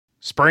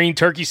Spring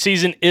turkey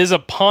season is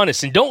upon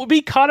us, and don't be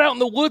caught out in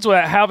the woods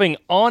without having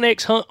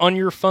onX Hunt on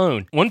your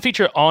phone. One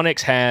feature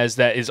onX has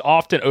that is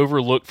often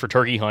overlooked for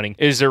turkey hunting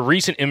is their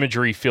recent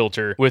imagery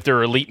filter with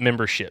their elite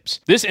memberships.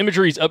 This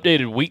imagery is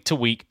updated week to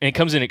week, and it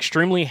comes in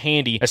extremely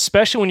handy,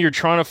 especially when you're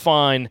trying to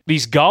find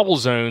these gobble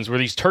zones where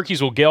these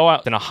turkeys will go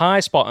out in a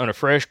high spot on a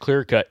fresh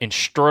clear cut and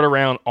strut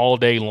around all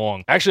day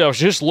long. Actually, I was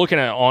just looking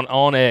at it on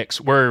onX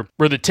where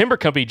the timber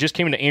company just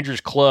came into Andrew's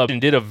club and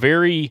did a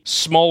very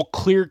small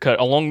clear cut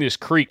along this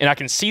creek, and I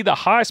can see the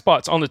high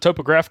spots on the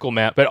topographical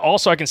map, but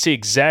also I can see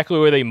exactly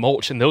where they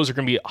mulch, and those are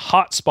going to be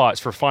hot spots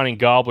for finding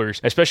gobblers,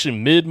 especially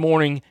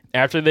mid-morning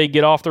after they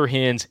get off their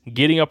hens,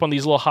 getting up on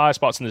these little high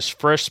spots in this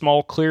fresh,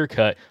 small clear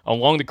cut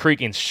along the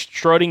creek and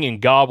strutting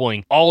and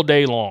gobbling all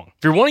day long.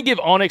 If you want to give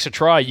onX a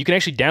try, you can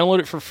actually download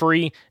it for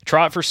free,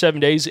 try it for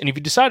 7 days, and if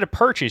you decide to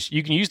purchase,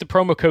 you can use the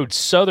promo code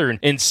SOUTHERN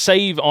and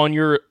save on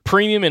your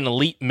premium and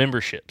elite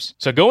memberships.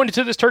 So go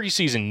into this turkey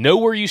season, know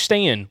where you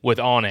stand with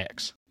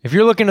onX. If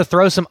you're looking to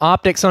throw some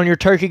optics on your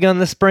turkey gun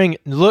this spring,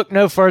 look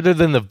no further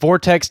than the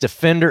Vortex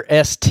Defender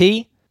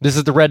ST. This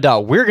is the red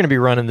dot we're going to be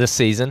running this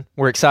season.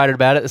 We're excited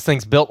about it. This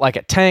thing's built like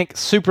a tank,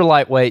 super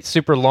lightweight,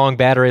 super long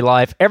battery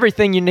life,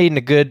 everything you need in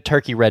a good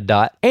turkey red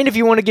dot. And if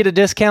you want to get a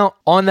discount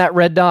on that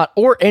red dot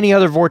or any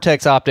other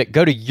Vortex optic,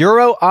 go to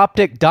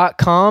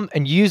eurooptic.com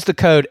and use the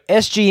code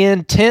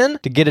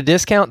SGN10 to get a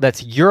discount.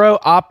 That's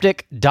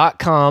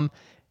eurooptic.com,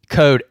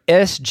 code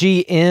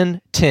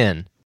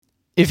SGN10.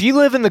 If you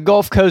live in the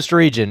Gulf Coast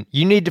region,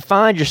 you need to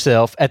find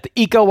yourself at the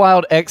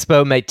EcoWild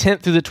Expo May 10th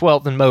through the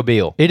 12th in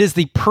Mobile. It is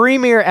the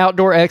premier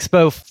outdoor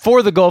expo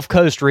for the Gulf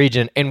Coast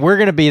region, and we're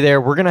going to be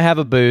there. We're going to have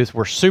a booth.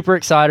 We're super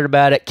excited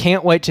about it.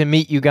 Can't wait to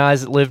meet you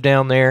guys that live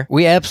down there.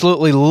 We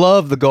absolutely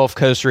love the Gulf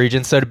Coast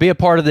region, so to be a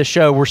part of this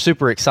show, we're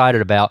super excited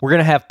about. We're going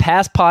to have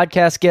past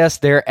podcast guests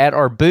there at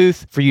our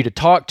booth for you to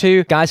talk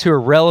to, guys who are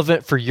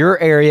relevant for your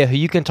area, who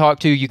you can talk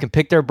to. You can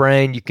pick their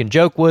brain. You can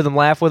joke with them,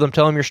 laugh with them,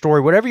 tell them your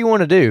story, whatever you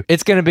want to do.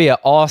 It's going to be an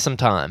awesome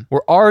time.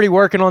 We're already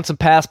working on some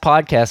past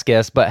podcast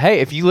guests, but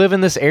hey, if you live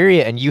in this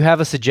area and you have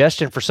a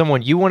suggestion for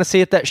someone you want to see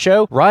at that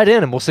show, write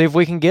in and we'll see if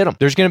we can get them.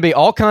 There's going to be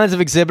all kinds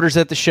of exhibitors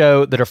at the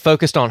show that are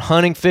focused on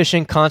hunting,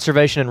 fishing,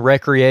 conservation, and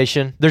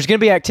recreation. There's going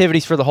to be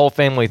activities for the whole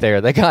family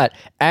there. They got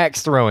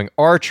axe throwing,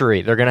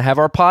 archery. They're going to have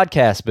our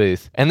podcast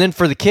booth. And then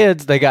for the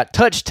kids, they got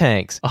touch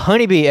tanks, a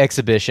honeybee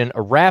exhibition,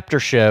 a raptor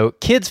show,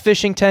 kids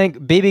fishing tank,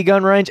 BB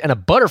gun range, and a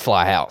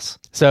butterfly house.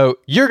 So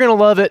you're going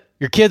to love it.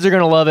 Your kids are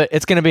going to love it.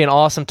 It's going to be an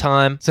awesome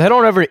time. So head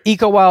on over to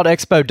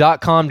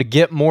ecowildexpo.com to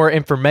get more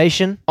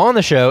information on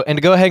the show and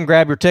to go ahead and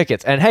grab your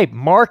tickets. And hey,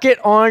 mark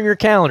it on your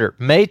calendar.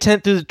 May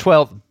 10th through the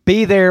 12th.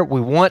 Be there. We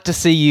want to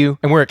see you,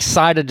 and we're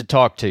excited to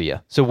talk to you.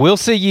 So we'll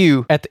see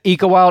you at the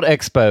EcoWild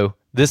Expo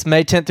this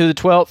May 10th through the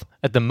 12th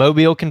at the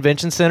Mobile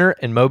Convention Center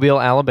in Mobile,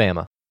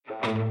 Alabama.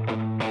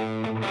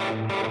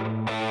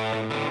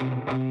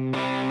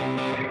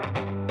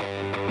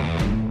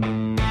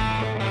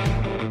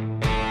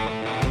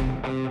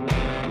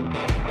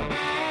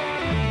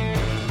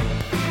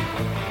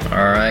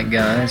 Alright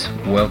guys,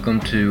 welcome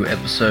to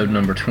episode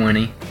number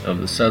 20 of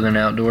the Southern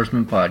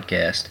Outdoorsman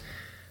podcast.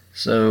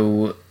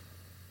 So,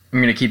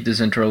 I'm going to keep this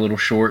intro a little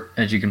short.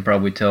 As you can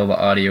probably tell, the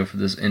audio for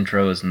this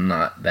intro is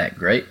not that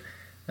great.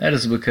 That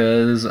is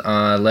because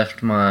I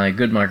left my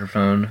good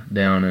microphone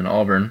down in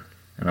Auburn,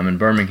 and I'm in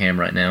Birmingham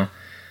right now.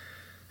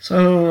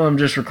 So, I'm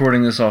just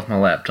recording this off my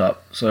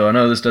laptop. So, I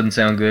know this doesn't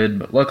sound good,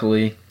 but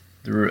luckily,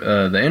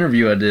 the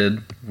interview I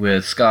did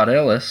with Scott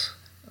Ellis,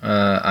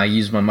 I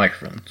used my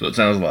microphone, so it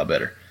sounds a lot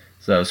better.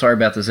 So sorry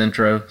about this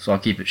intro, so I'll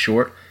keep it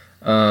short.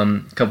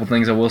 A couple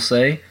things I will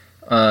say.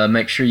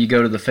 Make sure you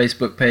go to the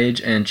Facebook page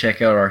and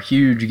check out our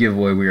huge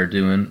giveaway we are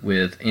doing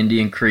with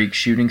Indian Creek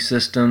Shooting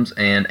Systems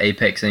and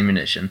Apex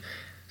Ammunition.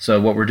 So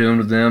what we're doing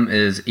with them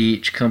is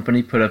each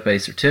company put up a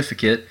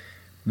certificate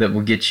that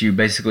will get you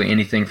basically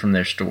anything from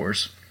their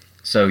stores.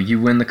 So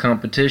you win the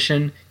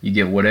competition, you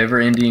get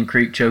whatever Indian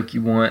Creek choke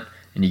you want,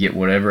 and you get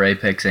whatever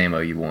Apex ammo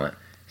you want.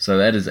 So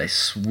that is a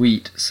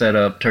sweet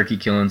setup, turkey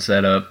killing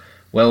setup.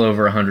 Well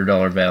over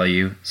 $100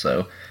 value,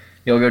 so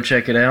you'll go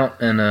check it out,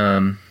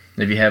 and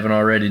if you haven't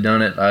already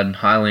done it, I'd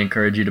highly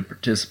encourage you to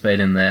participate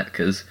in that,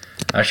 because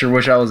I sure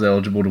wish I was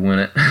eligible to win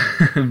it,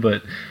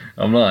 but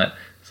I'm not,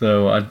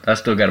 so I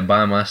still got to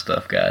buy my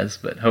stuff, guys,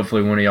 but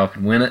hopefully one of y'all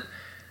can win it,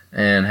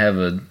 and have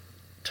a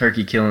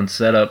turkey killing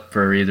setup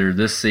for either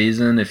this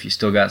season, if you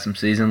still got some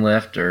season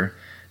left, or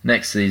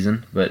next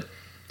season, but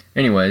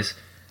anyways.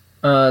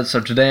 So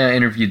today I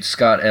interviewed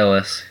Scott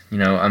Ellis.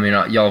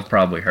 Y'all have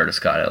probably heard of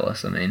Scott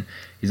Ellis.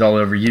 He's all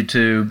over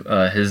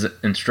YouTube. His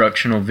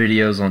instructional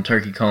videos on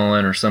turkey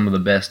calling are some of the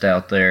best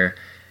out there.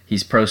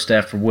 He's pro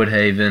staff for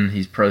Woodhaven.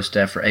 He's pro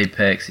staff for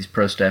Apex. He's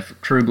pro staff for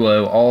True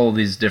Glow. All of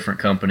these different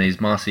companies,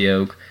 Mossy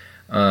Oak.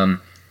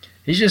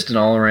 He's just an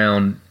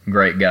all-around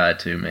great guy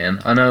too, man.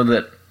 I know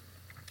that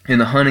in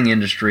the hunting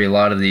industry, a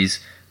lot of these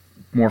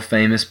more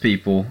famous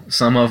people,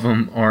 some of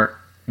them aren't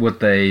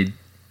what they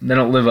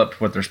don't live up to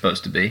what they're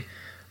supposed to be.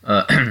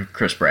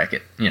 Chris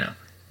Brackett,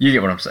 you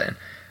get what I'm saying.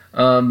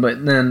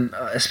 But then,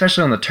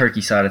 especially on the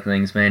turkey side of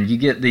things, man, you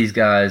get these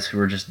guys who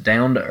are just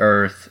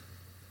down-to-earth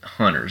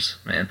hunters,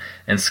 man.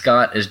 And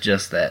Scott is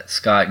just that.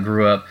 Scott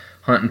grew up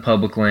hunting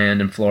public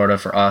land in Florida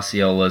for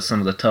Osceolas, some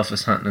of the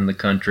toughest hunting in the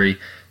country.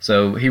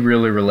 So he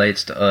really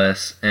relates to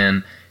us,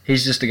 and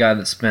he's just a guy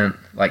that spent,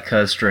 like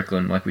Cuz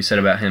Strickland, like we said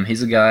about him,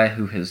 he's a guy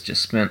who has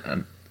just spent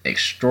an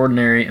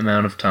extraordinary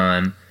amount of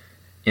time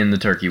in the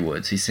turkey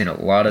woods. He's seen a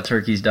lot of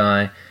turkeys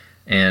die,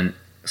 and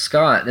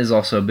Scott is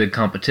also a big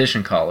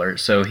competition caller,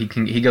 so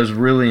he goes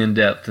really in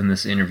depth in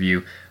this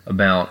interview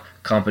about not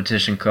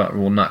competition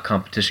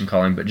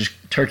calling, but just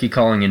turkey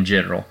calling in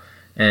general.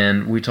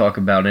 And we talk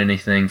about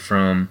anything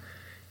from,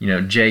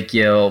 Jake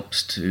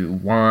yelps to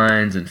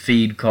whines and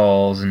feed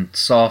calls and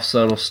soft,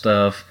 subtle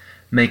stuff,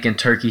 making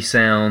turkey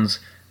sounds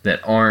that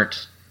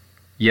aren't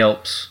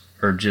yelps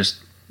or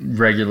just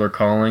regular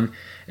calling.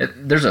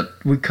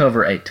 We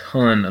cover a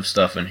ton of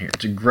stuff in here.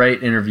 It's a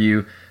great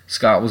interview.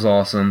 Scott was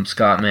awesome.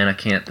 Scott, man, I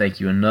can't thank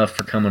you enough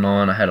for coming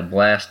on. I had a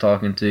blast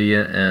talking to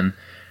you, and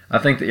I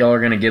think that y'all are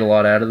going to get a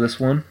lot out of this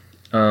one.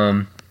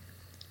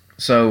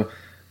 So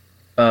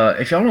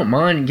if y'all don't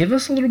mind, give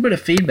us a little bit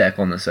of feedback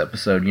on this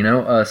episode.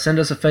 Send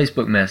us a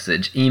Facebook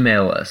message,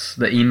 email us.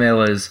 The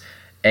email is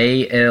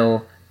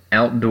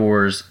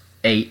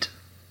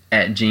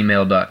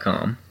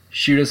aloutdoors8@gmail.com.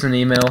 Shoot us an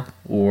email,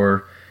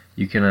 or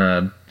you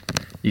can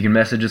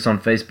message us on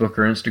Facebook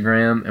or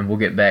Instagram, and we'll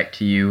get back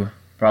to you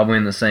probably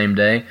in the same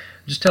day.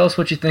 Just tell us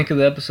what you think of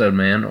the episode,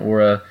 man,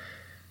 or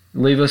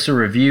leave us a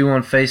review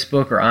on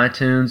Facebook or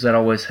iTunes. That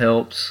always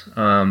helps.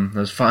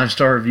 Those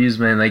 5-star reviews,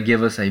 man, they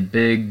give us a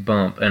big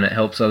bump, and it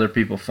helps other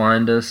people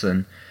find us.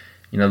 And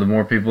the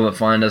more people that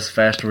find us, the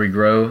faster we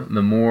grow,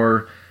 the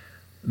more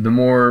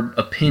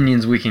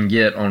opinions we can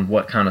get on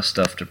what kind of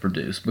stuff to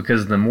produce.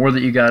 Because the more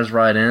that you guys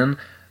write in,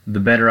 the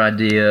better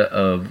idea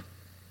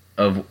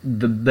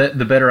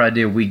the better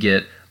idea we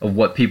get of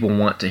what people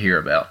want to hear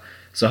about.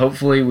 So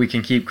hopefully we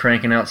can keep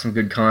cranking out some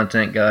good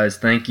content, guys.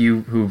 Thank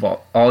you,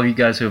 all of you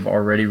guys who have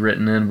already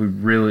written in. We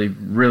really,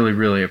 really,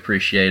 really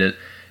appreciate it.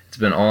 It's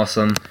been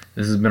awesome.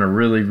 This has been a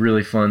really,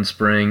 really fun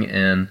spring,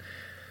 and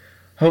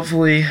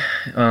hopefully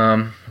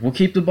we'll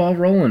keep the ball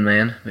rolling,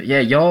 man. But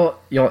yeah, y'all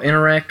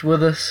interact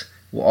with us.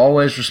 We'll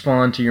always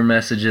respond to your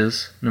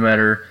messages, no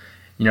matter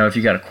if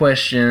you got a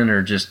question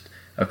or just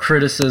a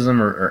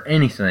criticism or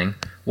anything.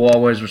 We'll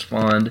always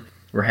respond.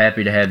 We're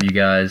happy to have you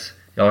guys.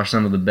 Y'all are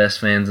some of the best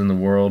fans in the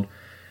world.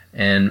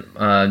 And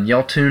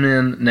y'all tune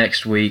in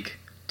next week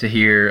to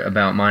hear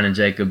about mine and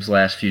Jacob's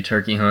last few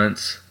turkey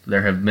hunts.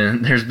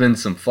 There's been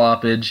some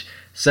floppage.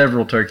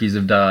 Several turkeys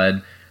have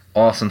died.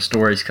 Awesome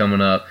stories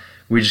coming up.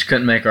 We just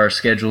couldn't make our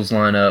schedules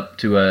line up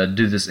to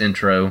do this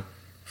intro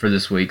for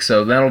this week.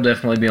 So that'll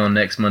definitely be on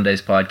next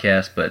Monday's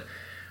podcast. But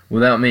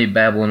without me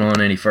babbling on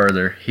any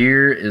further,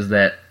 here is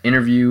that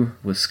interview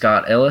with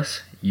Scott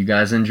Ellis. You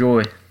guys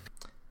enjoy.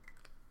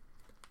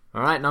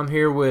 All right, and I'm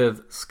here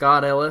with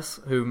Scott Ellis,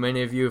 who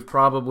many of you have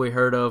probably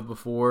heard of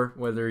before,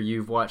 whether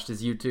you've watched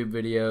his YouTube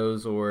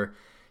videos or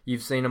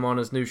you've seen him on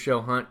his new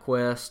show, Hunt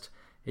Quest.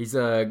 He's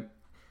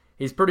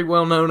pretty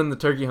well known in the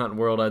turkey hunting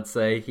world, I'd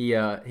say. He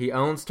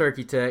owns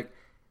Turkey Tech,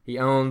 he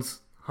owns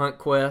Hunt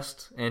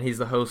Quest, and he's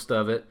the host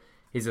of it.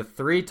 He's a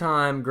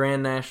 3-time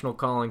Grand National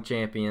Calling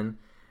Champion,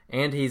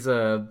 and he's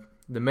the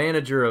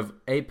manager of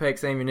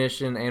Apex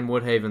Ammunition and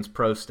Woodhaven's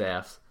pro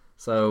staffs.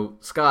 So,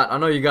 Scott, I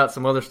know you got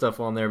some other stuff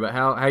on there, but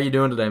how you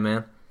doing today,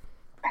 man?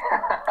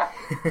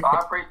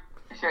 I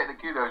appreciate the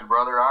kudos,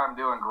 brother. I'm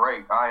doing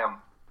great. I am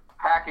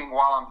packing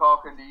while I'm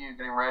talking to you,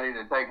 getting ready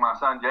to take my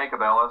son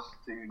Jacob Ellis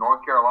to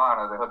North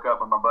Carolina to hook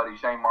up with my buddy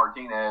Shane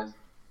Martinez,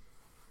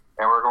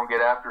 and we're going to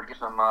get after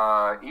some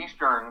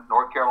eastern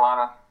North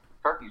Carolina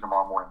turkeys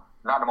tomorrow morning.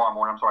 Not tomorrow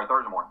morning, I'm sorry,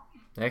 Thursday morning.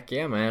 Heck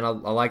yeah, man. I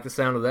like the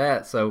sound of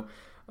that. So,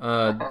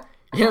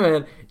 yeah,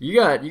 man, you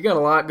got a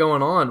lot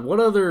going on. What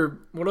other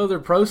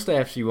pro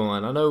staffs you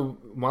on? I know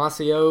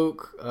Mossy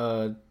Oak,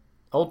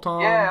 Old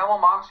Tom. Yeah, I'm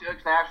on Mossy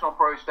Oak's national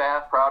pro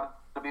staff. Proud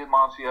to be with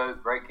Mossy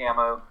Oak. Great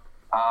camo.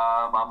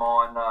 I'm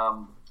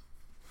on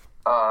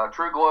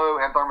True Glow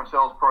and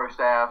Thermacel's pro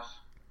staffs,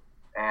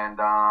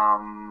 and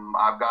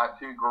I've got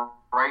 2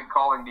 great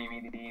calling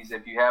DVDs.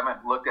 If you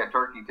haven't looked at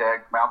Turkey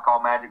Tech, Mouth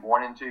Call Magic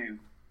 1 and 2,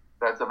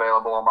 that's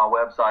available on my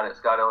website at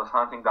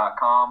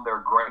ScottEllisHunting.com.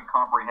 They're great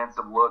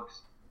comprehensive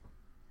looks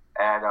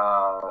at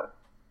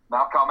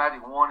Mouth Call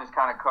Magic 1 is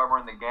kind of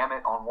covering the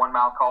gamut on one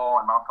mouth call,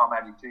 and Mouth Call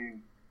Magic 2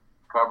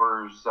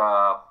 covers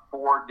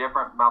 4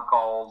 different mouth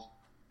calls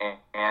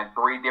and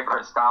 3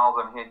 different styles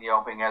of hidden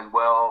yelping as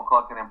well,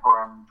 clucking and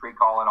purring, tree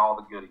calling, all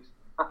the goodies.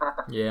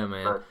 Yeah,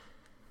 man.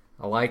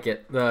 I like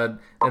it. And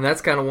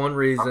that's kind of one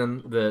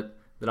reason that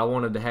I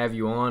wanted to have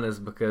you on, is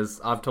because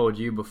I've told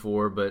you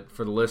before, but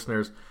for the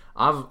listeners,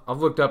 I've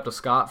looked up to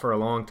Scott for a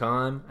long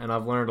time, and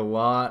I've learned a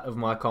lot of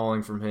my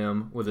calling from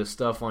him with his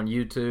stuff on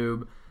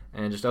YouTube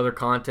and just other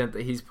content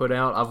that he's put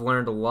out. I've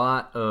learned a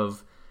lot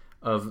of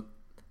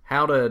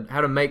how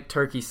to make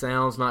turkey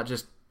sounds, not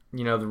just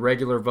the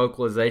regular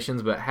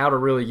vocalizations, but how to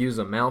really use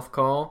a mouth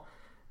call.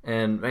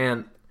 And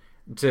man,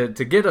 to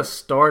get us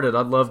started,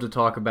 I'd love to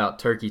talk about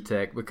Turkey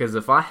Tech, because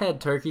if I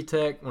had Turkey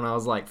Tech when I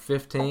was like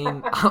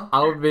 15, I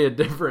would be a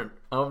different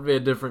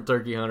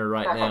turkey hunter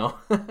right now.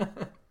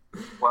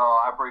 Well,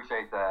 I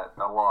appreciate that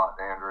a lot,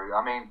 Andrew.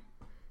 I mean,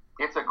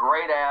 it's a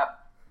great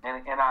app,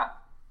 and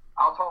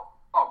I'll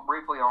talk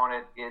briefly on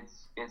it.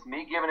 It's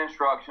me giving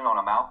instruction on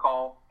a mouth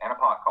call and a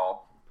pot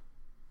call.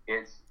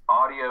 It's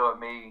audio of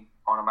me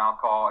on a mouth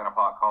call and a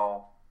pot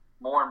call.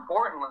 More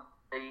importantly,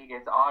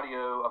 it's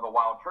audio of a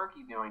wild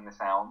turkey doing the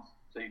sounds,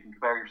 so you can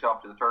compare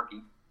yourself to the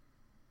turkey.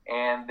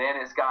 And then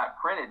it's got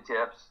printed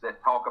tips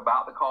that talk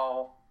about the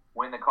call,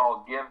 when the call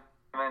is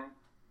given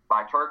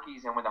by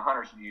turkeys, and when the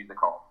hunter should use the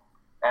call.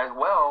 As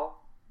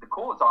well, the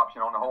coolest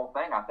option on the whole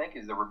thing, I think,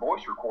 is the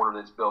voice recorder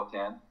that's built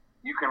in.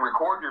 You can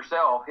record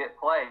yourself, hit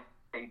play,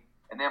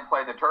 and then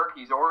play the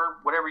turkeys or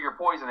whatever your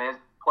poison is,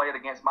 play it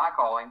against my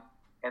calling,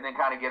 and then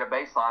kind of get a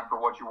baseline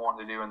for what you want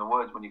to do in the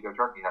woods when you go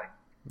turkey hunting.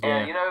 Yeah.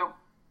 And, you know,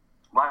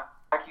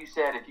 like you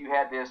said, if you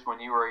had this when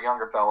you were a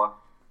younger fella,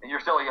 and you're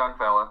still a young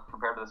fella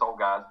compared to this old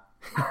guy,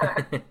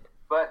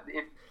 but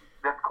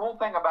the cool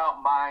thing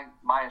about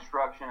my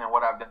instruction and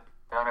what I've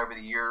done over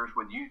the years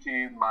with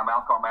YouTube, my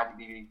mouth call magic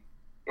DVD,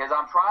 is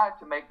I'm trying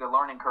to make the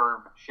learning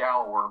curve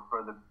shallower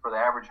for the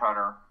average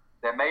hunter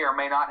that may or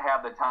may not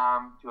have the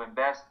time to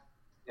invest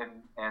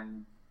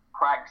in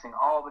practicing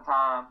all the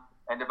time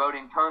and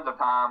devoting tons of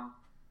time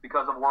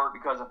because of work,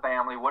 because of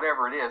family,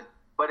 whatever it is.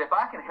 But if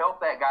I can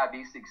help that guy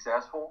be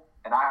successful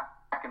and I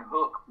can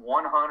hook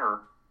one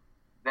hunter,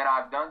 then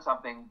I've done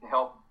something to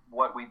help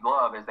what we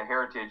love as the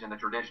heritage and the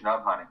tradition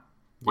of hunting.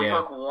 We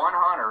hook one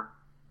hunter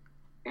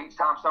each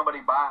time somebody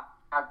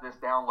buys this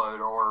download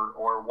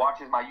or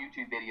watches my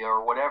YouTube video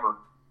or whatever,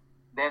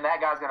 then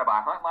that guy's going to buy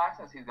a hunt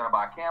license, he's going to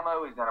buy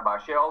camo, he's going to buy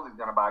shells, he's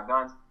going to buy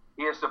guns.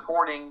 He is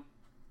supporting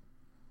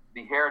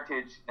the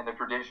heritage and the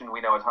tradition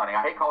we know as hunting.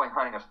 I hate calling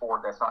hunting a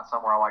sport. That's not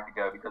somewhere I like to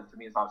go, because to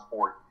me it's not a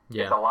sport.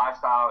 Yeah. It's a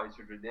lifestyle, it's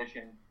a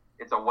tradition,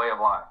 it's a way of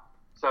life.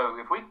 So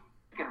if we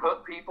can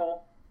hook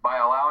people by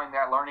allowing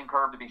that learning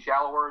curve to be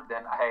shallower,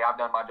 then hey, I've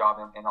done my job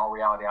in all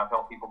reality. I've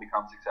helped people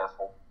become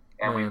successful.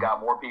 And we've got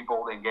more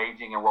people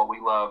engaging in what we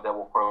love that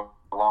will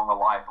prolong the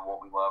life of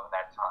what we love, and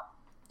that's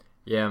hunting.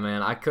 Yeah,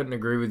 man, I couldn't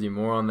agree with you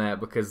more on that,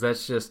 because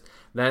that's just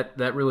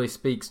that really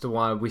speaks to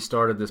why we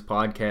started this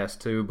podcast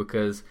too.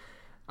 Because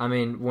I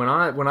mean, when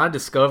I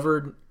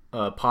discovered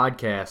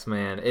podcast,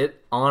 man,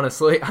 it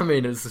honestly, I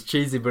mean, it's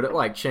cheesy, but it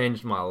like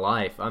changed my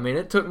life. I mean,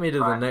 it took me to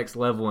the next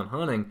level in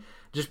hunting,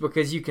 just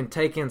because you can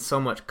take in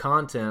so much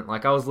content.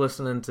 Like I was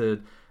listening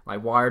to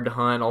like Wired to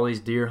Hunt, all these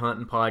deer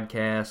hunting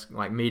podcasts,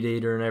 like Meat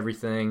Eater and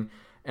everything,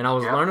 and I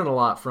was learning a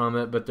lot from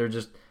it. But they're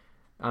just,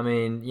 I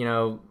mean, you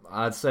know,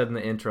 I said in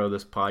the intro of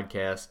this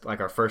podcast, like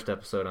our first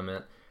episode, I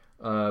meant,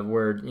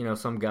 where, you know,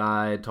 some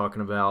guy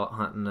talking about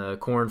hunting a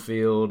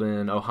cornfield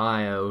in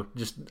Ohio.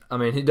 Just, I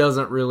mean, he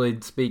doesn't really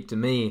speak to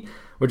me,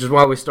 which is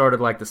why we started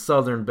like the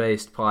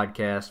Southern-based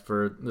podcast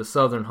for the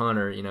Southern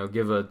hunter, you know,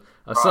 give a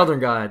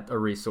Southern guy a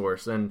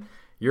resource. And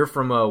you're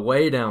from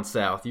way down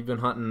south. You've been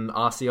hunting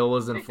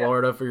Osceolas in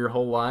Florida for your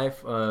whole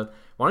life. Why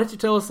don't you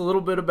tell us a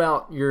little bit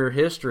about your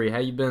history, how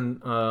you've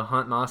been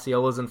hunting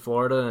Osceolas in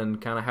Florida, and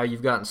kind of how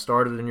you've gotten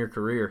started in your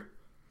career?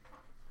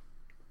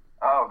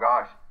 Oh,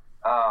 gosh.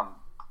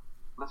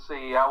 Let's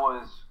see. I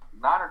was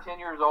 9 or 10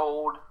 years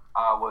old.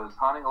 I was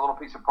hunting a little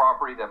piece of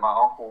property that my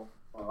uncle,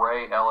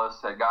 Ray Ellis,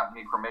 had gotten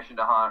me permission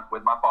to hunt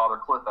with my father,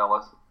 Cliff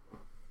Ellis.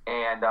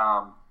 And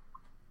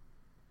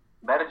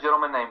met a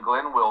gentleman named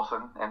Glenn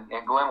Wilson, and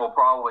Glenn will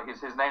probably,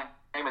 his name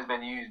has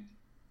been used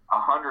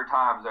 100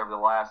 times over the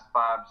last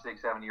 5,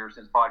 6, 7 years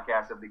since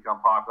podcasts have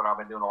become popular. I've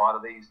been doing a lot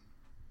of these.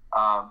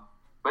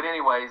 But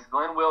anyways,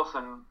 Glenn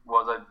Wilson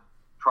was a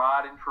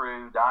tried and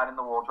true,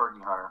 dyed-in-the-wool turkey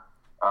hunter.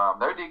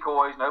 No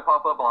decoys, no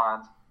pop-up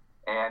blinds,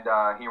 and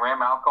he ran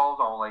mouth calls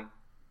only.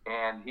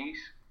 And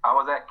I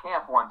was at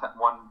camp one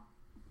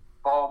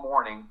fall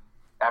morning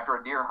after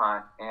a deer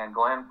hunt, and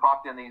Glenn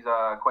popped in these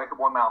Quaker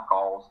Boy mouth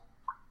calls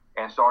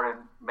and started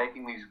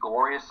making these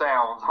glorious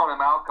sounds on a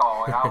mouth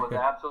call, and I was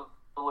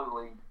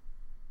absolutely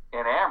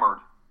enamored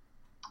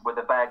with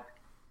the fact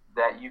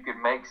that you could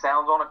make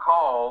sounds on a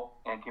call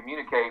and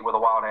communicate with a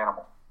wild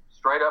animal.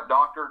 Straight up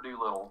Dr.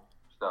 Doolittle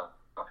stuff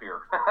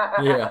here.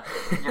 Yeah.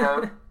 You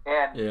know,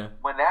 and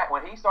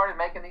when he started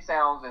making these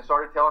sounds and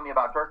started telling me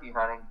about turkey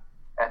hunting,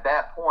 at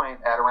that point,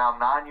 at around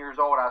 9 years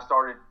old, I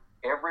started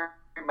every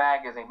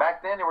magazine.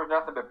 Back then, there was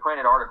nothing but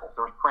printed articles.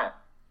 There was print.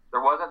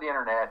 There wasn't the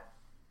internet.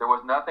 There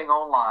was nothing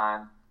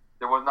online.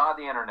 There was not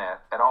the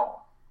internet at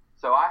all.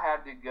 So I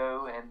had to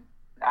go, and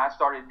I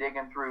started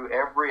digging through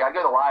I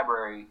go to the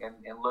library and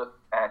look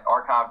at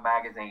archived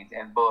magazines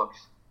and books,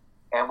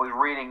 and was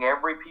reading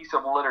every piece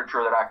of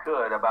literature that I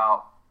could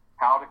about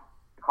how to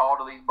call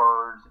to these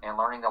birds and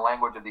learning the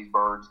language of these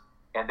birds.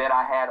 And then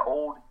I had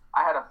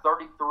a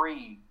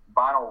 33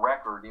 vinyl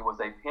record. It was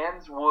a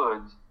Penn's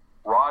Woods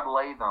Rod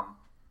Latham.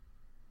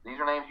 These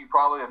are names you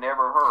probably have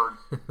never heard.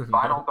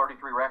 Vinyl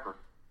 33 record.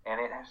 And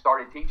it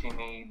started teaching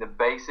me the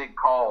basic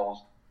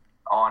calls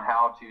on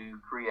how to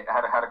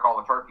call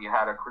a turkey and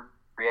how to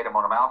create them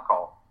on a mouth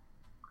call.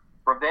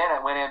 from then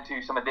I went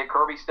into some of Dick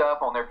Kirby stuff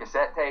on their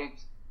cassette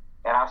tapes,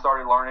 and I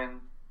started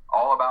learning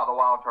all about the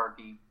wild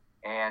turkey.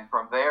 And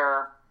from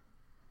there,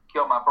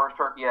 killed my first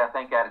turkey, I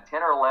think, at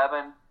 10 or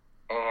 11,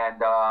 and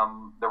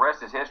the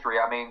rest is history.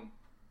 I mean,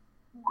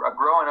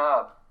 growing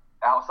up,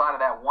 outside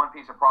of that one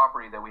piece of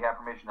property that we had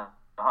permission to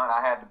hunt,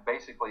 I had to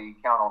basically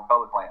count on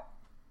public land.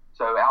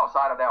 So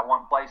outside of that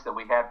one place that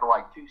we had for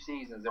like 2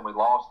 seasons and we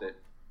lost it,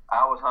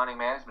 I was hunting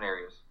management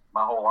areas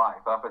my whole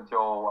life up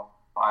until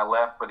I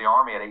left for the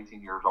Army at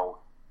 18 years old.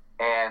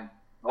 And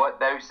what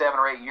those 7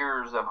 or 8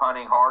 years of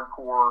hunting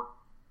hardcore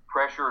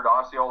pressured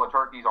Osceola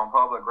turkeys on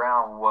public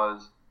ground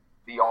was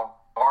the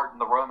art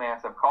and the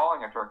romance of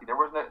calling a turkey. There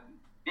was no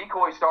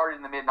decoys started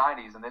in the mid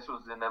 90s, and this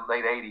was in the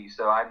late 80s.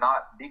 So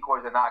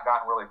decoys had not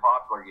gotten really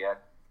popular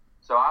yet.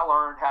 So I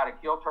learned how to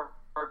kill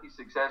turkeys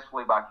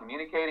successfully by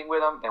communicating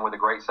with them and with a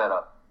great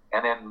setup,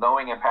 and then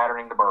knowing and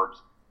patterning the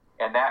birds.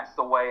 And that's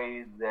the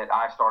way that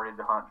I started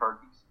to hunt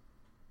turkeys.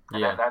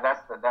 Yeah.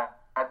 That's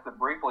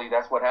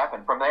what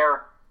happened. From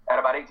there, at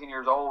about 17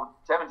 years old,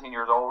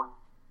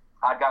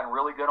 I'd gotten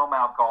really good on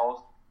mouth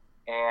calls,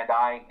 and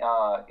I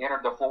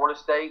entered the Florida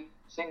State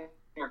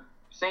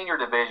senior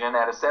division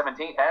as a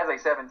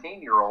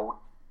 17-year-old,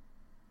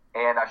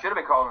 and I should have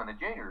been calling in the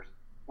juniors.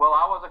 Well,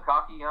 I was a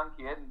cocky young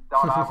kid and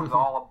thought I was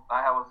all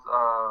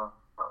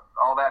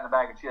that in a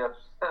bag of chips.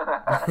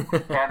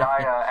 And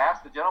I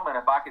asked the gentleman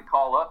if I could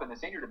call up in the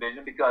senior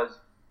division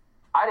because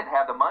I didn't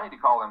have the money to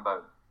call in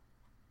both.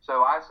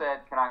 So I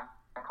said, "Can I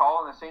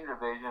call in the senior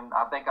division?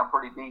 I think I'm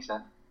pretty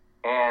decent."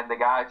 And the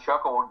guy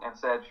chuckled and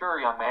said, "Sure,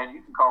 young man,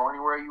 you can call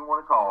anywhere you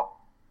want to call."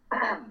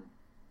 And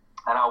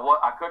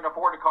I couldn't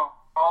afford to call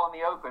in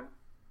the open,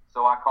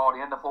 so I called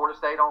in the Florida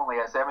State only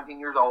at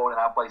 17 years old,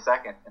 and I played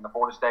second in the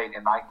Florida State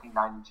in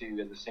 1992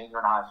 as a senior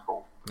in high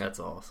school. That's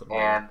awesome.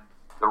 And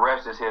the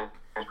rest is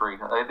history.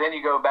 Then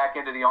you go back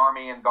into the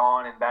Army and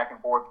gone and back and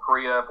forth,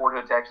 Korea, Fort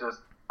Hood,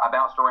 Texas. I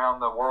bounced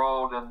around the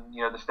world and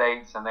the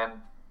states, and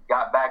then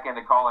got back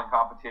into calling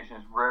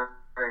competitions very,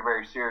 very,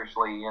 very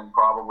seriously in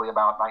probably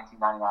about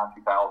 1999,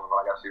 2000 when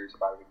I got serious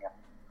about it again.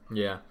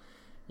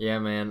 Yeah,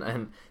 man.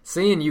 And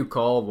seeing you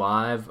call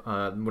live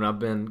when I've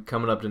been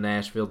coming up to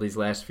Nashville these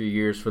last few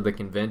years for the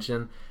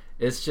convention,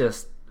 it's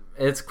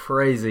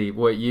crazy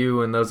what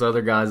you and those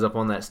other guys up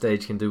on that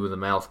stage can do with a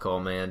mouth call,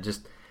 man.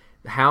 Just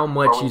how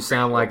much you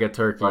sound like a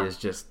turkey is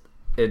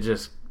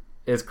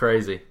it's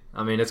crazy.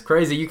 I mean, it's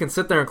crazy. You can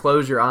sit there and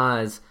close your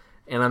eyes,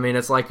 and I mean,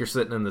 it's like you're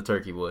sitting in the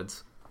turkey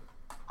woods.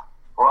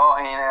 Well,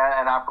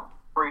 and I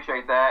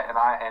appreciate that,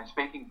 and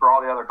speaking for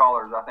all the other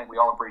callers, I think we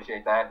all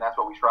appreciate that, and that's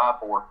what we strive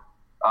for,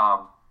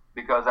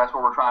 because that's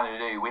what we're trying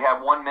to do. We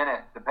have 1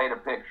 minute to paint a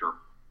picture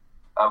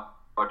of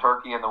a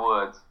turkey in the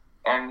woods,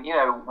 and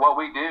what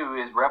we do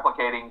is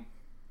replicating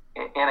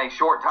in a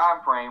short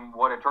time frame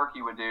what a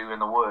turkey would do in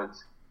the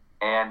woods.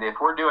 And if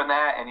we're doing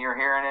that, and you're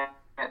hearing it,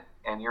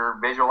 and you're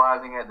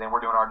visualizing it, then we're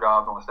doing our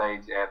jobs on the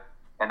stage,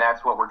 and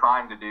that's what we're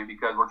trying to do,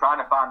 because we're trying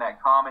to find that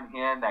common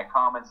hen, that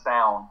common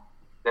sound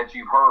that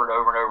you've heard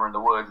over and over in the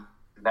woods.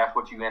 And that's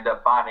what you end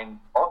up finding.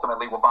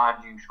 Ultimately, will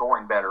find you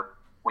scoring better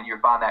when you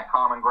find that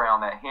common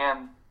ground, that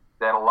hen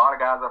that a lot of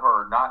guys have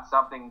heard, not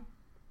something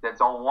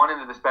that's on one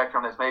end of the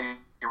spectrum that's maybe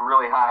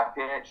really high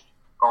pitched,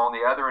 or on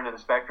the other end of the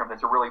spectrum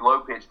that's a really low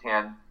pitched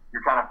hen.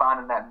 You're kind of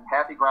finding that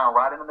happy ground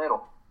right in the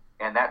middle,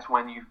 and that's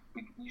when you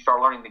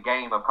start learning the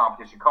game of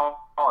competition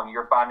calling.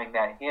 You're finding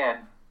that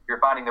hen. You're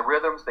finding the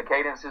rhythms, the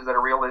cadences that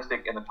are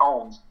realistic, and the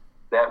tones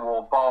that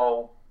will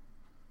fall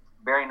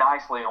very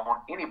nicely on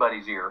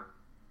anybody's ear,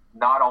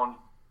 not on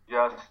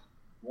just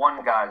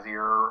one guy's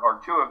ear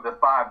or 2 of the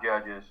 5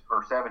 judges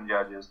or 7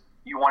 judges.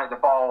 You want it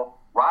to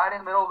fall right in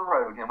the middle of the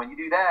road, and when you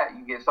do that,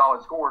 you get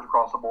solid scores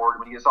across the board.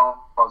 When you get solid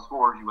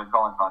scores, you win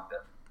calling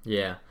contests.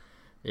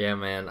 Yeah,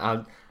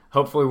 man.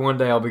 Hopefully one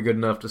day I'll be good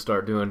enough to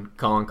start doing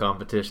calling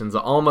competitions.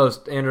 I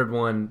almost entered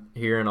one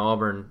here in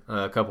Auburn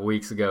a couple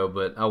weeks ago,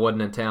 but I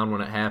wasn't in town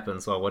when it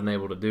happened, so I wasn't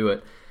able to do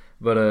it.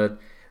 But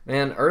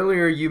man,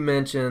 earlier you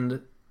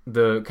mentioned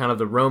the kind of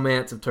the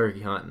romance of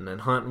turkey hunting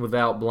and hunting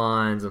without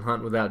blinds and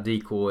hunting without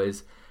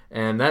decoys,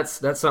 and that's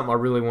something I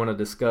really want to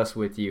discuss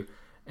with you.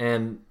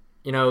 And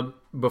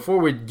before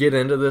we get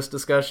into this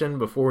discussion,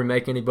 before we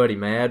make anybody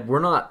mad, we're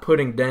not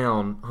putting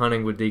down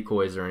hunting with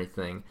decoys or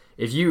anything.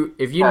 If you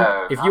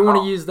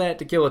want to use that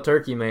to kill a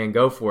turkey, man,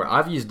 go for it.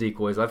 I've used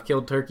decoys. I've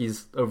killed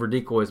turkeys over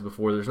decoys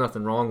before. There's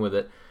nothing wrong with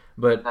it.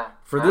 But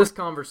for this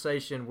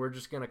conversation, we're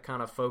just going to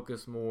kind of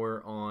focus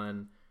more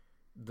on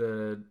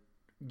the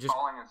just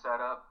calling and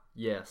setup.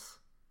 Yes,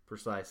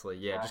 precisely.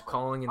 Yeah, just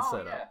calling and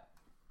setup.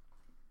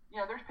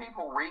 Yeah, there's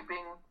people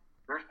reaping.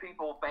 There's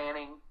people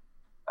fanning.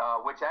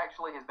 Which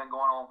actually has been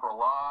going on for a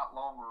lot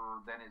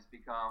longer than it's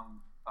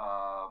become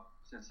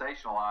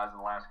sensationalized in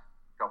the last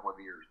couple of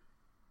years.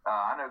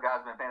 I know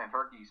guys have been fanning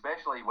turkey,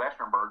 especially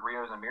Western birds,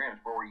 Rios and Miriams,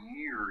 for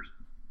years.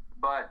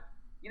 But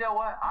you know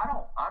what? I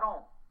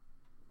don't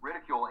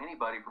ridicule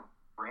anybody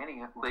for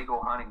any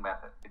legal hunting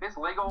method. If it's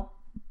legal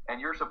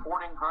and you're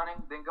supporting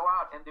hunting, then go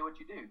out and do what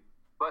you do.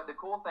 But the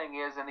cool thing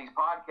is, in these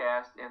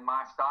podcasts, in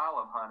my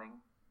style of hunting,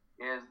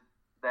 is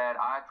that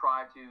I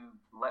try to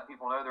let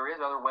people know there is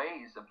other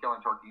ways of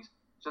killing turkeys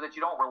so that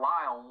you don't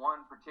rely on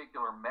one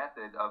particular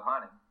method of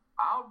hunting.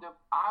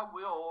 I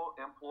will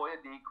employ a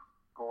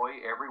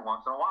decoy every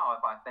once in a while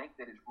if I think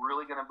that it's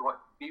really going to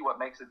be what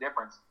makes a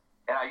difference.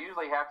 And I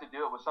usually have to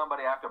do it with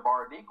somebody I have to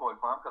borrow a decoy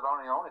from because I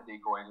don't even own a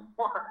decoy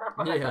anymore.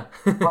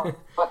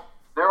 but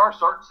there are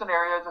certain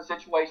scenarios and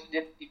situations.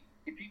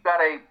 If you've got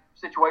a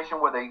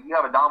situation where you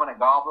have a dominant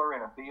gobbler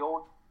in a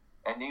field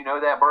and you know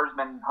that bird's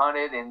been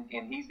hunted and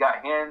he's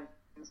got hens,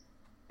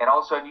 and all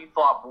of a sudden you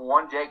flop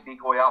one Jake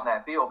decoy out in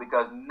that field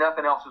because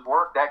nothing else has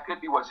worked, that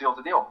could be what seals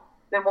the deal.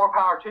 Then more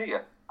power to you.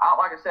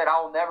 Like I said,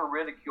 I will never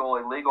ridicule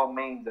illegal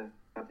means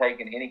of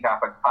taking any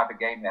type of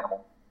game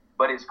animal.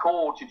 But it's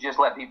cool to just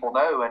let people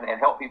know and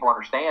help people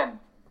understand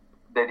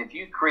that if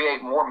you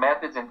create more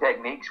methods and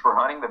techniques for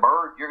hunting the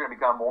bird, you're going to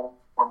become more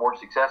and more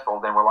successful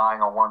than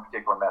relying on one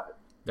particular method.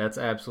 That's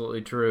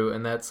absolutely true,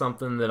 and that's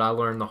something that I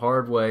learned the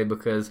hard way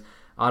because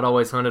I'd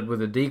always hunted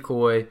with a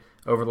decoy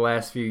over the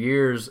last few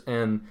years,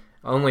 and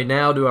only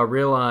now do I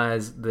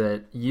realize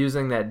that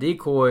using that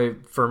decoy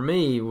for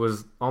me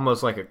was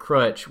almost like a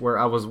crutch, where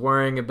I was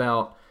worrying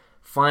about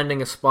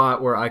finding a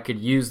spot where I could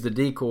use the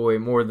decoy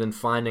more than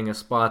finding a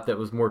spot that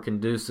was more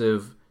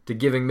conducive to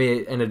giving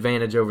me an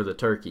advantage over the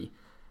turkey.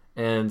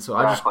 And so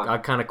I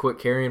kind of quit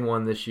carrying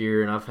one this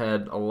year, and I've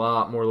had a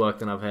lot more luck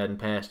than I've had in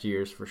past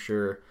years for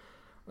sure.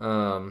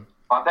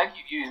 I think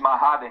you've used my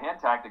hide the hen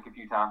tactic a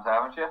few times,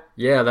 haven't you?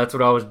 Yeah, that's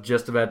what I was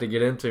just about to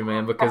get into,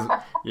 man, because,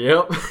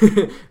 yep,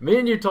 me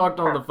and you talked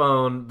on the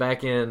phone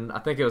back in, I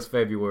think it was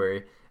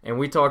February, and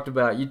we talked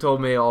about, you told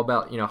me all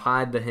about,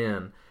 hide the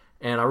hen,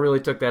 and I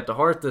really took that to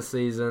heart this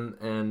season,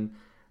 and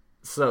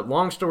so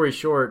long story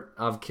short,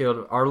 I've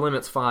killed, our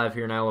limit's 5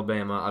 here in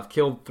Alabama, I've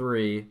killed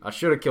 3, I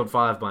should have killed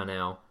 5 by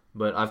now,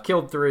 but I've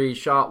killed 3,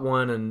 shot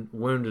 1, and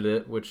wounded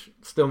it, which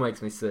still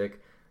makes me sick,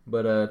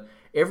 but,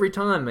 every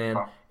time, man,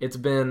 it's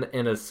been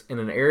in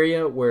an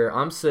area where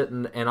I'm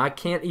sitting and I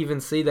can't even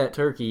see that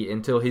turkey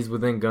until he's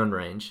within gun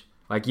range.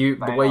 Like the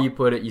way you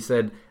put it, you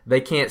said they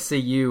can't see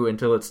you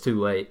until it's too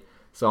late.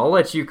 So I'll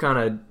let you kind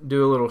of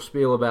do a little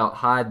spiel about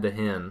hide the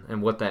hen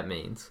and what that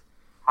means.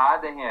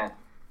 Hide the hen.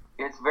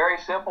 It's a very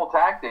simple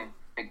tactic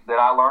that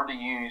I learned to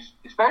use,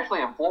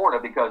 especially in Florida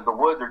because the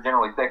woods are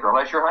generally thicker.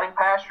 Unless you're hunting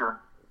pasture,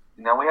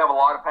 we have a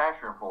lot of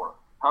pasture in Florida.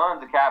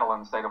 Tons of cattle in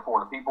the state of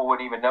Florida. People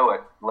wouldn't even know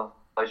it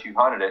unless you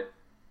hunted it.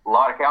 A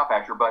lot of cow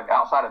pasture, but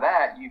outside of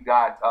that, you've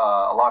got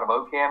a lot of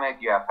oak hammock,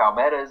 you have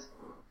palmettos,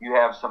 you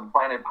have some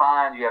planted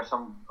pines, you have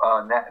some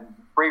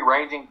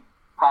free-ranging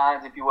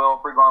pines, if you will,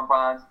 free-growing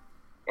pines.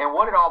 And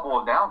what it all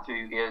boils down to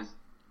is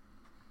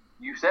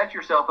you set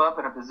yourself up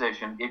in a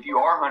position, if you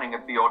are hunting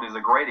a field is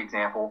a great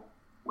example.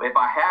 If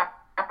I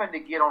happen to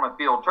get on a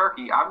field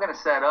turkey, I'm going to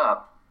set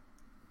up,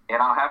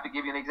 and I'll have to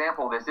give you an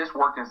example of this. This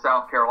worked in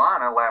South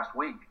Carolina last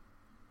week.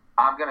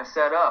 I'm going to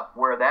set up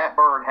where that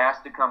bird has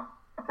to come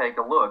take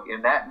a look.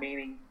 And that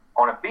meaning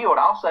on a field,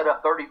 I'll set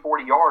up 30,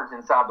 40 yards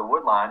inside the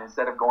wood line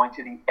instead of going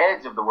to the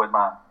edge of the wood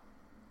line.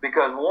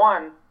 Because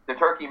one, the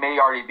turkey may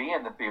already be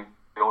in the field.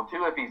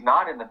 Two, if he's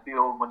not in the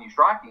field when you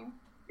strike him,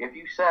 if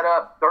you set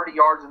up 30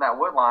 yards in that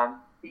wood line,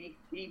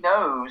 he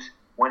knows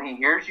when he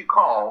hears you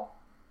call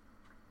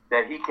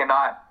that he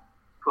cannot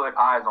put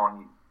eyes on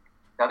you.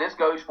 Now this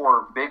goes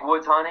for big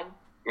woods hunting.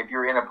 If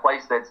you're in a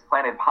place that's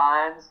planted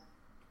pines,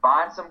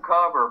 find some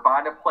cover,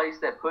 find a place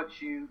that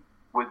puts you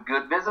with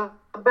good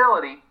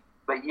visibility,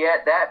 but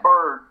yet that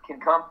bird can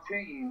come to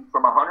you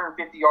from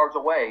 150 yards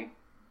away,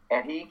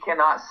 and he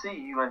cannot see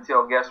you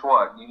until, guess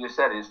what? You just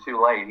said it's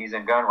too late. He's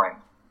in gun range.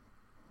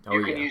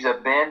 You can use a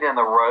bend in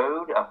the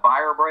road, a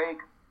fire break.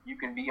 You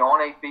can be on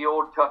a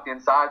field tucked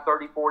inside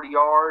 30, 40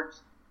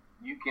 yards.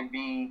 You can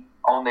be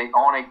on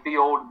a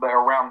field but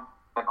around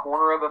the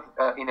corner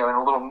of in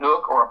a little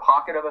nook or a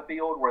pocket of a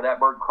field where that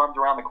bird comes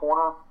around the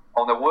corner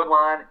on the wood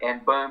line,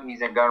 and boom,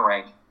 he's in gun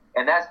range.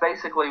 And that's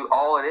basically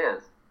all it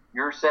is.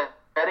 You're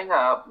setting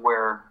up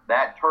where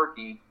that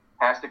turkey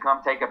has to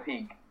come take a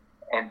peek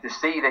and to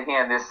see the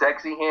hen, this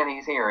sexy hen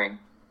he's hearing.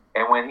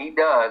 And when he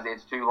does,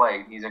 it's too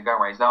late. He's in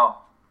gun range. Now,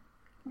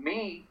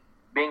 me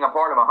being a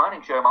part of a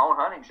hunting show, my own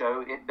hunting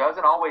show, it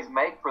doesn't always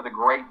make for the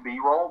great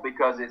B-roll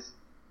because it's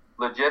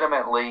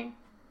legitimately,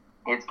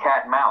 it's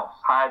cat and mouse.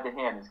 Hide the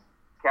hen is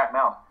cat and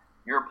mouse.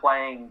 You're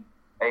playing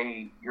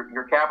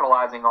you're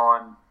capitalizing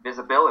on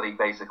visibility,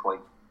 basically.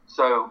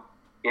 So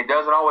it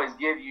doesn't always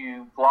give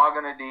you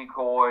flogging a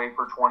decoy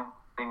for 20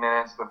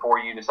 minutes before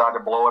you decide to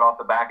blow it off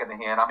the back of the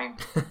hen. I mean,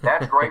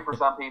 that's great for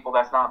some people.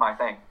 That's not my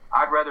thing.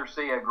 I'd rather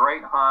see a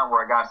great hunt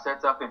where a guy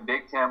sets up in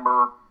big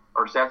timber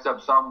or sets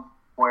up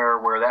somewhere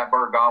where that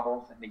bird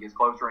gobbles and he gets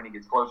closer and he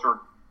gets closer.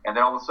 And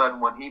then all of a sudden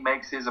when he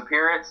makes his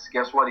appearance,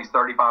 guess what? He's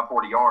 35,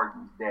 40 yards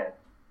and he's dead.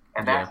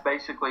 And that's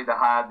basically the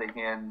hide the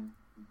hen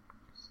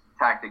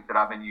tactic that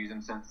I've been using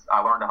since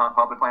I learned to hunt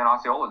public land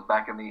Osceolas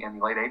back in the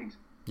late 80s.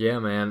 Yeah,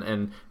 man.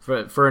 And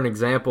for an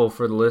example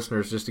for the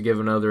listeners, just to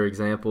give another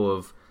example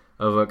of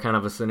a kind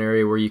of a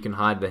scenario where you can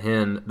hide the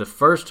hen, the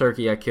first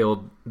turkey I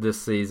killed this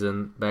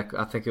season, back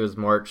I think it was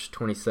March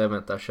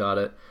 27th I shot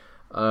it,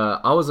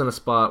 I was in a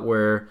spot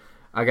where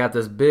I got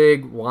this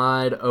big,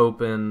 wide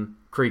open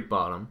creek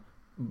bottom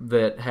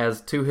that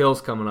has 2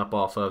 hills coming up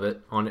off of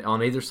it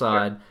on either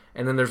side,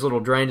 and then there's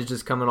little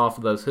drainages coming off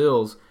of those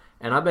hills.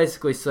 And I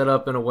basically set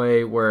up in a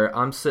way where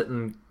I'm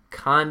sitting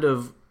kind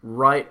of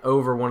right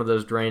over one of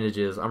those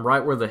drainages. I'm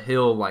right where the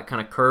hill like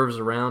kind of curves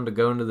around to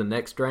go into the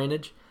next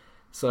drainage.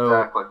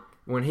 So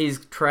when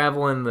he's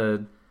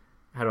traveling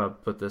how do I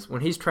put this? When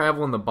he's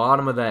traveling the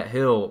bottom of that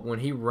hill, when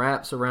he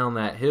wraps around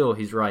that hill,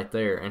 he's right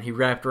there. And he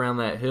wrapped around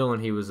that hill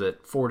and he was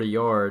at 40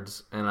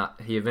 yards, and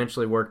he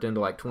eventually worked into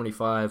like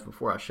 25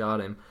 before I shot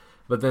him.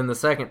 But then the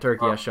second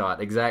turkey I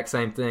shot, exact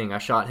same thing. I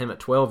shot him at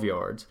 12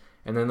 yards.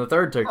 And then the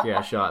third turkey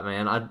I shot,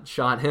 man, I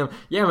shot him.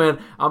 Yeah, man,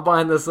 I'm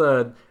buying this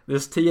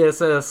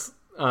TSS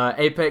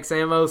Apex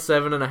Ammo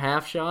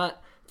 7.5 shot,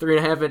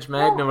 3.5-inch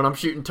Magnum, and I'm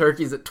shooting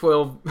turkeys at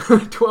 12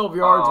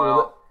 yards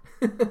with it.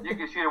 You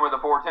can shoot it with a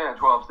 410 at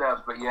 12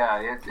 steps, but yeah,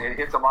 it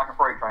hits them like a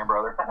freight train,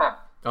 brother.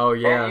 Oh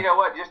yeah. And you know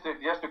what? Just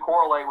to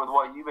correlate with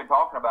what you've been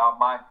talking about,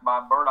 my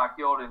bird I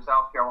killed in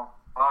South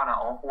Carolina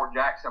on Fort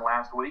Jackson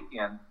last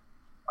weekend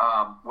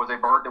was a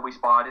bird that we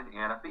spotted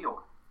in a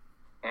field,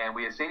 and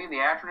we had seen him the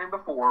afternoon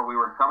before. We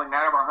were coming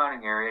out of our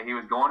hunting area. He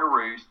was going to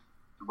roost.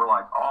 We're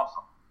like,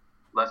 awesome.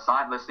 Let's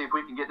see if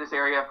we can get this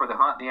area for the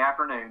hunt in the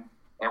afternoon,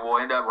 and we'll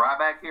end up right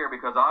back here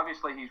because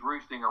obviously he's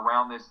roosting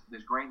around this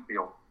green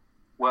field.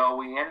 Well,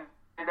 we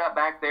ended up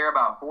back there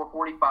about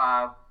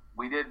 4:45.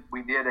 We did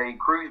a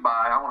cruise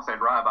by. I want to say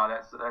drive by.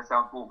 That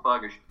sounds a little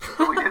thuggish.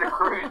 So we did a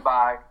cruise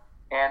by,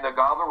 and the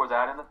gobbler was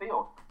out in the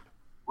field.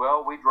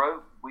 Well,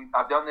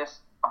 I've done this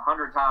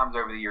 100 times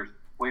over the years.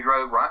 We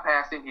drove right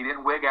past him. He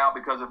didn't wig out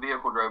because a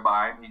vehicle drove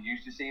by him. He's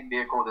used to seeing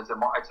vehicles. It's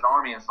an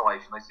Army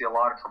installation. They see a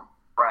lot of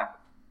traffic.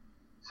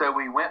 So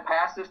we went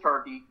past this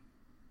turkey,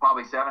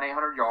 probably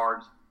 700-800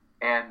 yards,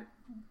 and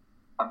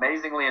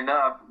amazingly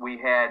enough, we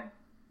had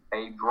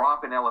a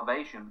drop in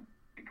elevation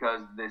because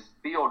this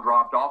field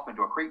dropped off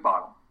into a creek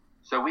bottom.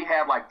 So we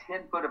had like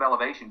 10 foot of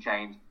elevation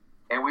change,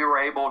 and we were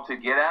able to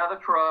get out of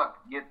the truck,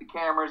 get the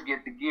cameras,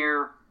 get the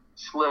gear,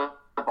 slip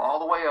all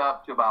the way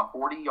up to about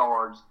 40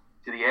 yards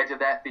to the edge of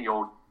that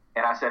field.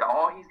 And I said,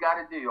 all we got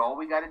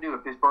to do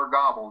if this bird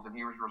gobbles and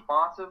he was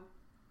responsive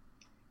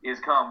is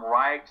come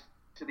right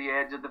to the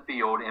edge of the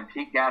field and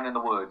peek down in the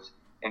woods.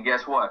 And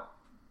guess what?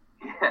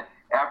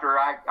 After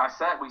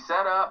we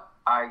set up,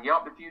 I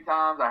yelped a few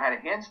times. I had a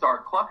hen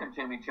start clucking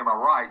to me to my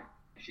right.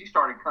 She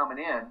started coming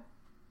in.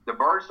 The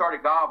bird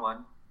started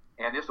gobbling,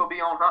 and this will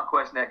be on Hunt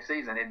Quest next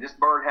season. And this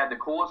bird had the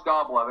coolest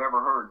gobble I've ever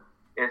heard.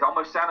 It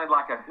almost sounded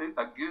like a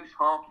goose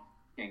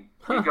honking.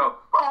 He'd go,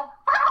 oh,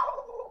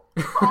 oh,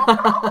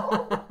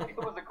 oh. It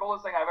was the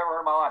coolest thing I've ever heard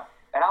in my life.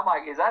 And I'm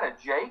like, is that a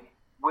Jake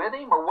with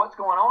him, or what's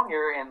going on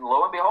here? And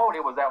lo and behold,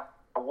 it was that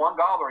one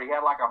gobbler. He had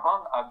like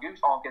a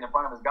goose honking in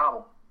front of his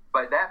gobble.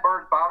 But that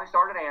bird finally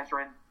started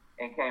answering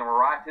and came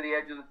right to the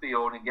edge of the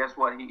field, and guess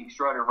what? He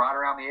strutted right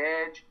around the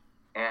edge,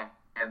 and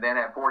then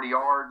at 40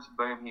 yards,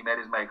 boom, he met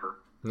his maker.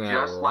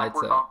 Just like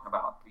we're talking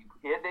about.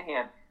 Head to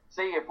hen.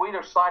 See, if we'd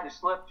have decided to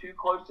slip too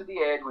close to the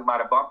edge, we might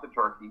have bumped the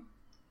turkey.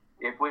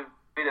 If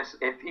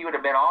he would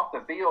have been off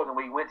the field and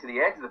we went to the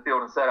edge of the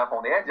field and set up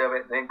on the edge of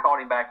it and then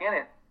caught him back in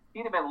it,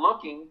 he'd have been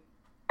looking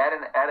at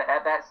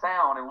that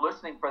sound and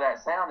listening for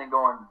that sound and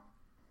going,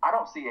 I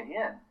don't see a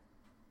hen.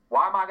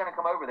 Why am I going to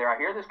come over there? I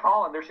hear this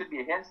calling. There should be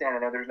a hen standing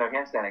there. There's no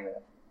hen standing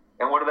there.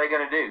 And what are they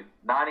going to do?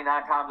 99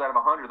 times out of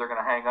 100, they're going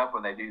to hang up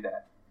when they do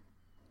that.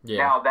 Yeah.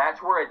 Now,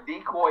 that's where a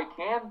decoy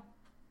can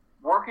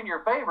work in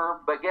your favor,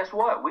 but guess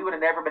what? We would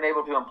have never been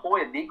able to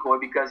employ a decoy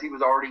because he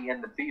was already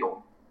in the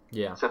field.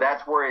 Yeah. So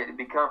that's where it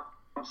becomes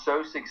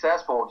so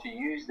successful to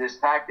use this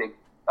tactic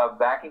of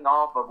backing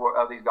off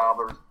of these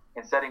gobblers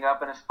and setting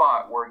up in a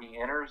spot where he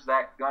enters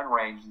that gun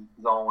range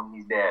zone,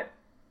 he's dead.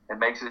 And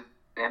makes it.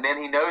 And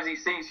then he knows he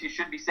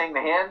should be seeing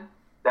the hen.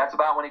 That's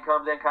about when he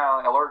comes in,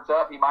 kind of alerts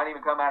up. He might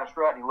even come out of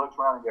strut, and he looks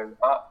around and goes,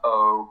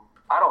 uh-oh,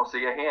 I don't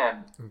see a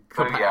hen.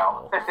 Boogie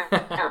out.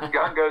 The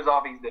gun goes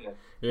off, he's dead.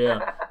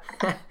 Yeah.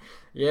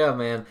 Yeah,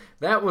 man.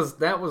 That was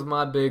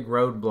my big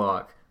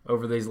roadblock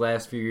over these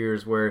last few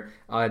years where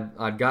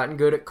I'd gotten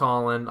good at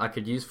calling. I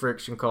could use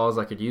friction calls.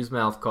 I could use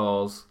mouth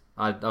calls.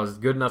 I was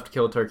good enough to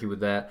kill a turkey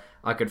with that.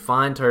 I could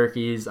find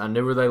turkeys. I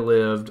knew where they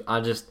lived.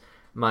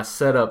 My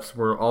setups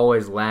were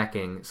always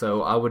lacking,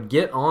 so I would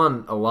get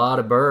on a lot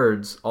of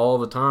birds all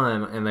the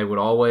time, and they would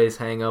always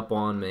hang up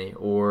on me,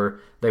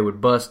 or they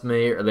would bust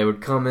me, or they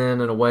would come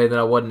in a way that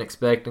I wasn't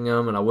expecting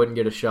them, and I wouldn't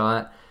get a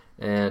shot.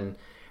 And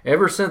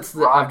ever since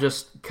I've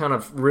just kind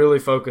of really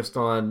focused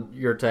on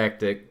your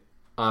tactic,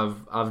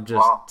 I've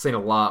just seen a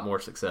lot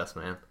more success,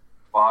 man.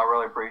 Well, I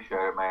really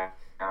appreciate it, man.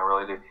 I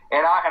really do.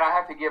 And I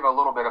have to give a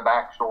little bit of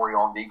backstory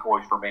on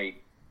decoys for me.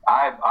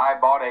 I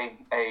bought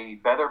a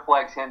Feather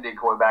Flex hen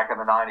decoy back in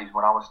the 90s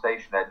when I was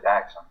stationed at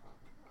Jackson.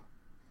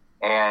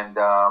 And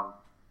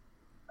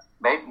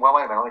wait a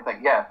minute, let me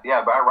think. Yeah,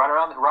 right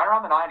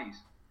around the 90s.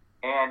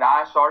 And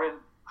I started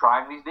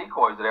trying these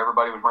decoys that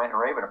everybody was ranting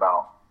and raving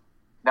about.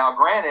 Now,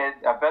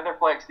 granted, a Feather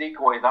Flex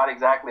decoy is not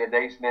exactly a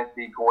Dave Smith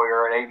decoy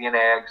or an Avian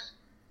X.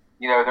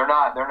 You know, they're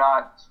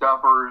not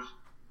stuffers.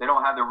 They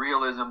don't have the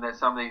realism that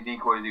some of these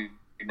decoys do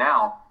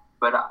now.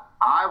 But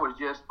I was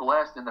just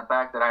blessed in the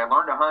fact that I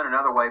learned to hunt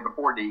another way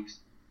before deeks.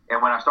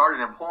 And when I started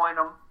employing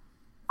them,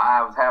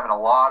 I was having a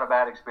lot of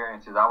bad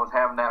experiences. I was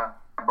having that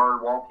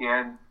bird walk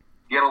in,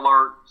 get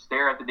alert,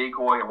 stare at the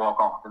decoy, and walk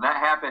off. And that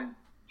happened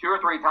 2 or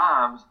 3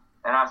 times.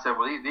 And I said,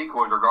 well, these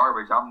decoys are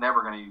garbage. I'm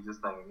never going to use this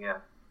thing again.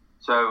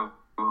 So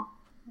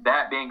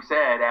that being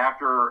said,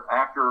 after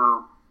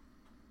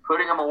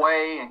putting them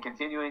away and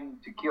continuing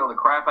to kill the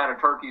crap out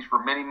of turkeys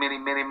for many, many,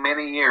 many,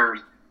 many years,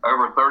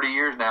 over 30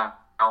 years now,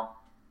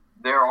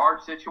 there are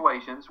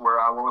situations where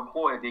I will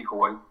employ a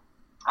decoy.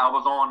 I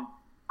was on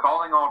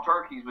Calling All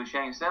Turkeys with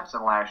Shane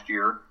Simpson last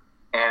year,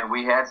 and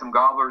we had some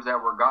gobblers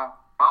that were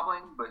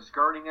gobbling but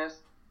skirting us,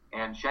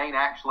 and Shane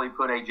actually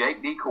put a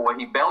Jake decoy.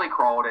 He belly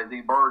crawled as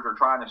these birds are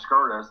trying to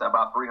skirt us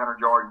about 300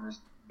 yards in this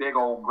big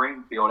old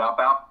green field,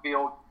 alfalfa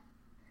field,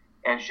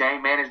 and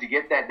Shane managed to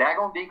get that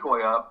daggone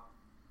decoy up,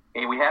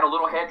 and we had a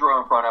little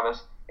hedgerow in front of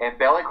us, and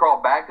belly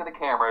crawled back to the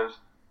cameras,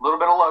 a little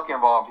bit of luck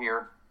involved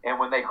here, and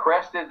when they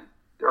crested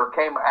or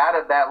came out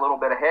of that little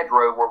bit of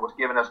hedgerow where it was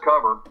giving us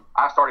cover,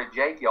 I started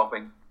Jake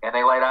yelping, and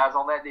they laid eyes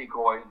on that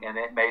decoy, and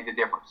it made the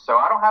difference. So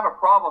I don't have a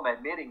problem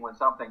admitting when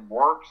something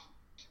works,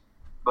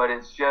 but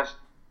it's just,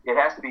 it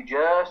has to be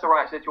just the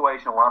right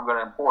situation where I'm going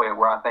to employ it,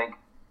 where I think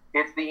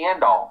it's the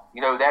end all.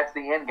 You know, that's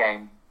the end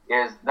game,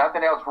 is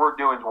nothing else we're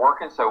doing is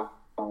working, so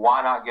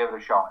why not give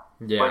it a shot?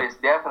 Yeah. But it's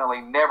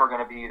definitely never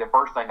going to be the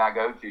first thing I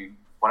go to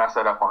when I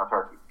set up on a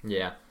turkey.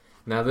 Yeah.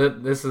 Now,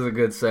 this is a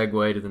good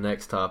segue to the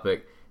next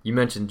topic. You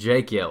mentioned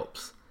Jake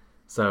Yelps.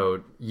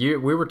 So we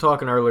were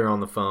talking earlier on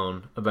the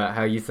phone about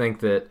how you think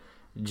that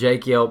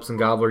Jake Yelps and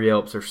Gobbler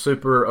Yelps are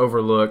super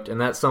overlooked, and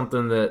that's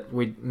something that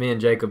me and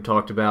Jacob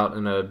talked about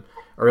in a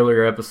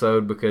earlier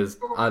episode, because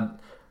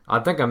I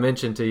think I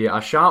mentioned to you, I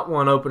shot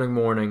one opening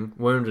morning,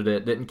 wounded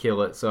it, didn't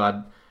kill it, so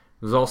I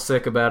was all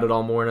sick about it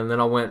all morning. Then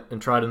I went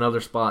and tried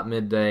another spot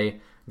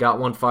midday, got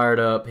one fired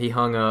up, he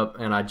hung up,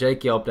 and I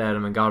Jake Yelped at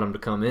him and got him to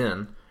come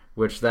in,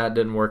 which that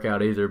didn't work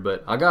out either,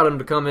 but I got him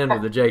to come in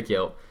with a Jake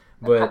Yelp.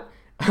 But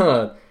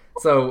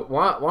so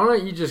why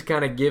don't you just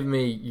kind of give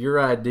me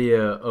your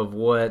idea of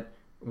what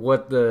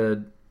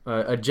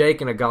a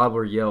Jake and a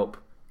Gobbler Yelp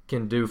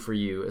can do for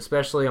you,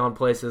 especially on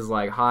places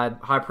like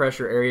high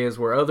pressure areas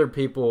where other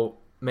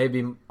people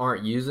maybe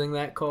aren't using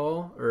that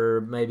call,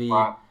 or maybe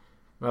why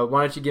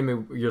don't you give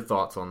me your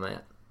thoughts on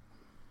that?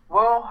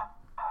 Well,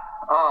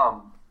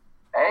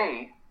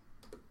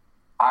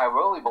 I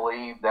really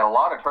believe that a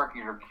lot of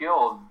turkeys are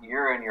killed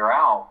year in, year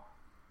out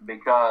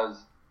because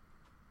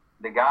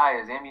the guy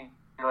is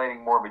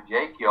emulating more of a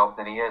Jake Yelp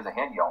than he is a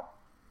hen Yelp.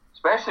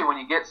 Especially when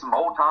you get some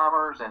old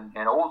timers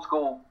and old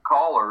school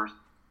callers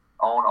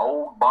on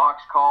old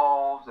box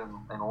calls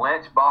and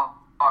lynch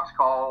box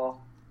calls,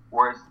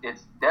 where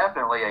it's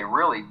definitely a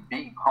really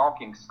deep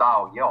honking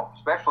style yelp,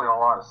 especially on a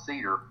lot of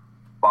cedar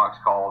box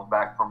calls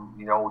back from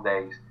the old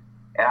days.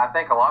 And I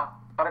think a lot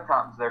of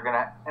times they're going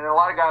to, and a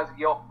lot of guys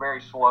yelp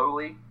very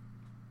slowly,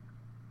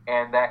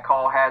 and that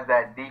call has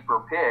that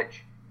deeper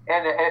pitch.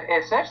 And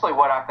essentially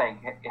what I think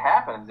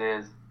happens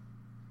is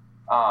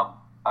a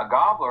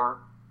gobbler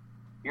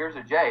here's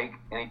a Jake,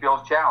 and he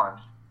feels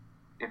challenged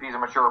if he's a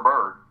mature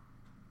bird.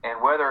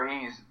 And whether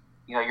he's,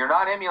 you're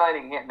not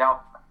emulating him.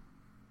 Now,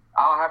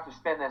 I'll have to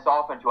spin this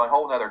off into a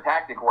whole other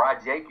tactic where I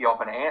Jake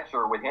Yelp and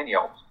answer with hen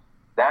yelps.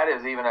 That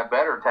is even a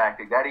better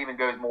tactic. That even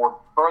goes more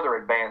further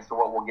advanced to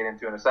what we'll get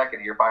into in a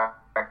second here. If I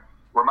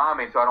remind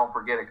me so I don't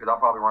forget it, because I'll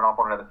probably run off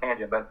on another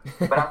tangent. But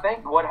I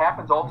think what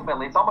happens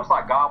ultimately, it's almost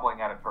like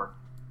gobbling at a turkey.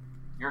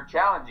 You're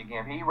challenging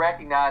him. He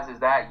recognizes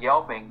that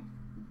yelping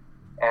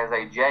as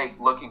a Jake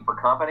looking for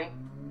company.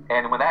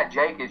 And when that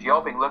Jake is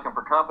yelping looking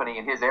for company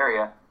in his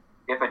area,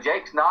 if a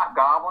Jake's not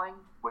gobbling,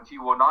 which he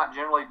will not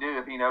generally do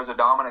if he knows a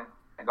dominant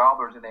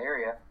gobbler's in the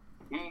area,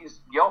 he's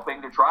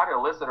yelping to try to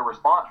elicit a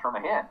response from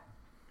a hen.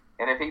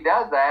 And if he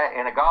does that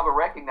and a gobbler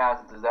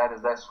recognizes that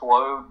as that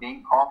slow,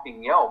 deep,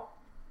 honking yelp,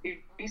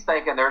 he's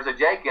thinking there's a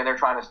Jake in there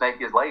trying to snake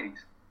his ladies.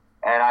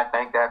 And I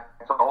think that's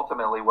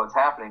ultimately what's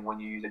happening when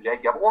you use a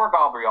Jake yelp, or a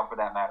gobbler yelp for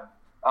that matter.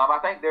 I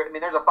think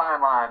there's a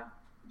fine line.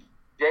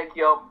 Jake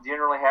yelp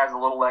generally has a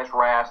little less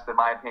rasp, in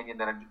my opinion,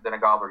 than a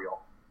gobbler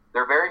yelp.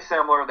 They're very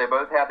similar. They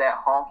both have that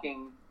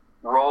honking,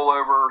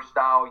 rollover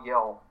style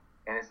yelp.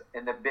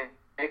 And the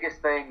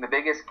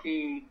biggest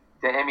key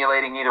to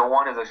emulating either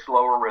one is a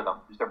slower rhythm,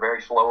 just a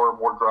very slower,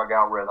 more drug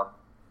out rhythm.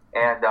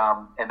 And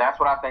that's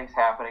what I think is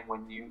happening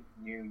when you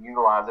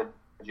utilize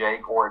a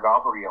Jake or a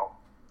gobbler yelp.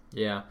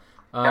 Yeah.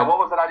 Now, what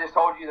was it I just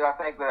told you that I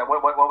think that,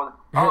 what was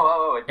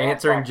it?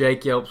 Answering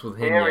Jake Yelps with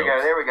hen yelps.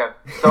 There we go.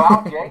 So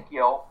I'll Jake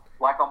yelp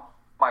like on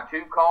my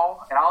tube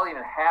call, and I'll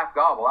even half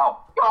gobble.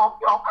 I'll yelp,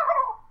 yelp,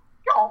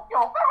 yelp,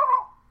 yelp,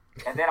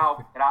 and then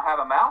I'll have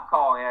a mouth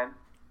call in,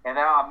 and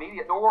then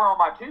or on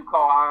my tube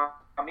call, I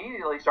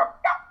immediately start,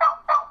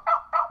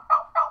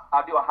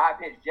 I'll do a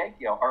high-pitched Jake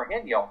yelp or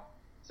hen yelp.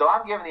 So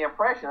I'm giving the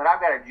impression that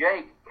I've got a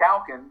Jake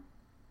calking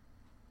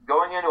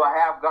going into a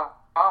half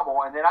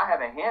gobble, and then I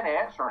have a hen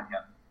answering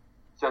him.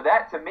 So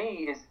that, to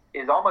me,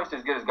 is almost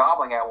as good as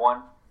gobbling at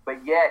one.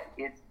 but yet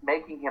it's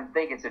making him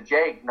think it's a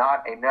jake,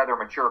 not another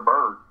mature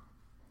bird.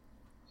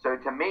 So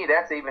to me,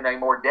 that's even a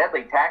more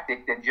deadly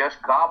tactic than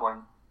just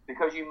gobbling,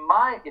 because you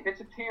might, if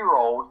it's a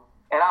 2-year-old,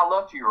 and I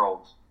love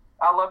 2-year-olds.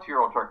 I love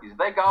 2-year-old turkeys. If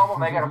they gobble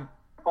and they got a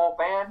full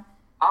fan,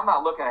 I'm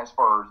not looking at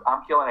spurs.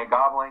 I'm killing a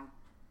gobbling,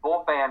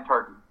 full fan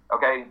turkey.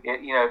 Okay?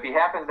 If he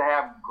happens to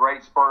have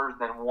great spurs,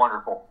 then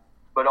wonderful.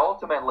 But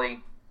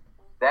ultimately,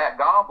 that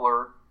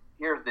gobbler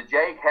hears the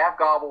jake half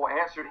gobble,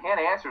 hen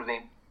answers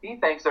him. He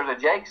thinks there's a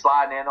jake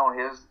sliding in on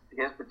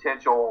his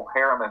potential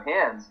harem of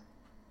hens.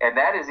 And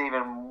that is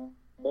even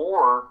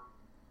more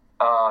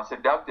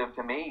seductive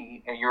to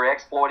me, and you're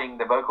exploiting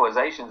the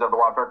vocalizations of the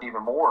wild turkey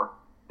even more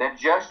than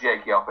just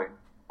jake yelping.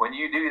 When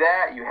you do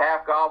that, you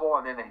half gobble,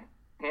 and then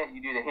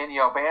you do the hen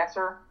yelp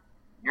answer,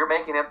 you're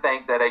making him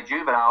think that a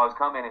juvenile has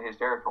come in his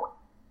territory.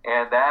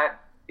 And that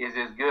is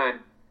as good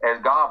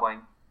as gobbling,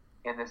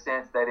 in the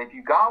sense that if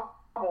you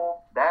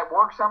gobble, that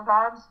works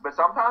sometimes, but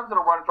sometimes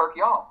it'll run a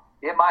turkey off.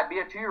 It might be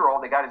a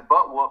 2-year-old that got his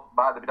butt whooped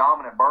by the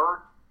dominant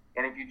bird,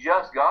 and if you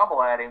just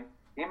gobble at him,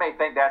 he may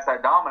think that's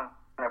that dominant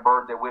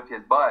bird that whipped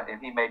his butt, and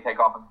he may take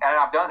off. And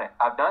I've done it.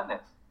 I've done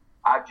this.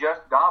 I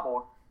just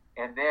gobbled,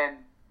 and then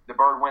the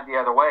bird went the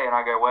other way, and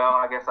I go, well,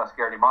 I guess I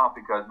scared him off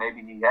because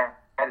maybe he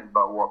had his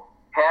butt whooped.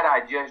 Had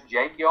I just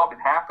jake yelped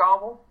and half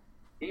gobbled,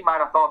 he might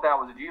have thought that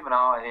was a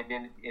juvenile,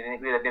 and he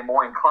would have been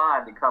more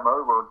inclined to come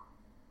over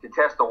to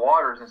test the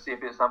waters and see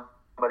if it's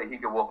somebody he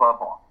could whoop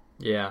up on.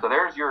 Yeah. So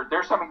there's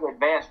some of your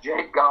advanced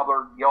jake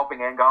gobbler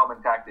yelping and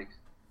gobbling tactics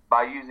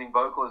by using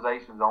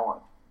vocalizations only.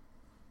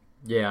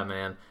 Yeah,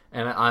 man.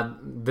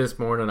 And this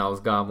morning I was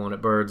gobbling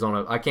at birds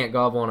I can't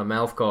gobble on a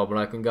mouth call, but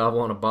I can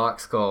gobble on a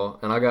box call,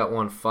 and I got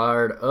one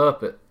fired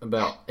up at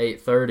about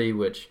 8:30,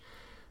 which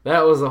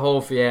that was a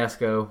whole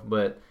fiasco,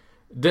 but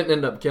didn't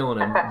end up killing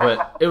him.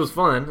 But it was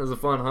fun. It was a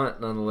fun hunt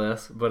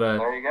nonetheless. But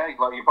there you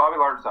go. You probably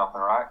learned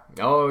something, right?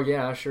 Oh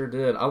yeah, I sure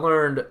did.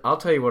 I'll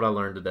tell you what I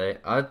learned today.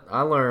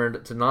 I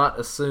learned to not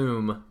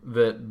assume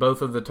that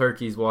both of the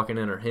turkeys walking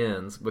in are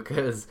hens,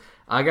 because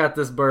I got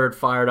this bird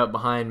fired up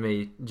behind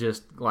me,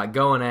 just like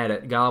going at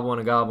it, gobbling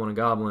and gobbling and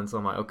gobbling. So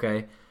I'm like,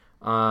 okay,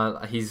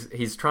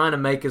 he's trying to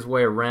make his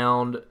way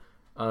around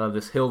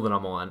this hill that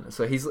I'm on.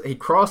 So he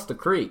crossed the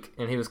creek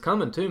and he was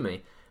coming to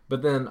me,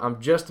 but then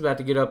I'm just about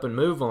to get up and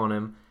move on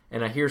him,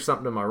 and I hear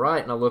something to my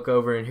right, and I look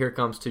over, and here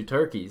comes 2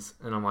 turkeys,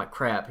 and I'm like,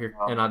 crap, here,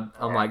 and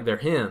I'm like, they're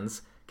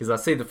hens, because I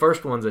see the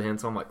first one's a hen,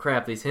 so I'm like,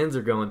 crap, these hens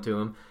are going to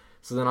him.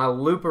 So then I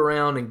loop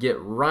around and get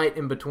right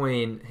in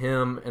between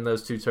him and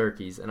those 2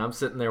 turkeys, and I'm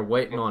sitting there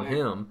waiting on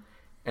him,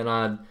 and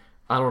I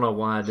don't know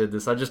why I did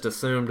this. I just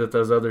assumed that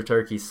those other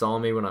turkeys saw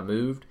me when I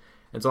moved,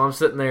 and so I'm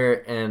sitting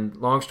there, and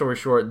long story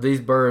short,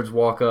 these birds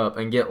walk up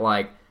and get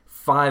like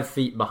 5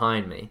 feet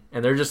behind me,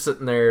 and they're just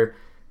sitting there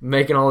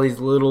making all these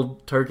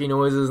little turkey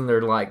noises, and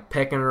they're like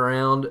pecking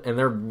around, and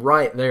they're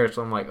right there.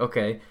 So I'm like,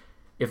 okay,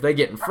 if they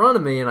get in front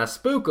of me and I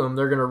spook them,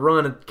 they're going to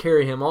run and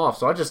carry him off.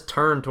 So I just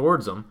turn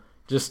towards them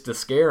just to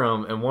scare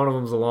them, and one of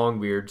them's a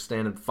longbeard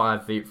standing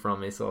 5 feet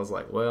from me. So I was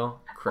like,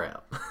 well,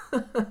 crap.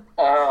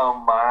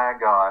 Oh my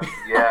gosh.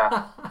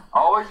 Yeah.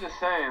 Always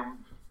assume.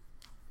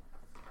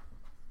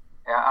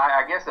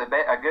 I guess a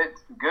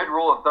good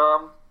rule of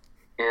thumb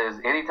is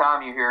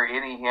anytime you hear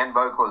any hen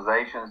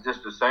vocalizations,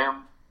 just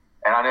assume.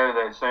 And I know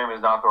that assume is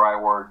not the right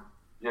word.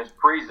 Just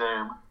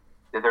presume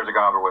that there's a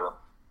gobbler with them.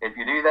 If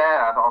you do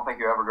that, I don't think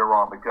you'll ever go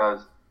wrong,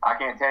 because I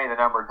can't tell you the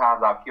number of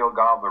times I've killed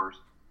gobblers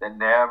that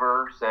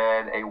never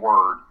said a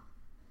word.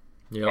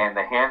 Yep. And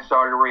the hen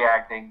started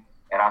reacting,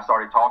 and I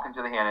started talking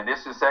to the hen. And this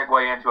is a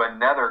segue into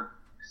another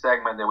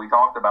segment that we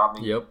talked about,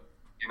 me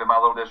giving my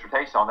little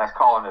dissertation on, that's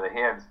calling to the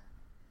hens.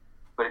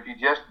 But if you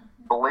just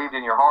believed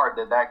in your heart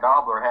that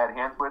gobbler had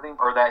hens with him,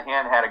 or that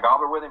hen had a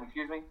gobbler with him,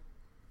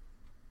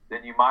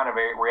 then you might have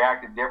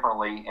reacted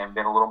differently and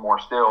been a little more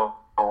still,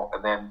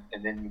 and then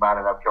you might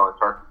end up killing a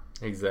turkey.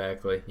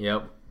 Exactly.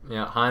 Yep.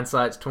 Yeah.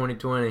 Hindsight's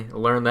 20/20.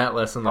 Learned that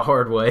lesson the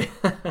hard way.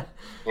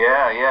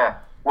 Yeah.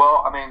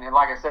 Well, I mean, and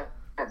like I said,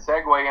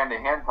 segue into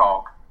hen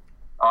talk.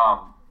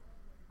 I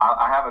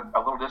have a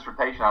little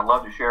dissertation I'd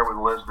love to share with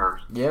the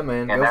listeners. Yeah,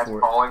 man. And go that's for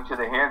it. calling to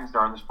the hens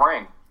during the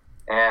spring.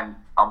 And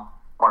I'm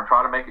going to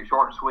try to make it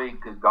short and sweet,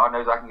 because God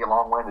knows I can get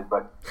long-winded.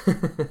 But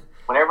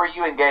whenever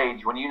you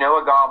engage, when you know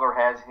a gobbler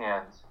has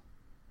hens,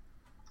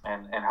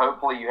 and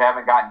hopefully you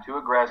haven't gotten too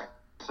aggressive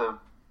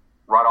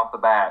right off the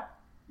bat,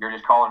 you're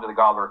just calling to the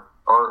gobbler,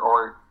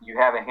 or you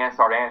have a hen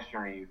start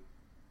answering you,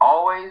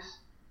 always,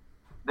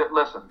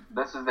 listen,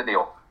 this is the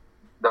deal.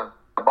 The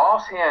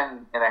boss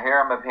hen in a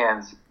harem of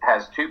hens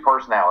has 2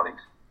 personalities.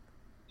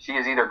 She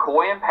is either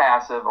coy and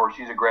passive, or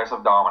she's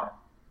aggressive dominant.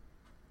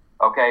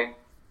 Okay?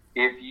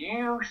 If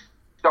you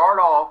start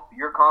off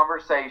your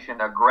conversation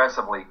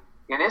aggressively,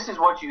 and this is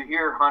what you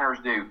hear hunters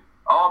do,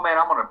 oh man,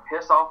 I'm going to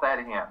piss off that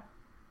hen.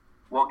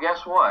 Well,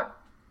 guess what?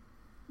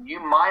 You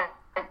might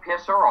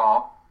piss her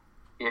off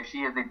if she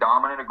is the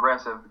dominant,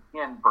 aggressive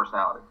hen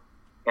personality.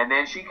 And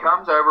then she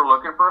comes over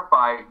looking for a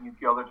fight, you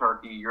kill the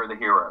turkey, you're the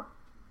hero.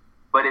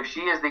 But if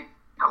she is the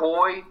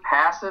coy,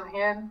 passive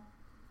hen,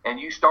 and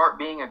you start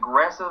being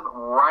aggressive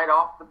right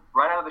out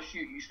of the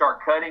chute, you start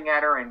cutting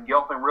at her and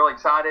yelping real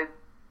excited,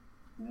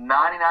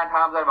 99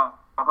 times out of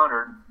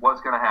 100,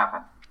 what's going to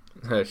happen?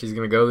 She's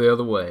going to go the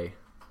other way.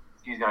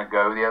 She's going to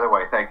go the other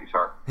way. Thank you,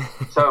 sir.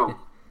 So,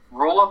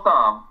 rule of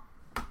thumb,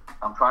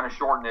 I'm trying to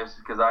shorten this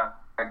because I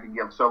can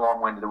get so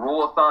long-winded. The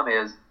rule of thumb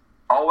is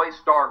always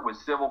start with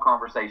civil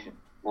conversation.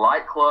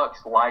 Light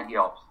clucks, light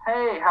yelps.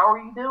 Hey, how are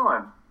you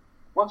doing?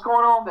 What's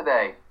going on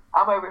today?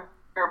 I'm over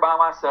here by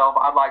myself.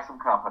 I'd like some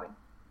company.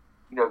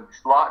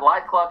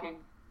 Light clucking,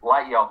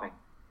 light yelping.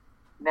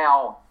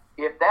 Now,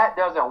 if that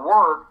doesn't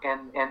work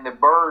and the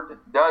bird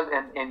does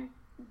and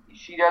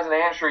she doesn't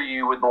answer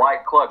you with the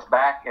light clucks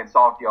back and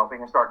soft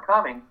yelping and start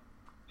coming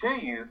to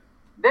you,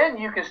 then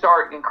you can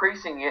start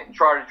increasing it and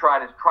try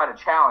to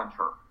challenge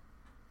her.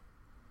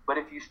 But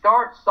if you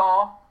start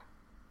soft,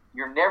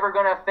 you're never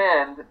going to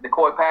offend the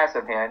coy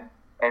passive hen,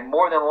 and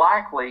more than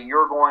likely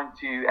you're going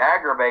to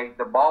aggravate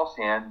the boss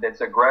hen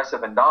that's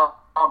aggressive and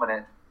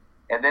dominant.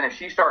 And then if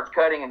she starts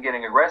cutting and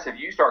getting aggressive,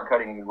 you start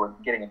cutting and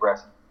getting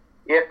aggressive.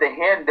 If the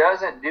hen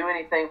doesn't do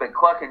anything but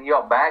cluck and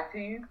yelp back to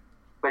you,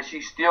 but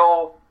she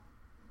still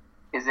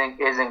is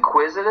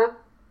inquisitive,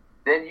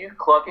 then you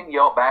cluck and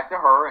yelp back to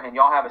her, and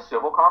y'all have a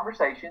civil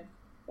conversation.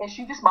 And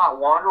she just might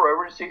wander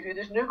over to see who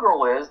this new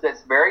girl is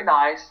that's very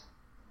nice.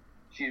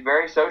 She's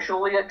very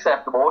socially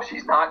acceptable.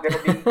 She's not going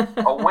to be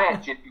a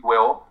wench, if you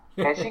will.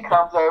 And she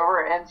comes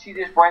over, and she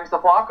just brings the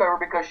flock over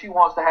because she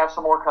wants to have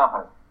some more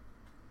company.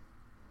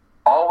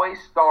 Always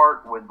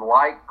start with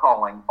light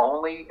calling.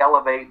 Only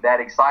elevate that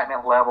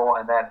excitement level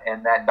and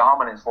that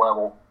dominance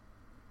level.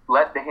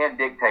 Let the hen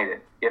dictate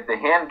it. If the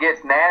hen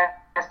gets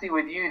nasty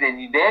with you,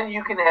 then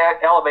you can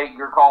elevate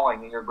your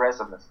calling and your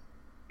aggressiveness.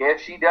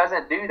 If she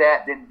doesn't do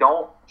that, then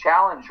don't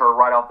challenge her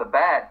right off the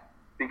bat,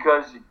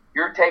 because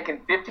you're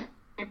taking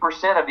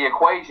 50% of the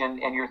equation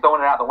and you're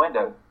throwing it out the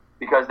window,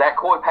 because that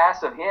coy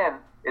passive hen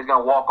is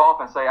going to walk off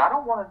and say, I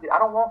don't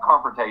want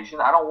confrontation.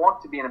 I don't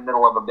want to be in the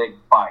middle of a big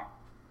fight.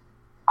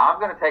 I'm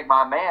going to take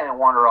my man and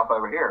wander off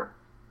over here.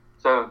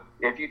 So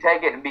if you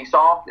take it and be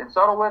soft and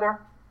subtle with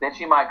her, then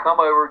she might come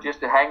over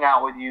just to hang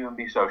out with you and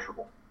be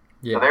sociable.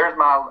 Yeah. So there's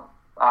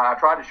I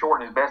tried to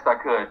shorten as best I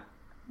could.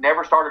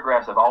 Never start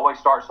aggressive. Always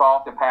start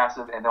soft and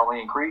passive, and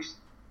only increase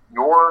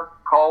your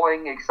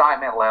calling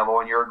excitement level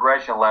and your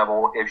aggression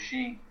level if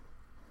she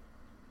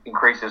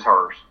increases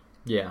hers.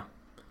 Yeah.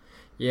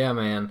 Yeah,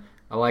 man.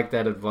 I like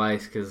that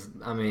advice because,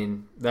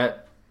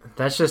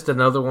 that's just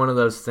another one of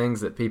those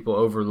things that people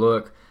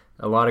overlook.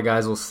 A lot of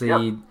guys will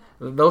see,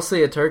 they'll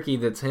see a turkey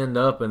that's henned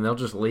up and they'll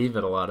just leave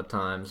it a lot of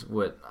times.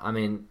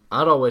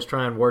 I'd always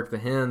try and work the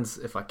hens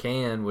if I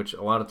can, which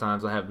a lot of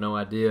times I have no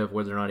idea of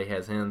whether or not he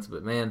has hens.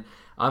 But, man,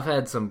 I've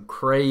had some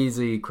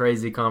crazy,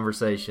 crazy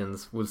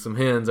conversations with some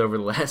hens over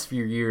the last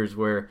few years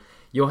where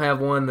you'll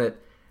have one that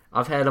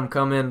I've had them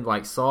come in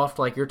like soft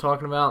like you're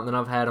talking about, and then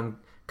I've had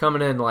them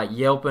coming in like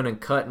yelping and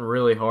cutting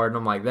really hard, and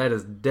I'm like, that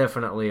is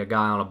definitely a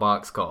guy on a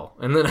box call.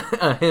 And then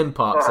a hen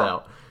pops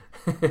out.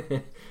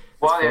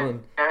 Well,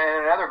 and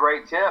another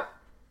great tip,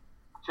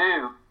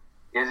 too,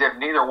 is if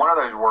neither one of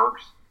those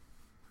works,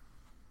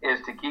 is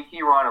to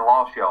kiki run and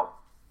lost yelp.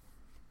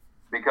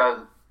 Because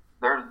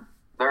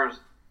there's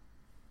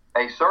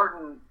a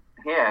certain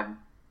hen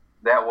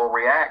that will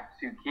react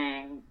to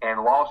keying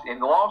and lost. And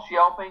lost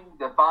yelping,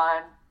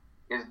 defined,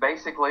 is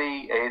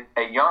basically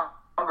a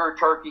younger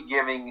turkey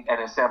giving an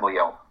assembly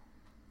yelp.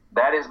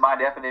 That is my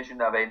definition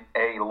of a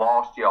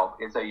lost yelp.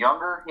 It's a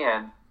younger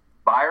hen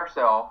by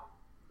herself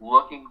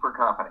looking for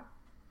company.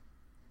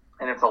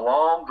 And it's a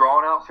long,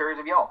 drawn-out series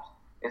of yelps.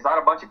 It's not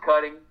a bunch of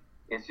cutting.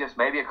 It's just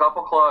maybe a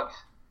couple clucks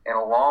and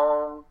a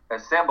long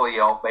assembly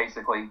yelp,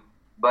 basically,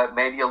 but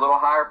maybe a little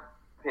higher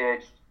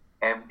pitched.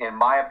 And in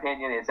my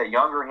opinion, it's a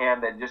younger hen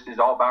that just is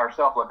all by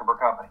herself looking for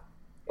company.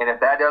 And if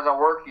that doesn't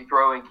work, you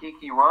throw in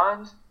kiki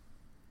runs,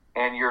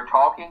 and you're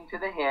talking to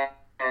the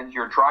hens.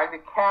 You're trying to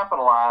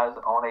capitalize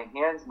on a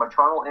hen's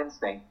maternal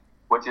instinct,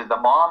 which is the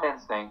mom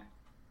instinct.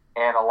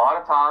 And a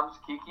lot of times,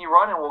 kiki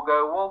running will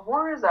go, well,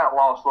 where is that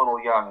lost little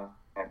young?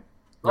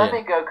 Let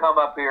me go come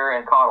up here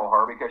and coddle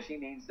her because she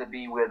needs to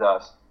be with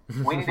us.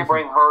 We need to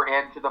bring her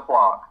into the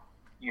flock.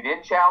 You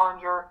didn't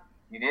challenge her.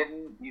 You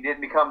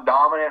didn't become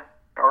dominant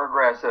or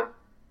aggressive,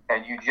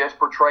 and you just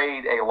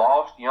portrayed a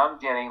lost young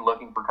Jenny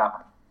looking for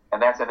company.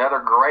 And that's another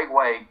great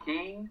way.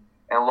 Keying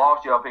and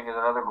lost yelping is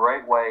another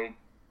great way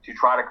to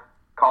try to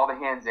call the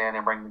hens in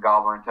and bring the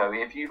gobbler in tow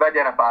if you've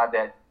identified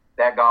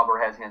that gobbler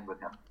has hens with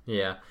him.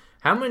 Yeah.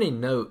 How many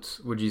notes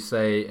would you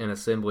say an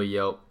assembly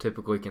yelp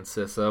typically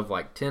consists of?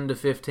 Like 10 to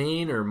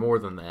 15 or more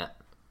than that?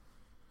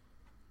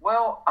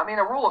 Well, a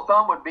rule of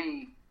thumb would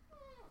be,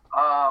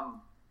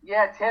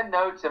 10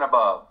 notes and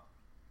above.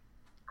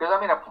 Because,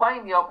 a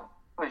plain yelp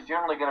is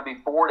generally going to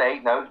be 4 to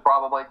 8 notes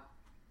probably.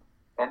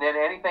 And then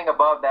anything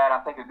above that,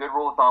 I think a good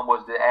rule of thumb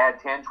was to add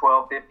 10,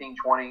 12, 15,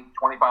 20,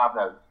 25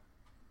 notes.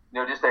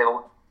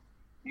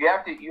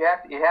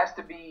 It has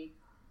to be,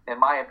 in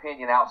my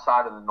opinion,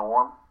 outside of the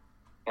norm.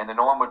 And the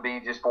norm would be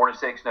just 4 to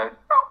 6 notes.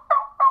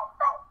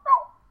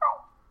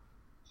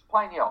 It's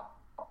plain yelp.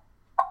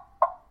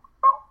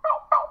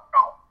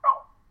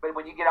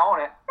 basically, when you get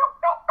on it,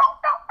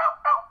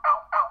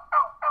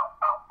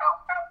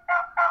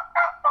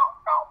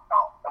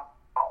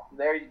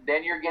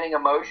 then you're getting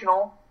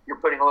emotional. You're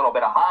putting a little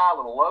bit of high, a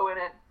little low in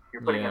it.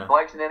 You're putting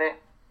inflection in it,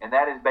 and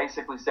that is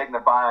basically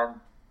signifying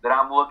that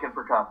I'm looking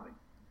for company.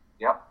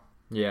 Yep.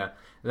 Yeah,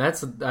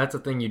 that's a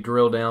thing you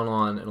drill down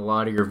on in a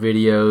lot of your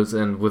videos,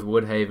 and with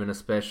Woodhaven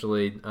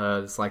especially.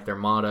 It's like their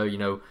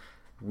motto,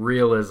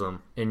 realism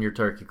in your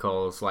turkey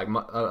calls. Like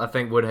I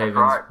think Woodhaven's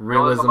right.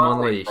 realism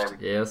unleashed.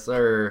 Baby. Yes,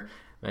 sir,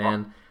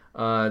 man.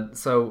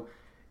 So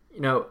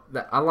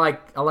I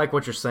like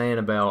what you're saying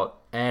about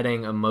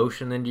adding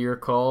emotion into your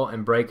call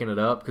and breaking it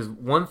up, because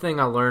one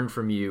thing I learned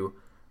from you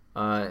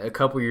a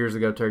couple years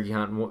ago turkey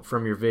hunting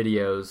from your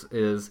videos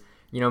is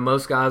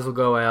most guys will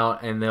go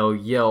out and they'll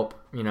yelp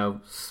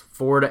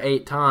 4 to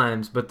 8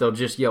 times, but they'll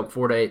just yelp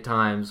 4 to 8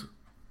 times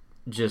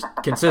just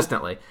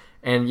consistently.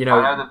 And I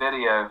know the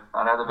video.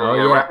 Oh,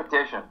 yeah.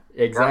 Repetition.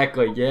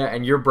 Exactly. Yep. Yeah,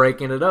 and you're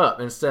breaking it up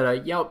instead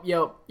of yelp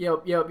yelp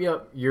yelp yelp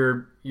yelp.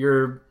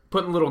 You're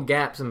putting little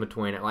gaps in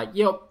between it, like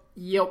yelp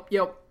yelp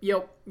yelp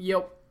yelp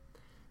yelp.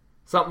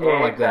 Something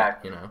more like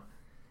that,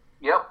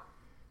 Yep.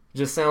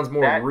 Just sounds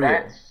more real.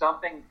 That's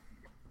something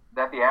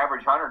that the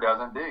average hunter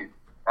doesn't do.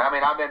 I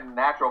mean, I've been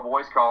natural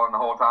voice calling the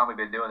whole time we've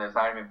been doing this.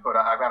 I've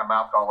got a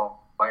mouth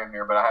call playing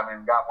here, but I haven't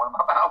even got one in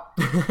my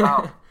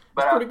mouth.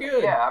 But pretty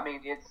good. Yeah, I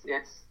mean, it's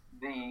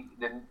the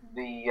in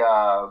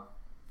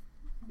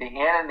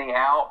and the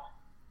out.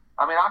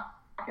 I mean, I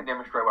can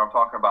demonstrate what I'm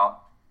talking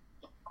about.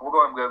 We'll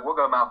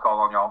go mouth call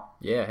on y'all.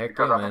 Yeah, heck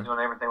because yeah, I've been doing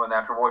everything with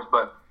natural voice.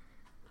 But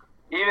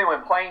even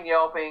when plain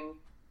yelping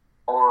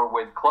or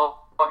with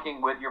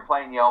clucking with your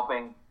plain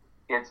yelping,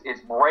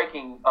 it's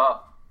breaking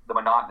up the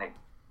monotony.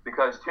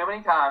 Because too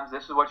many times,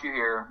 this is what you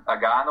hear, a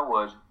guy in the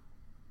woods,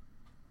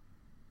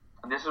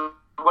 and this is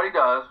what he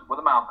does with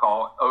a mouth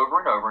call over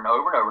and over and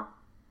over and over.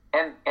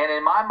 And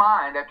in my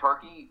mind, that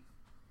turkey,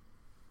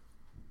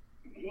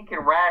 he can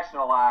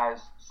rationalize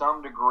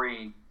some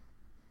degree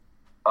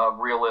of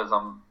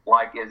realism,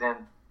 like as in,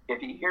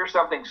 if he hears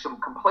something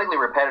completely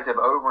repetitive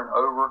over and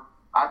over,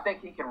 I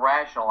think he can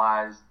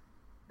rationalize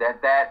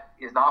that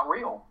is not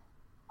real.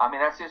 I mean,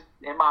 that's just,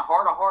 in my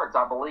heart of hearts,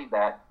 I believe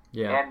that.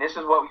 Yeah. And this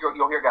is what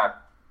you'll hear, guys.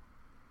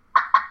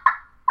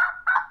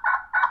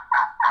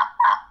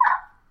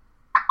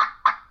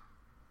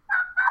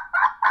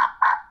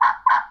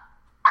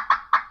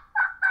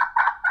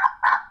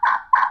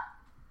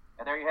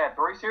 And there you had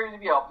 3 series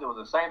of yelps. It was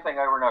the same thing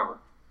over and over.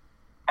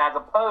 As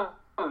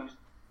opposed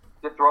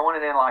to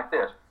throwing it in like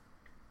this.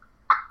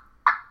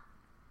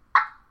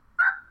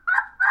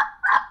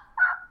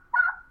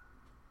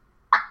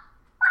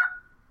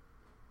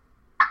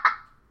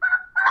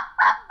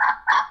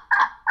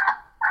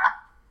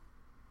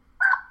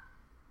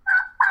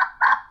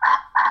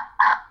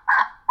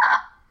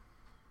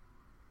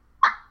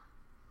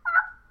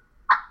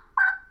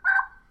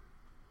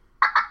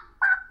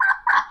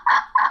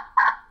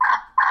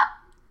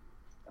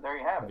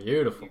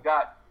 Beautiful. You've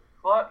got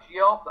clucks,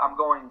 yelps. I'm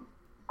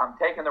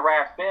taking the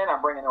rasp in.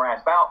 I'm bringing the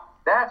rasp out.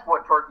 That's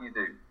what turkeys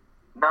do.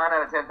 9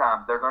 out of 10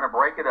 times, they're going to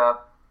break it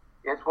up.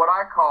 It's what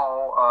I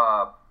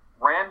call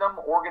random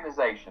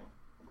organization.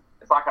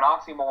 It's like an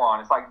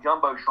oxymoron. It's like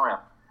jumbo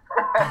shrimp.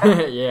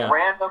 Yeah.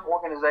 Random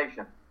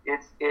organization.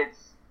 It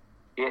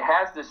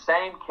has the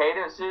same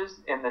cadences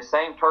and the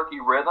same turkey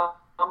rhythm,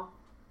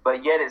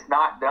 but yet it's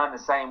not done the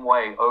same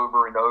way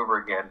over and over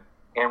again.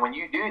 And when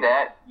you do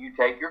that, you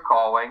take your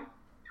calling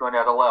to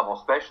another level,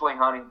 especially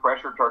hunting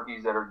pressure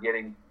turkeys that are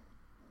getting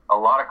a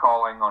lot of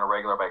calling on a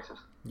regular basis.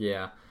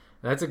 Yeah,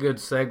 that's a good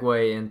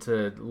segue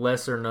into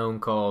lesser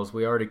known calls.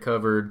 We already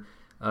covered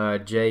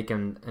Jake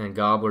and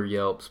gobbler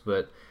yelps,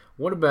 but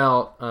what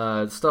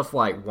about stuff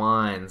like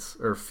whines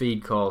or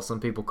feed calls?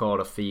 Some people call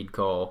it a feed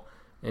call.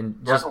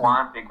 And just a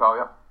whine feed call,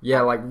 yep.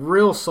 Yeah, like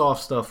real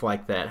soft stuff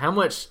like that. How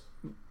much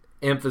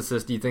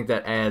emphasis do you think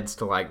that adds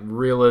to like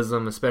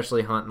realism,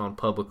 especially hunting on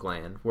public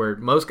land, where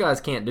most guys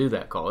can't do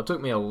that call? It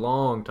took me a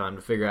long time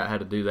to figure out how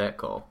to do that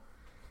call.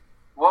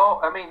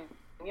 Well, I mean,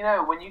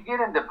 when you get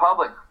into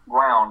public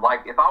ground,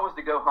 like if I was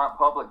to go hunt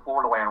public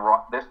Florida land,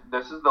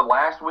 this is the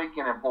last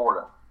weekend in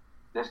Florida,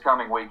 this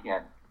coming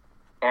weekend,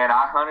 and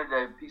I hunted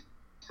a piece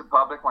of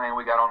public land.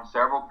 We got on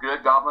several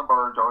good goblin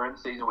birds earlier in the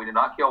season. We did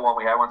not kill one.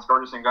 We had one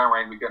skirt us in gun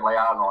range. We couldn't lay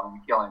eyes on him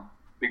and kill him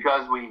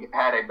because we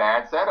had a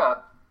bad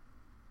setup.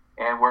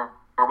 And where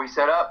we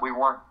set up, we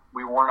weren't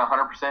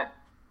 100%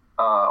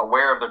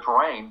 aware of the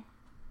terrain.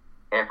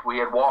 If we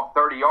had walked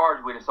 30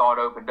 yards, we'd have saw it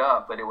opened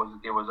up. But it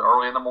was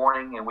early in the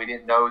morning, and we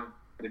didn't know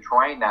the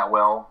terrain that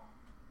well.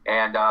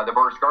 And the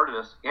bird skirted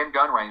us in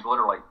gun range,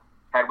 literally.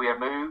 Had we have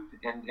moved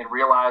and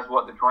realized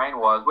what the terrain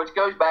was, which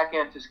goes back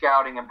into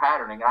scouting and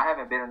patterning. I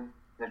haven't been in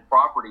this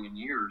property in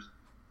years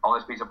on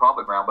this piece of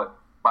public ground. But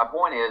my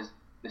point is,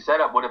 the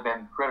setup would have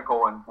been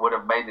critical and would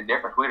have made the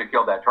difference. We'd have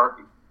killed that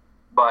turkey.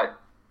 But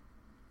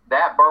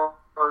that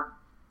bird,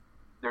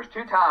 there's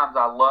 2 times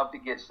I love to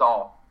get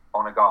soft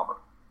on a gobbler.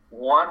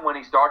 One, when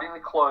he's starting to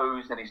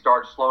close and he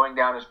starts slowing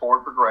down his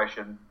forward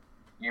progression.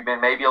 You've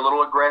been maybe a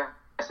little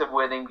aggressive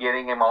with him,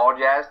 getting him all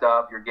jazzed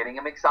up. You're getting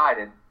him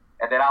excited.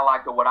 and then I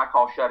like to what I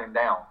call shut him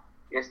down.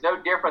 It's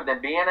no different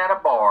than being at a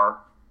bar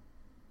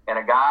and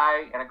a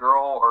guy and a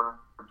girl are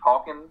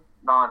talking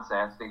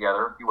nonsense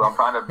together, if you will. I'm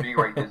trying to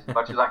berate this as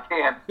much as I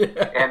can.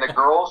 And the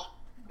girl's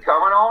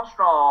coming on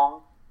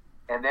strong,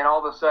 and then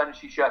all of a sudden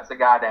she shuts the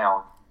guy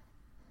down.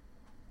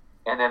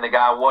 And then the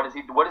guy, what is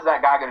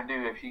that guy going to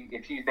do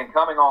if she's been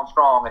coming on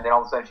strong, and then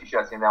all of a sudden she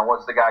shuts him down?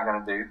 What's the guy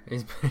going to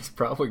do? He's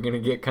probably going to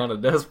get kind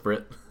of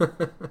desperate.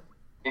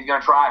 He's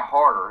going to try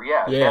harder.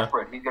 Yeah,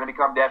 desperate. He's going to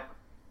become desperate.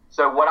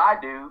 So what I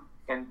do,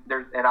 and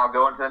I'll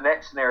go into the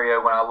next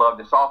scenario when I love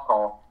the soft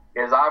call,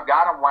 is I've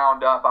got him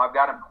wound up, I've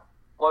got him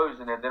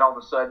closing, and then all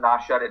of a sudden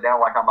I shut it down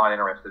like I'm not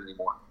interested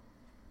anymore.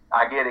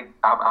 I get it.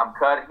 I'm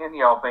cutting and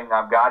yelping.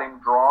 I've got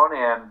him drawn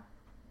in.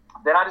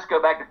 Then I just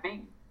go back to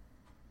feeding.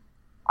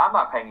 I'm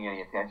not paying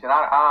any attention.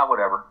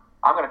 Whatever.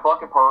 I'm going to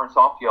cluck and purr and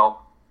soft yelp.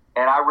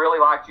 And I really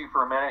liked you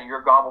for a minute.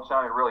 Your gobble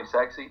sounded really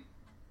sexy.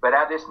 But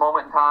at this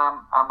moment in time,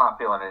 I'm not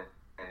feeling it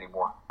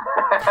anymore.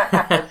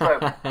 So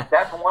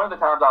that's one of the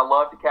times I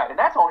love to catch. And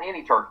that's on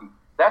any turkey.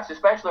 That's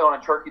especially on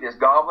a turkey that's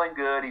gobbling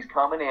good. He's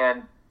coming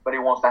in, but he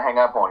wants to hang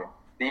up on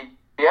you.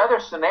 The other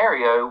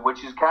scenario,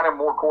 which is kind of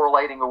more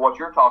correlating with what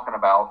you're talking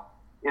about,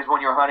 is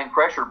when you're hunting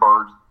pressure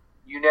birds,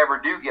 you never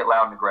do get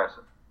loud and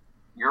aggressive.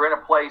 You're in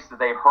a place that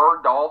they've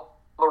heard all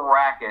the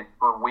racket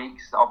for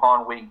weeks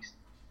upon weeks,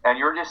 and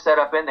you're just set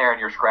up in there and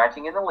you're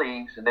scratching in the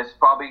leaves. And this is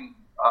probably,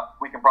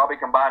 we can probably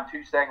combine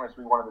two segments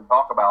we wanted to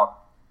talk about: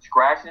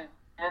 scratching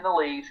in the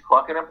leaves,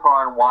 clucking and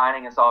purring,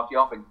 whining and soft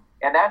yelping.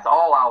 And that's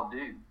all I'll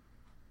do.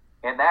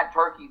 And that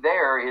turkey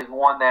there is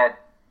one that,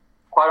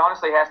 quite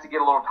honestly, has to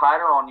get a little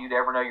tighter on you to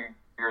ever know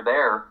you're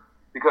there,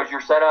 because you're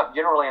set up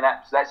generally in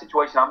that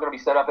situation. I'm going to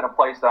be set up in a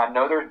place that I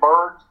know there's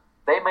birds.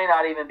 They may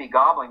not even be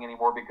gobbling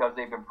anymore because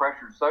they've been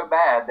pressured so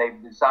bad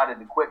they've decided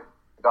to quit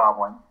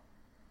gobbling.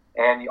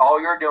 And all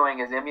you're doing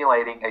is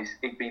emulating a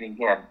stick-beating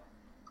hen.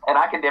 And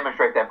I can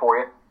demonstrate that for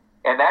you.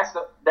 And that's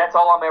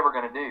all I'm ever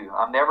going to do.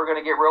 I'm never going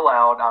to get real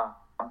loud.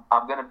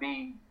 I'm going to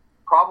be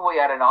probably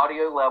at an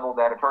audio level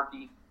that a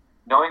turkey,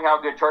 knowing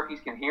how good turkeys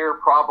can hear,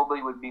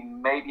 probably would be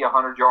maybe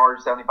 100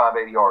 yards, 75,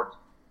 80 yards.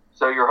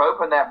 So you're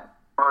hoping that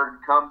bird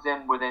comes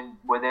in within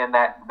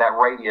that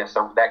radius,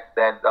 or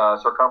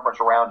that circumference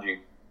around you.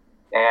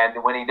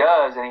 And when he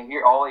does, and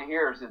all he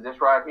hears is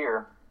this right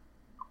here.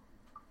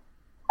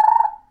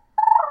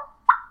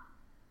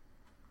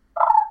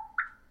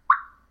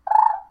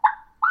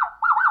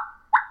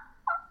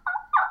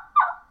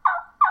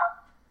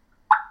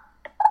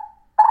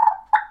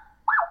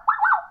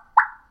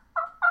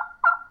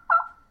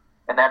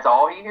 And that's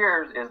all he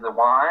hears is the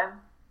whine,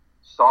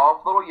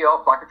 soft little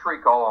yelps like a tree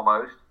call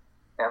almost,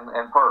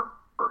 and purrs.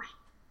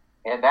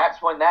 And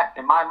that's when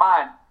in my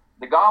mind,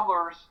 the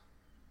gobblers,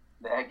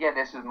 again,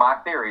 this is my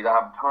theories. I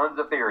have tons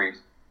of theories.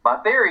 My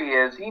theory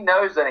is he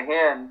knows that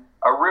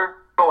a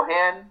real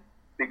hen,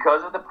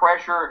 because of the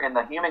pressure and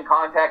the human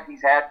contact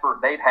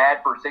they've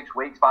had for 6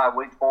 weeks, 5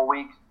 weeks, 4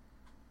 weeks,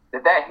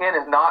 that hen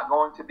is not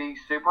going to be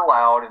super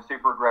loud and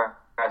super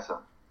aggressive.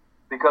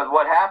 Because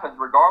what happens,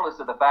 regardless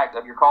of the fact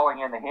of you're calling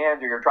in the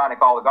hens or you're trying to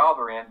call the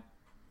gobbler in,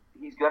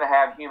 he's going to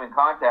have human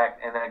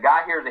contact. And then a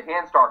guy hears a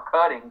hen start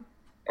cutting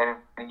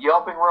and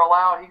yelping real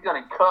loud, he's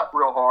going to cut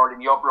real hard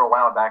and yelp real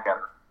loud back at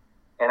her.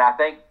 And I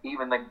think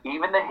even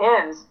the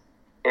hens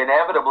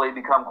inevitably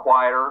become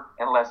quieter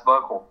and less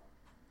vocal.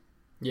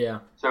 Yeah.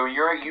 So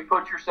you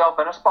put yourself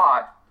in a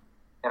spot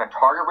in a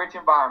target-rich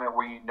environment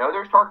where you know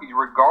there's turkeys,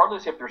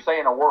 regardless if they're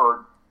saying a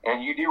word,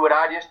 and you do what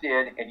I just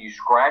did, and you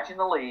scratch in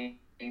the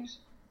leaves,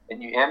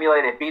 and you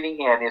emulate a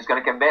feeding hen. It's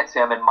going to convince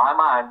him. In my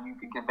mind, you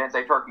can convince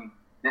a turkey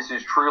this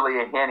is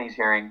truly a hen he's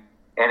hearing,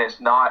 and it's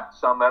not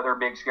some other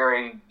big,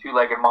 scary,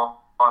 two-legged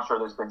monster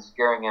that's been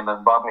scaring him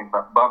and bumping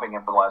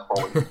him for the last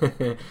 4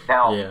 weeks.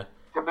 Now,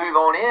 to move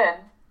on in,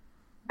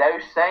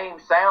 those same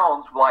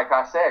sounds, like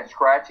I said,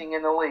 scratching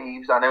in the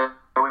leaves, I know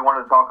we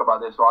wanted to talk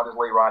about this, so I'll just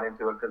lead right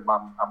into it because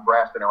I'm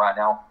grasping it right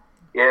now,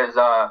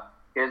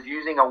 is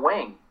using a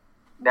wing.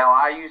 Now,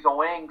 I use a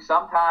wing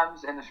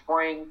sometimes in the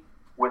spring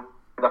with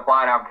the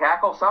fly-down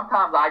cackle.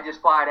 Sometimes I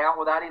just fly down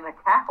without even a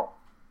cackle.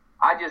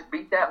 I just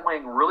beat that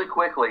wing really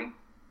quickly.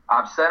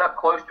 I'm set up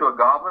close to a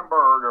gobbling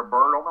bird or a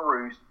bird on the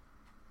roost.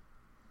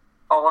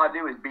 All I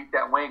do is beat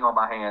that wing on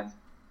my hands.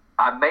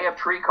 I may have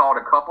tree called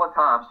a couple of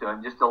times to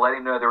him just to let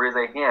him know there is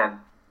a hen.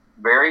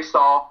 Very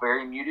soft,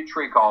 very muted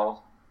tree calls.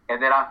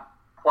 And then I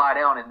fly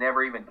down and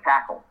never even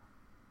cackle.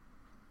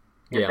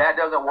 If that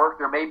doesn't work,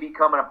 there may be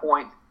coming a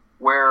point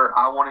where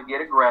I want to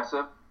get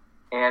aggressive.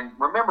 And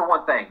remember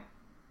one thing,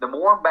 the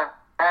more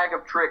bag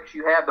of tricks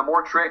you have, the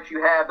more tricks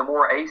you have, the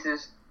more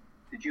aces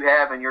that you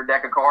have in your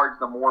deck of cards,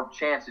 the more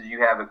chances you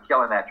have of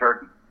killing that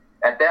turkey.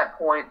 At that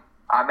point,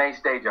 I may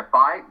stage a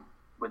fight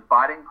with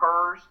fighting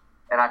purrs,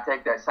 and I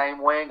take that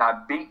same wing,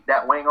 I beat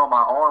that wing on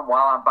my arm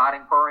while I'm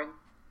fighting purring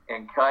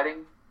and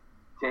cutting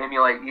to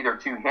emulate either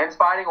two hens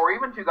fighting or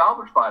even two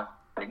gobblers fighting,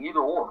 either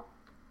or.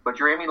 But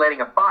you're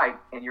emulating a fight,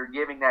 and you're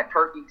giving that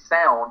turkey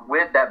sound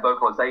with that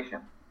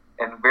vocalization.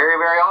 And very,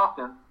 very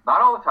often,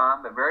 not all the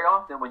time, but very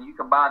often when you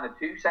combine the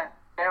two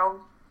sounds,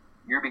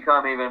 you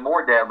become even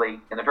more deadly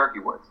in the turkey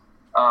woods.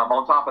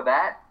 On top of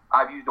that,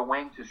 I've used a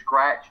wing to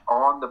scratch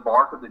on the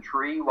bark of the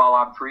tree while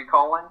I'm tree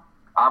calling.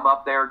 I'm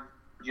up there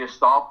just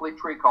softly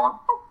tree calling,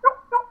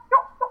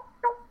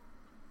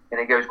 and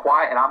it goes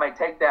quiet, and I may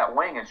take that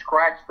wing and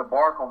scratch the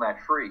bark on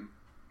that tree.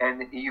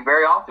 And you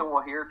very often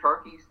will hear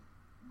turkeys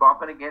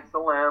bumping against the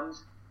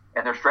limbs,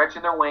 and they're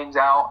stretching their wings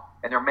out,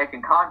 and they're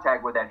making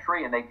contact with that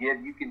tree, and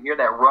you can hear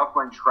that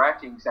ruffling,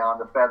 scratching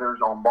sound of feathers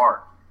on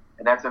bark.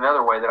 And that's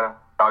another way that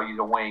I'll use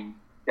a wing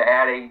to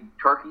add a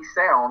turkey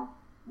sound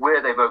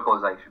with a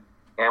vocalization.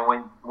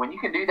 And when you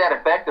can do that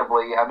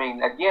effectively, I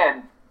mean,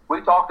 again, we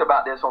talked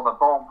about this on the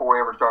phone before we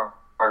ever started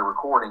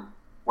recording.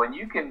 When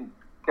you can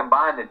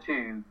combine the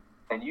two,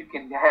 and you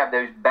can have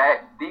those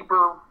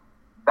deeper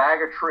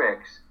bag of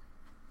tricks,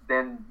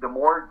 then the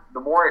more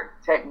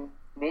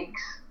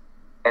techniques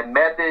and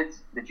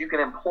methods that you can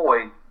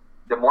employ,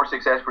 the more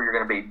successful you're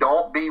going to be.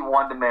 Don't be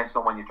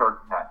one-dimensional when you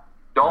turkey hunt.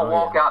 Don't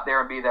walk out there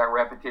and be that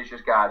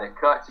repetitious guy that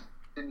cuts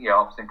and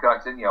yelps and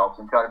cuts and yelps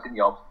and cuts and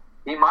yelps.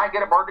 He might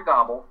get a bird to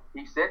gobble.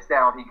 He sits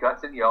down, he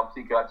cuts and yelps,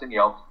 he cuts and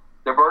yelps.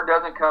 The bird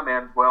doesn't come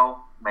in.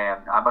 Well, man,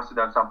 I must have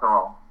done something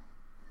wrong.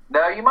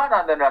 No, you might not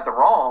have done nothing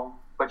wrong,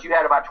 but you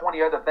had about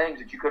 20 other things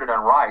that you could have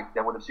done right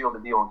that would have sealed the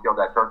deal and killed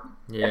that turkey.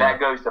 Yeah. And that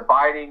goes to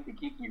fighting, to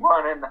keep you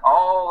running,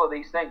 all of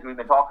these things we've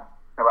been talking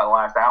about the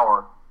last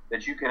hour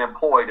that you can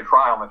employ to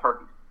try on the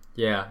turkeys.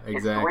 Yeah,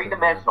 exactly. It's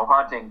three-dimensional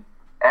hunting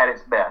at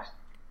its best.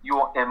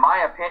 In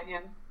my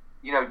opinion,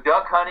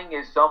 duck hunting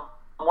is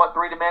somewhat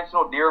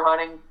three-dimensional. Deer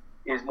hunting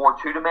is more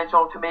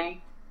two-dimensional to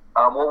me,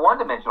 more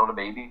one-dimensional to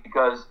me,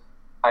 because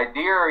a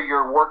deer,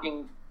 you're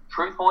working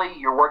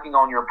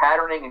on your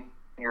patterning and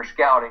your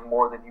scouting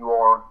more than you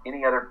are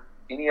any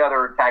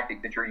other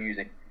tactic that you're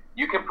using.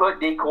 You can put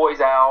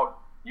decoys out,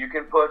 you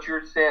can put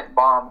your scent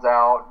bombs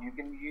out, you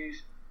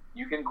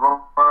can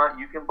grunt,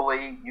 you can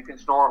bleed, you can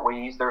snort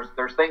wheeze.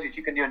 There's things that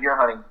you can do in deer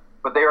hunting,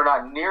 but they are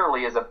not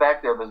nearly as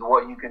effective as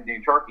what you can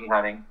do turkey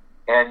hunting.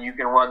 And you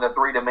can run the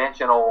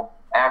three-dimensional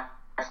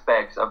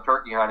aspects of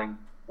turkey hunting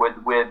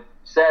with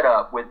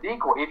setup, with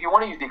decoy. If you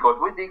want to use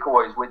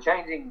decoys, with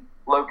changing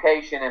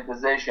location and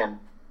position,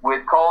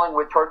 with calling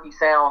with turkey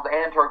sounds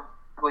and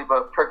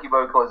turkey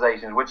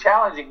vocalizations, with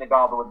challenging the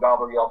gobbler with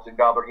gobbler yelps and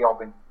gobbler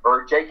yelping,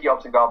 or Jake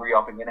yelps and gobbler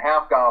yelping, and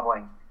half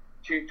gobbling,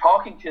 to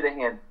talking to the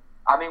hen.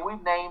 I mean,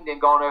 we've named and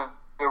gone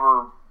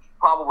over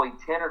probably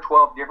 10 or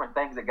 12 different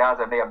things that guys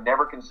may have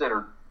never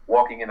considered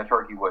walking in the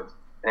turkey woods.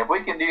 And if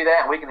we can do that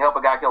and we can help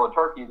a guy kill a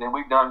turkey, then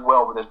we've done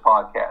well with this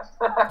podcast.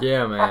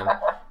 Yeah, man.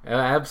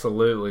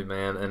 Absolutely,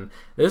 man. And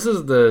this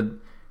is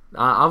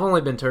I've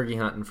only been turkey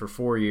hunting for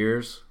 4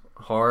 years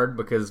hard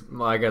because,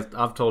 like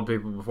I've told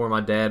people before, my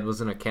dad was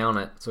an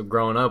accountant. So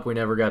growing up, we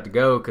never got to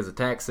go because of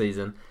tax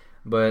season.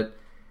 But,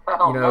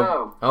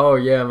 no. Oh,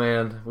 yeah,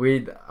 man.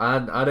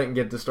 I didn't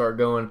get to start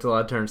going until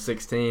I turned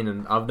 16,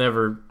 and I've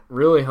never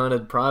really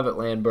hunted private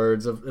land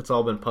birds. It's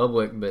all been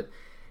public, but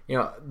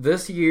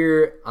this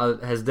year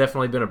has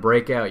definitely been a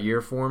breakout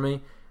year for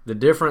me. The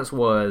difference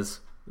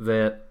was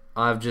that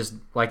I've just,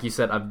 like you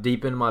said, I've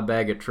deepened my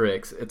bag of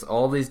tricks. It's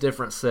all these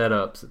different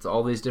setups. It's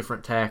all these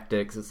different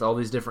tactics. It's all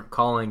these different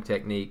calling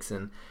techniques,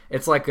 and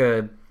it's like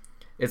a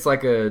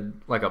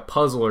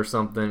puzzle or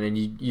something. And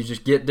you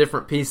just get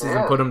different pieces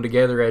and put them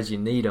together as you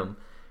need them.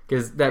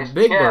 Because that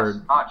big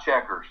bird, not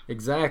checkers.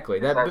 Exactly.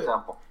 It's that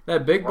simple.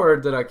 That big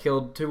bird that I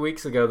killed 2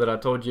 weeks ago that I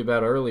told you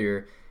about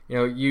earlier.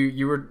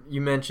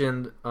 You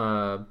mentioned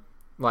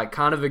like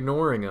kind of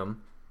ignoring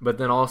him, but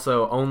then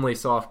also only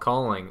soft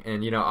calling.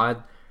 And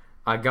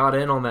I got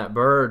in on that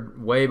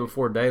bird way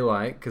before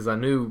daylight because I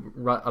knew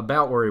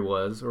about where he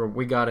was. Or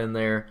we got in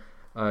there,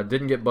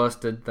 didn't get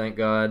busted, thank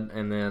God.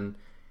 And then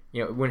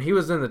when he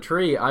was in the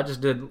tree, I just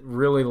did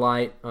really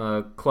light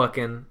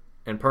clucking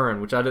and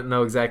purring, which I didn't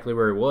know exactly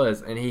where he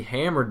was. And he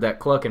hammered that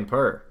cluck and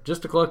purr,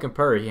 just a cluck and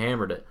purr. He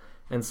hammered it.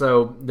 And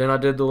so then I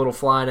did the little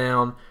fly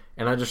down.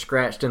 And I just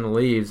scratched in the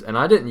leaves, and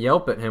I didn't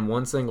yelp at him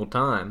one single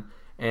time.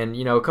 And,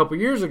 a couple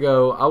years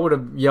ago, I would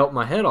have yelped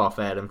my head off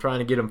at him, trying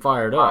to get him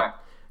fired up. Right.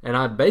 And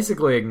I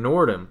basically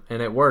ignored him,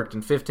 and it worked.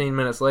 And 15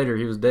 minutes later,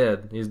 he was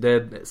dead. He was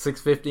dead at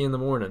 6:50 in the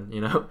morning,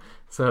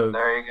 So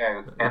there you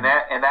go. And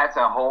that's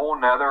a whole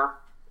nother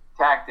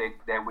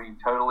tactic that we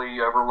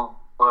totally overlooked,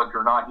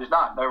 or not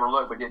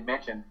overlooked, but didn't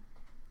mention,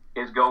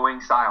 is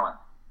going silent.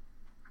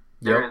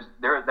 Yep.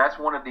 That's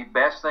one of the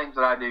best things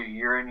that I do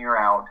year in, year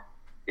out,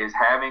 is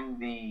having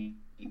the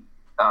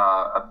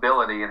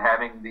ability and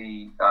having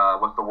the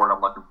what's the word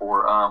I'm looking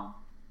for?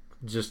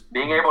 Just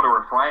being able to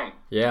refrain.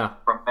 Yeah.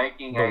 From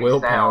making the a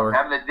willpower. sound.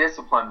 Having the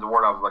discipline is the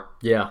word I was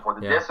looking for.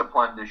 The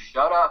discipline to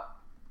shut up,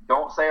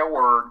 don't say a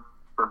word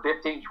for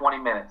 15, 20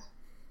 minutes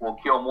will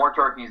kill more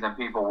turkeys than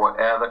people will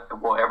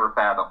ever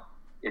fathom.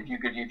 If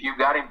you've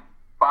got him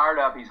fired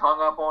up, he's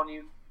hung up on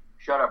you,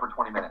 shut up for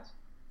 20 minutes.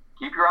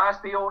 Keep your eyes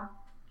peeled,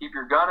 keep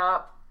your gun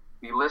up,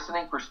 be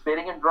listening for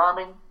spitting and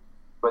drumming.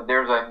 But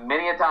there's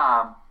many a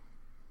time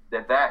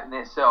that in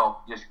itself,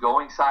 just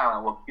going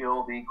silent, will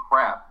kill the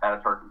crap out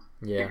of turkeys.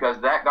 Yeah.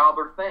 Because that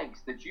gobbler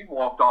thinks that you've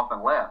walked off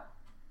and left.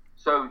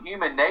 So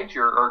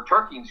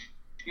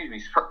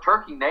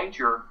turkey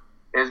nature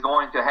is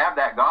going to have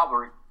that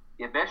gobbler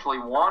eventually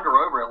wander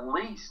over at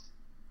least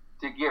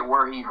to get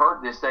where he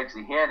heard this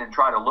sexy hen and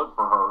try to look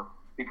for her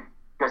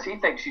because he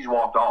thinks she's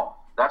walked off.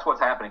 That's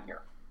what's happening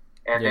here.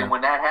 And then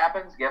when that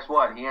happens, guess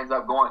what? He ends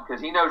up going,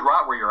 because he knows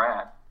right where you're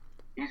at.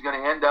 He's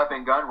going to end up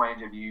in gun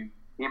range of you.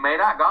 He may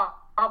not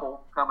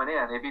gobble coming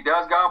in. If he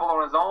does gobble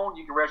on his own,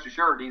 you can rest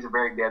assured he's a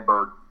very dead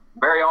bird.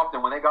 Very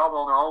often when they gobble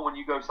on their own, when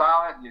you go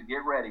silent, you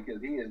get ready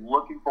because he is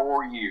looking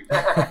for you.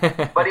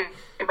 But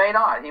he may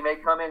not. He may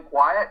come in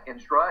quiet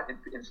and strut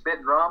and spit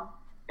and drum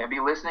and be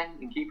listening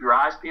and keep your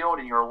eyes peeled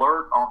and your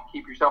alert on,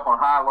 keep yourself on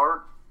high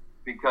alert,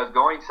 because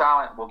going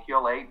silent will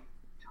kill a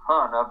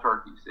ton of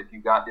turkeys if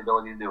you've got the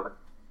ability to do it.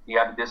 You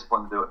got the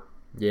discipline to do it.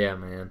 Yeah,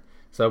 man.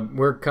 So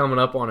we're coming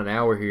up on an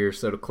hour here.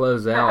 So to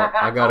close out,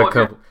 I got a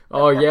couple.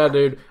 Oh yeah,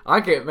 dude.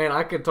 I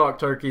could talk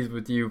turkeys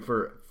with you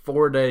for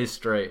 4 days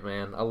straight,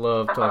 man. I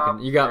love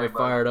talking. You got me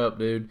fired up,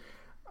 dude.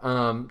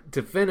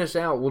 To finish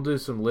out, we'll do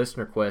some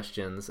listener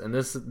questions, and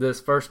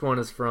this first one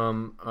is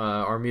from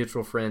our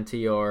mutual friend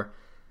TR,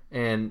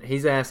 and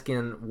he's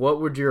asking,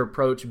 what would your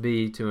approach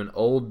be to an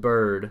old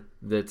bird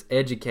that's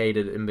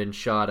educated and been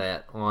shot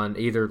at on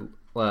either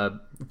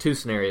two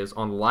scenarios,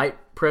 on light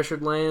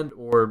pressured land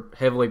or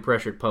heavily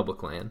pressured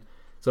public land?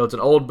 So it's an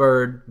old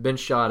bird, been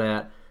shot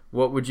at.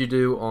 What would you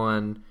do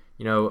on,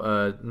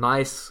 a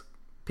nice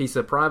piece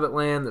of private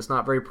land that's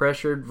not very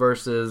pressured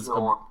versus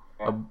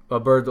a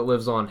bird that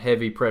lives on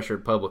heavy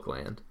pressured public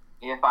land?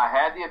 If I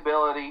had the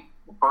ability,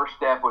 the first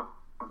step would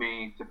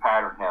be to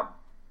pattern him,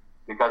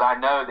 because I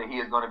know that he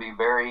is going to be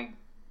very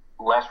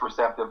less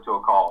receptive to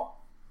a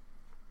call.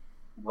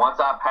 Once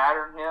I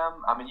pattern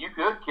him, you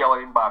could kill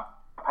him by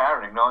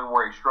patterning, knowing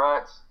where he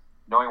struts,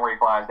 knowing where he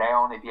flies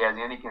down, if he has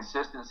any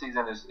consistencies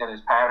in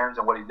his patterns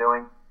and what he's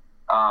doing.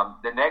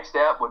 The next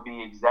step would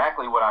be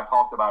exactly what I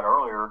talked about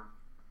earlier,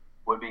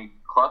 would be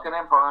clucking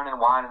and purring and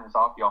whining and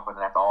soft yelping,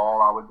 and that's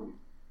all I would do.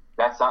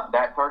 That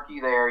turkey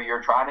there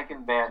you're trying to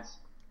convince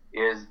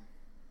him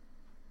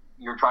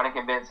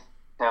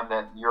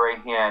that you're a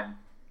hen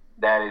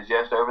that is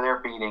just over there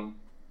feeding.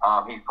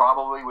 He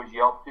probably was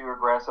yelped to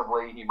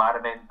aggressively. He might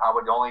have been, I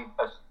would only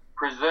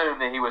presume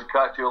that he was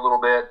cut to a little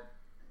bit.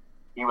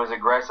 He was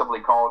aggressively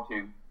called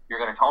to. You're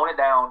going to tone it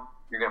down.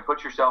 You're going to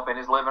put yourself in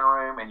his living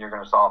room, and you're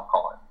going to soft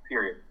call him,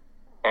 period.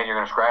 And you're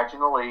going to scratch in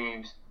the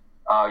leaves.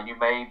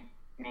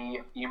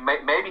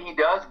 Maybe he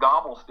does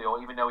gobble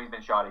still, even though he's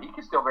been shot at. He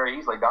can still very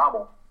easily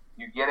gobble.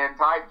 You get in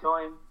tight to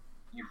him.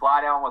 You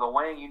fly down with a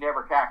wing. You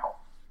never cackle.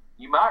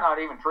 You might not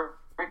even tree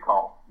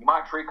call. You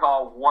might tree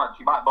call once.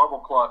 You might bubble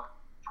cluck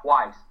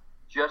twice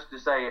just to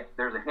say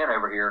there's a hen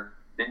over here.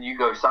 Then you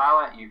go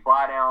silent. You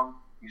fly down.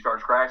 You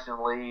start scratching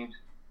the leaves.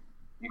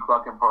 You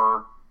cluck and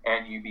purr,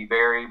 and you be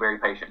very, very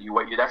patient. You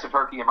wait. That's a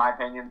turkey, in my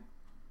opinion.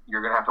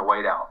 You're going to have to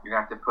wait out. You're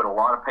going to have to put a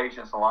lot of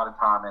patience, a lot of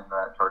time into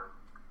that turkey.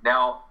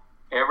 Now,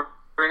 every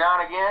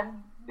now and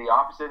again, the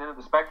opposite end of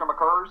the spectrum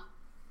occurs.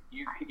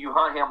 You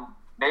hunt him.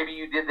 Maybe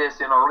you did this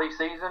in early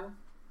season.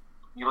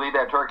 You leave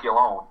that turkey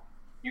alone.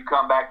 You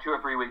come back 2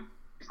 or 3 weeks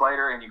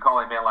later, and you call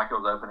him in like it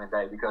was opening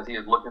day because he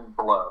is looking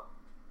for love.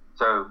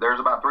 So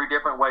there's about 3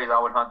 different ways I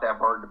would hunt that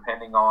bird,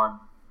 depending on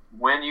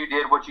when you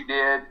did what you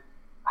did,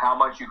 how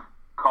much you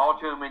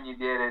called to him when you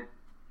did it,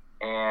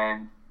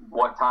 and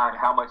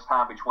how much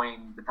time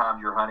between the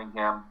times you're hunting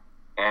him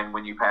and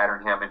when you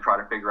pattern him and try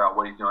to figure out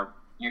what he's doing.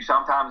 You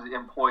sometimes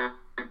employ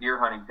deer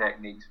hunting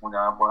techniques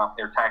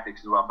their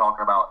tactics is what I'm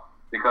talking about,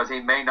 because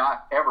there's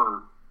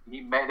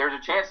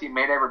a chance he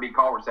may never be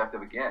call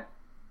receptive again.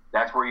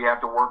 That's where you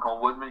have to work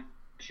on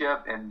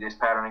woodsmanship and just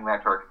patterning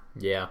that turkey.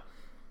 Yeah.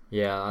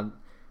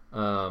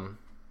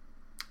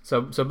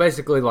 So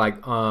basically,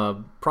 like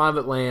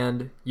private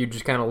land, you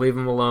just kind of leave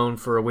him alone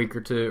for a week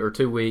or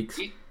 2 weeks,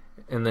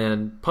 and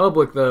then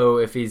public though,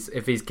 if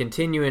he's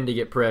continuing to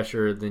get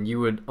pressure, then you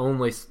would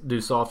only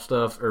do soft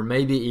stuff, or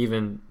maybe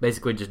even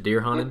basically just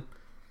deer hunting.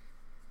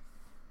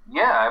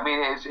 Yeah,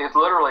 it's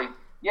literally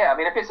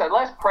if it's a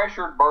less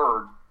pressured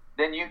bird,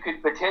 then you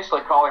could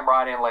potentially call him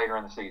right in later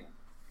in the season.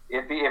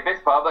 If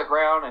it's public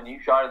ground and you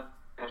shot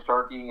this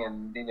turkey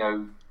and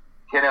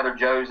 10 other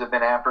Joes have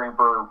been after him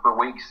for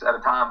weeks at a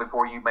time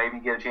before you maybe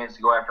get a chance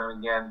to go after him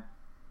again,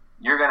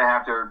 you're going to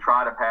have to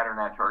try to pattern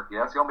that turkey.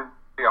 That's going to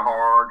be a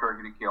hard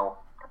turkey to kill.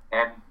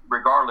 And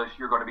regardless,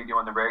 you're going to be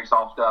doing the very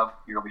soft stuff.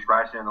 You're going to be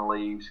scratching in the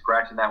leaves,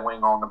 scratching that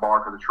wing on the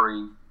bark of the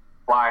tree,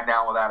 flying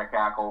down without a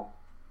cackle.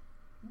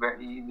 But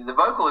the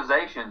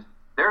vocalizations,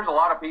 there's a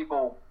lot of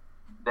people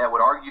that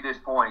would argue this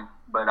point,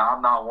 but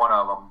I'm not one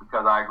of them,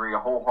 because I agree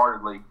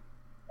wholeheartedly.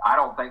 I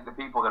don't think the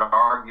people that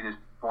argue this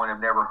point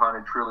have never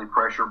hunted truly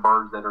pressured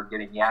birds that are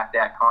getting yapped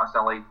at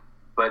constantly,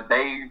 but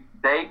they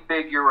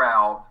figure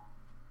out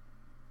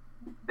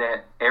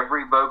that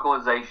every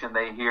vocalization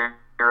they hear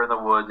in the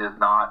woods is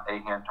not a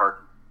hen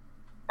turkey,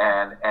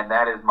 and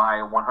that is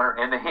my 100.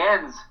 And the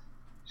hens,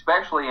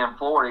 especially in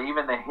Florida,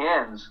 even the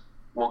hens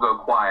will go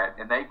quiet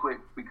and they quit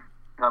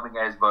becoming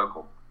as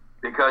vocal,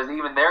 because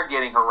even they're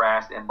getting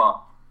harassed and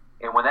bumped.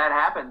 And when that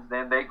happens,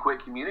 then they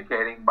quit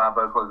communicating by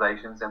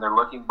vocalizations, and they're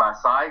looking by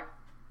sight,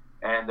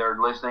 and they're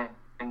listening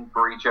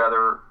for each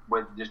other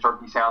with just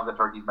turkey sounds that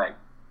turkeys make.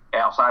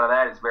 Outside of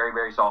that, it's very,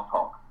 very soft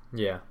talk.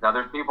 Yeah. Now,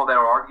 there's people that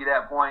will argue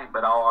that point,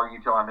 but I'll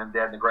argue till I'm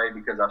dead in the grave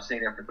because I've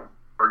seen it for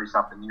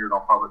 30-something years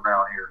on public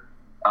ground here.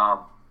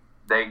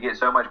 They get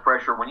so much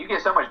pressure. When you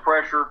get so much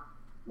pressure,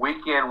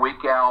 week in,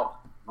 week out,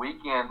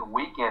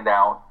 weekend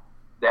out,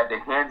 that the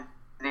hens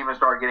even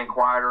start getting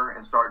quieter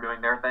and start doing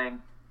their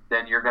thing,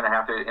 then you're going to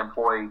have to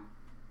employ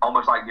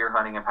almost like deer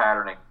hunting and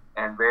patterning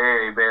and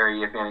very,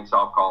 very, if any,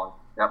 soft calling.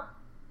 Yep.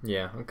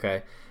 Yeah,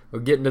 okay.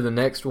 Well, getting to the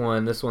next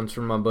one, this one's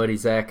from my buddy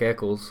Zach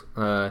Eccles.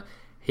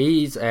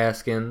 He's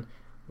asking,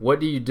 what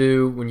do you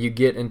do when you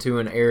get into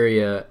an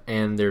area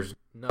and there's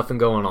nothing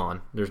going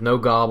on? There's no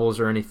gobbles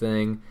or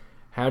anything.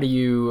 How do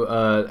you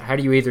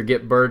either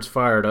get birds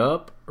fired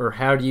up, or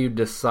how do you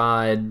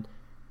decide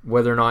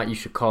whether or not you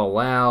should call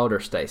loud or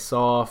stay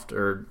soft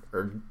or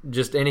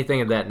just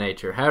anything of that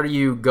nature? How do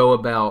you go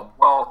about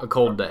a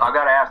cold day? I've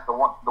got to ask,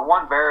 the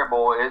one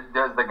variable is,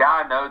 does the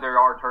guy know there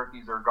are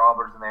turkeys or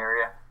gobblers in the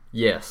area?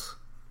 Yes.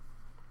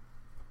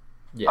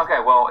 Yeah. Okay,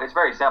 well, it's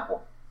very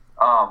simple.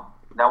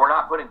 Now, we're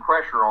not putting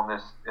pressure on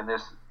this in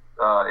this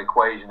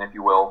equation, if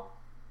you will.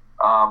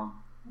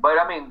 But,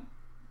 I mean,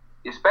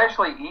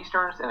 especially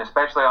Easterns and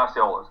especially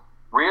Osceolas.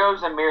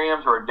 Rios and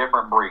Merriams are a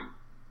different breed.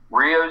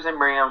 Rios and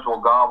Merriams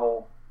will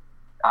gobble.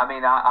 I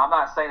mean, I'm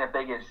not saying if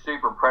they get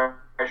super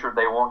pressured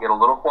they won't get a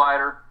little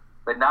quieter,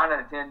 but 9 out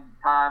of 10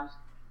 times,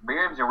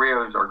 Merriams and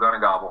Rios are going to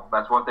gobble.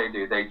 That's what they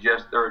do. They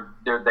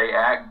they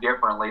act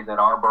differently than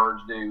our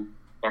birds do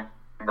and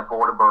the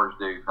Florida birds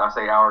do. I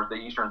say ours, the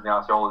Easterns and the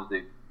Osceolas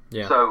do.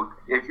 Yeah. So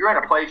if you're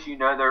in a place you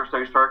know there's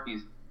those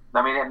turkeys,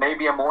 I mean, it may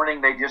be a morning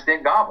they just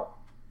didn't gobble.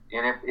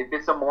 And if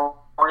it's a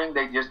morning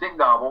they just didn't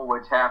gobble,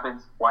 which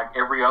happens like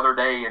every other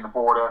day in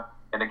Florida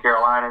and the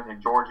Carolinas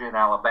and Georgia and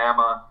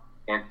Alabama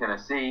and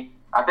Tennessee,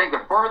 I think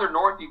the further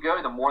north you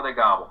go, the more they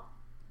gobble.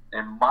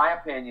 In my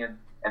opinion,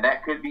 and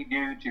that could be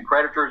due to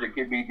predators, it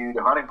could be due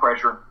to hunting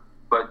pressure,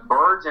 but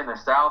birds in the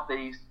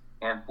southeast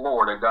and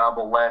Florida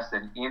gobble less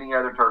than any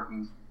other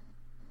turkeys,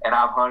 and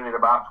I've hunted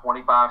about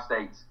 25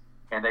 states,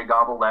 and they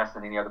gobble less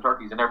than any other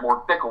turkeys, and they're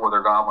more fickle with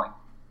their gobbling.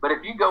 But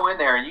if you go in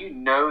there and you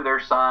know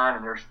there's sign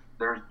and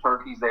there's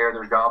turkeys there,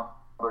 there's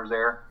gobblers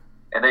there,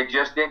 and they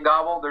just didn't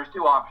gobble, there's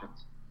two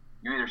options.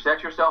 You either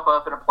set yourself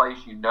up in a place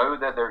you know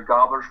that there's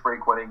gobblers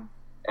frequenting,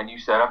 and you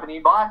set up and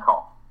you blind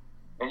call.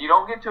 And you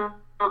don't get too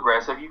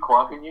aggressive. You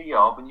cluck and you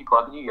yelp and you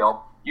cluck and you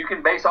yelp. You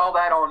can base all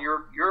that on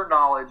your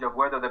knowledge of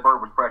whether the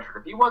bird was pressured.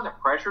 If he wasn't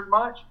pressured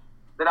much,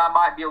 then I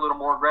might be a little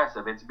more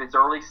aggressive. If it's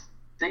early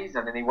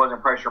season and he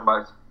wasn't pressured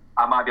much,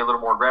 I might be a little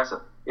more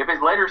aggressive. If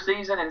it's later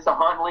season and it's a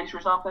hunt leash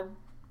or something,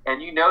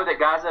 and you know that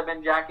guys have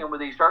been jacking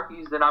with these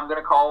turkeys, then I'm going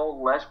to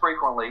call less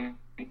frequently,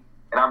 and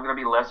I'm going to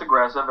be less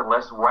aggressive and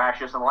less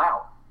rashious and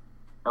loud.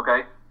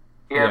 Okay?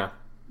 If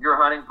you're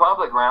hunting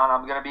public ground,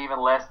 I'm going to be even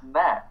less than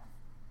that.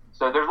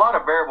 So there's a lot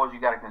of variables you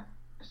got to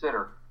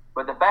consider.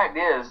 But the fact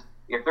is,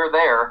 if they're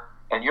there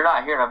and you're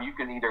not hearing them, you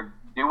can either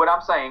do what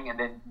I'm saying, and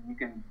then you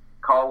can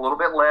call a little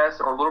bit less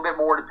or a little bit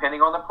more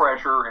depending on the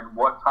pressure and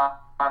what time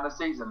of the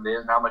season it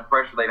is and how much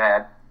pressure they've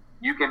had.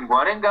 You can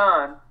run and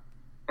gun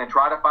and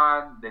try to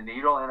find the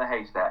needle in the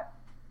haystack.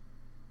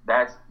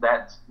 That's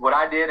what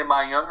I did in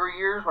my younger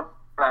years when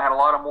I had a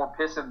lot of more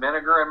piss and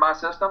vinegar in my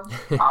system.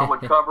 I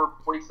would cover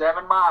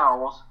 47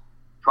 miles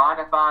trying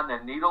to find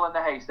the needle in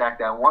the haystack,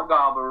 that one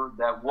gobbler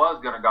that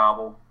was going to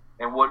gobble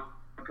and would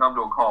come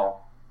to a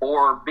call.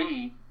 Or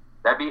B,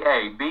 that'd be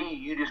A. B,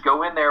 you just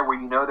go in there where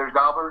you know there's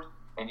gobblers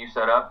and you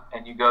set up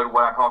and you go to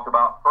what I talked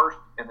about first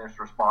in this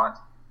response,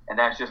 and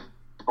that's just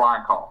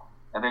blind call.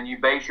 And then you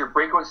base your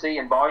frequency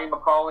and volume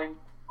of calling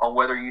on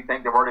whether you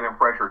think they've already been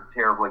pressured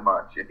terribly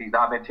much. If he's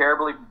not been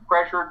terribly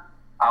pressured,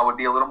 I would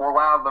be a little more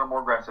loud, a little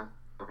more aggressive.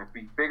 If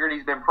he figured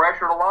he's been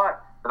pressured a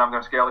lot, then I'm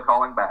going to scale the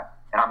calling back.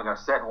 And I'm going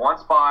to set in one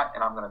spot,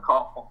 and I'm going to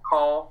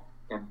call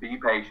and be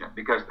patient.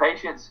 Because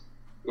patience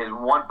is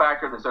one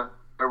factor that's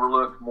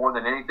overlooked more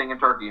than anything in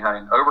turkey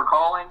hunting.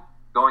 Overcalling,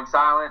 going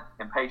silent,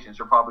 and patience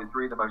are probably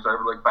three of the most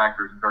overlooked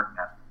factors in turkey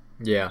hunting.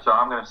 Yeah. So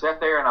I'm going to sit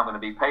there, and I'm going to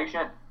be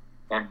patient,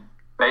 and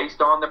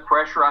based on the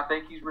pressure I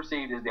think he's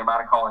received is the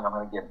amount of calling I'm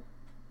going to give him.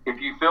 If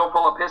you feel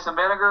full of piss and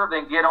vinegar,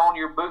 then get on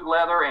your boot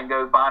leather and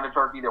go find a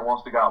turkey that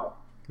wants to gobble.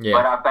 Yeah.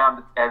 But I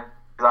found as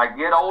I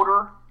get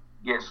older,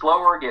 get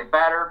slower, get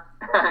fatter,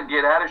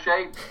 get out of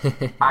shape,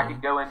 I can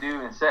go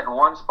and sit in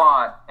one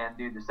spot and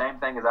do the same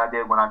thing as I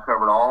did when I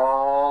covered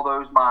all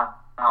those miles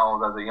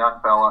as a young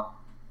fella.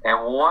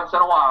 And once in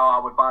a while,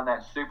 I would find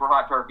that super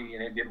hot turkey,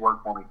 and it did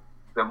work for me.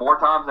 But more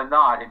times than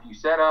not, if you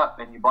set up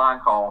and you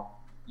blind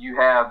call, you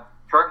have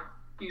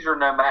turkeys are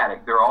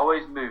nomadic. They're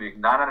always moving.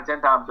 9 out of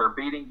 10 times they're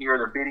feeding here,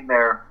 they're feeding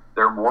there,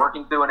 they're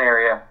working through an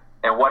area.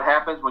 And what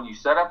happens when you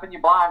set up and you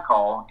blind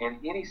call in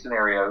any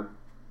scenario,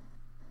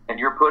 and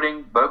you're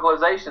putting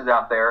vocalizations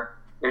out there,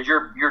 is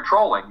you're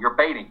trolling, you're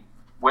baiting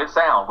with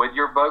sound, with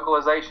your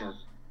vocalizations.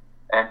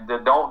 And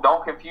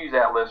don't confuse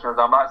that, listeners.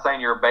 I'm not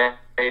saying you're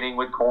baiting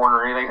with corn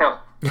or anything else.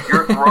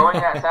 You're throwing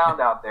that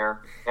sound out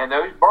there, and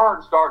those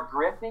birds start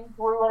drifting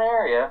through an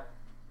area.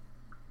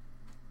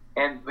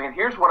 And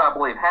here's what I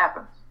believe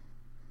happens.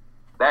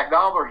 that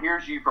gobbler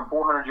hears you from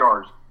 400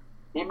 yards.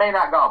 He may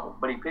not gobble,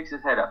 but he picks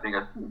his head up and he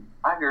goes,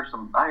 I hear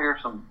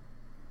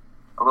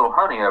a little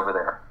honey over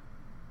there.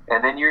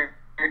 And then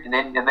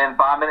and then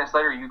 5 minutes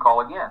later you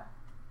call again.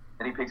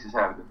 And he picks his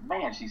head up and goes,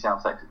 man, she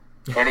sounds sexy.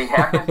 And he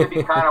happens to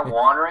be kind of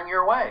wandering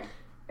your way.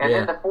 And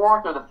then the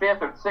fourth or the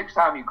fifth or the sixth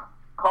time you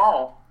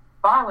call,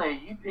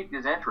 finally you piqued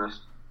his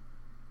interest.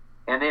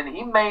 And then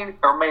he may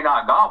or may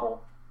not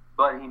gobble,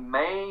 but you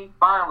may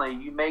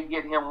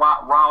get him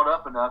riled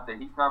up enough that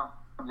he comes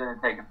in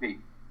and take a peek.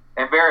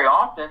 And very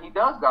often he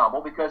does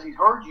gobble because he's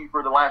heard you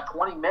for the last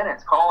 20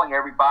 minutes calling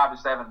every 5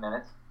 to 7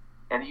 minutes,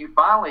 and you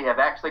finally have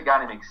actually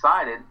got him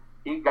excited.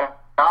 He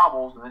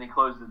gobbles, and then he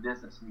closes the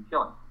distance, and you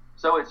kill him.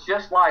 So it's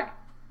just like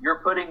you're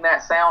putting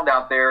that sound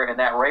out there in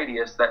that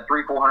radius, that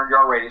 300-400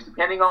 yard radius,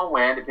 depending on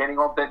wind, depending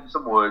on thickness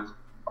of woods.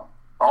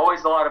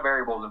 Always a lot of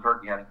variables in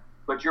turkey hunting,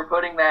 but you're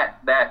putting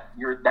that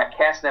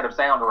cast net of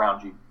sound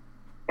around you,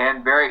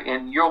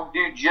 and you'll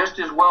do just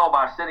as well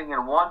by sitting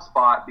in one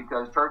spot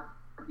because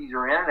turkeys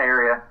are in an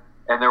area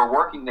and they're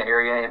working the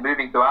area and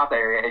moving throughout the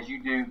area as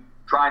you do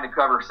trying to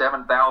cover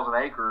 7,000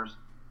 acres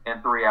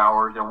in 3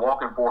 hours and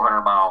walking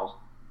 400 miles,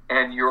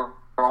 and you're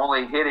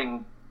only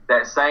hitting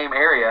that same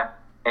area,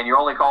 and you're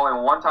only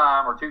calling one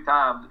time or two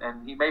times,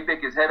 and he may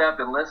pick his head up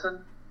and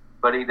listen,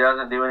 but he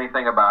doesn't do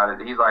anything about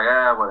it. He's like,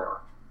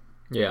 whatever.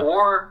 Yeah.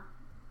 Or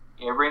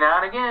every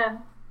now and again,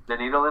 the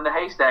needle in the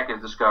haystack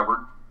is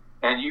discovered,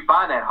 and you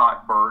find that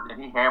hot bird,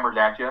 and he hammers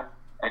at you,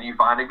 and you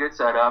find a good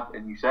setup,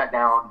 and you sit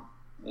down,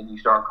 and you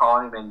start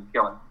calling him, and you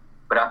kill him.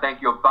 But I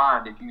think you'll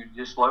find if you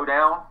just slow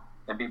down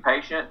and be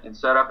patient and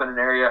set up in an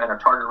area in a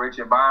target-rich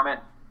environment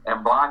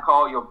and blind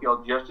call, you'll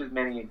kill just as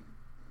many.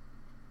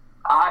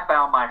 I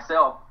found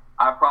myself,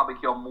 I've probably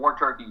killed more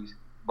turkeys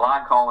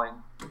blind calling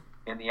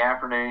in the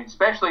afternoon,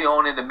 especially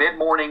in the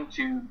mid-morning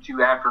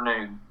to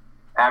afternoon.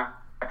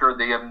 After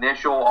the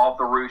initial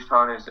off-the-roost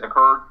hunt has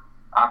occurred,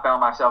 I found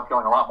myself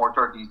killing a lot more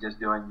turkeys just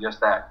doing just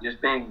that. Just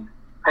being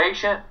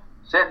patient,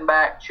 sitting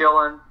back,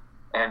 chilling,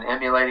 and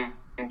emulating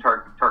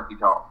turkey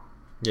talk.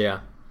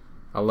 Yeah.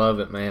 I love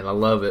it, man. I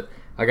love it.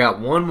 I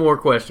got one more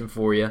question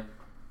for you,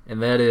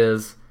 and that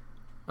is,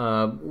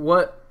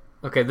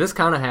 okay, this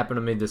kind of happened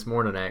to me this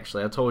morning,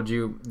 actually. I told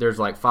you there's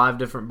like 5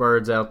 different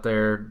birds out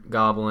there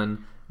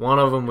gobbling. One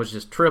of them was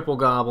just triple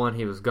gobbling.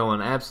 He was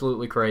going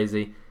absolutely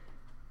crazy.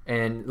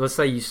 And let's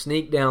say you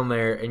sneak down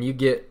there and you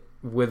get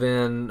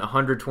within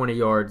 120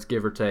 yards,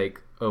 give or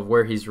take, of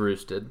where he's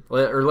roosted.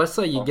 Or let's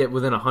say you get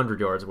within 100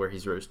 yards of where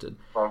he's roosted.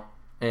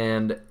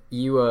 And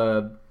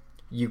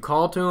you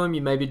call to him,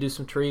 you maybe do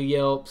some tree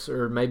yelps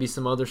or maybe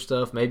some other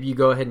stuff. Maybe you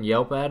go ahead and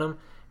yelp at him,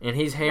 and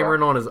he's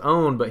hammering on his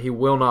own, but he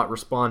will not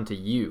respond to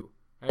you.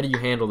 How do you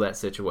handle that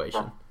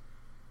situation?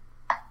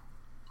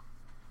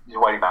 Just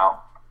wait him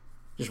out.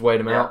 Just wait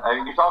him out? I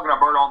mean, you're talking a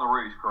bird on the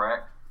roost,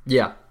 correct?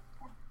 Yeah.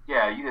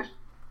 Yeah, you just...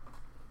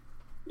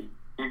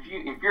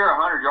 If you're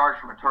 100 yards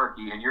from a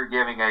turkey and you're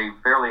giving a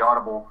fairly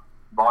audible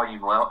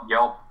volume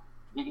yelp,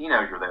 he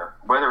knows you're there.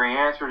 Whether he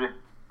answers it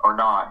or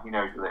not, he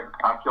knows you're there.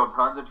 I've killed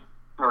tons of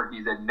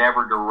turkeys that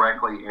never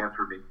directly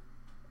answered me.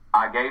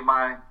 I gave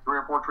my 3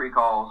 or 4 tree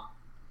calls.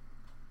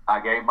 I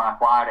gave my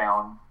fly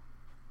down,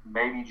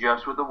 maybe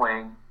just with the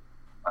wing.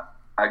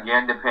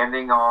 Again,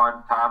 depending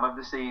on time of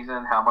the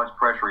season, how much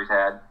pressure he's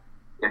had.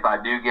 If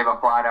I do give a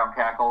fly down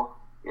cackle,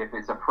 if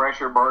it's a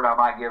pressure bird, I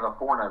might give a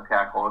 4-note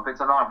cackle. If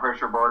it's a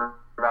non-pressure bird,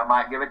 I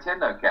might give a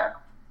 10-note cackle.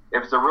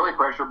 If it's a really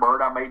pressure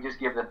bird, I may just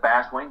give the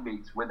fast wing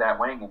beats with that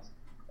wing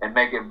and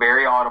make it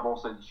very audible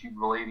so that you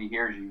believe he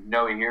hears you. You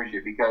know he hears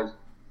you because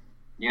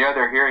you know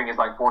their hearing is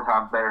like 4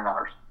 times better than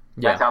ours.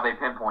 Yeah. That's how they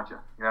pinpoint you.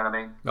 You know what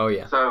I mean? Oh,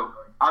 yeah. So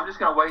I'm just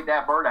going to wait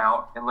that bird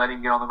out and let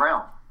him get on the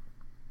ground.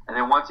 And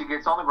then once he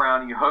gets on the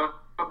ground, you hope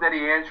that he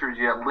answers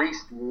you at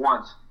least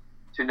once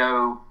to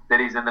know that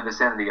he's in the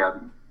vicinity of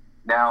you.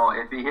 Now,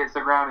 if he hits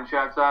the ground and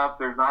shuts up,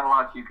 there's not a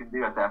lot you can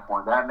do at that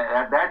point.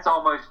 That's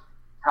almost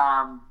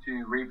time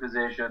to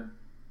reposition,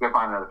 go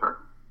find another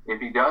turkey. If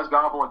he does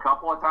gobble a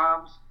couple of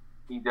times,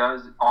 he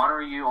does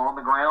honor you on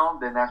the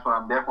ground, then that's when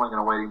I'm definitely going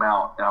to wait him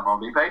out, and I'm going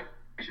to be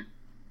patient.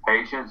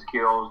 Patience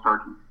kills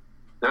turkeys.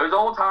 Those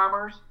old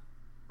timers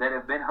that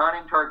have been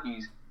hunting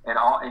turkeys,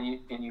 and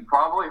you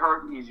probably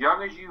heard, as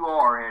young as you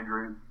are,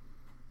 Andrew,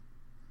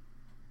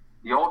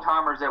 the old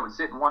timers that would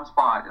sit in one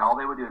spot and all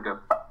they would do is go.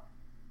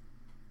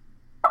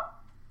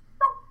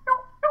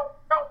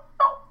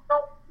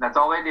 That's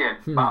all they did,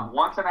 about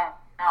once an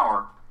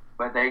hour.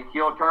 But they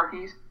killed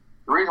turkeys.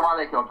 The reason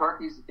why they killed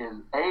turkeys is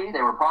A,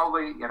 they were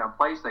probably in a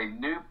place they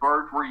knew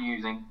birds were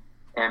using,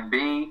 and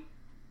B,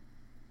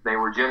 they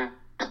were just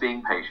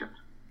being patient.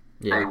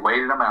 Yeah. They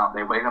waited them out.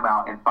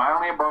 And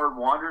finally a bird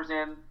wanders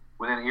in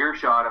within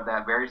earshot of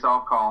that very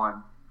soft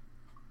calling,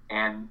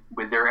 and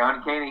with their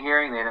uncanny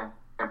hearing, they end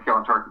up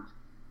killing turkeys.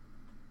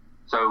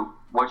 So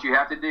what you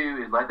have to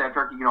do is let that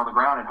turkey get on the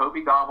ground and hope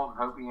he gobbles and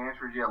hope he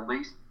answers you at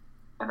least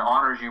and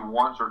honors you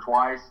once or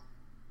twice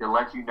to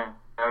let you know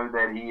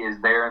that he is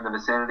there in the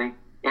vicinity.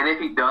 And if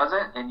he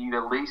doesn't, and you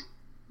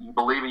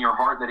believe in your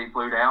heart that he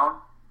flew down,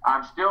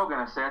 I'm still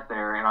going to sit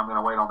there and I'm going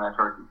to wait on that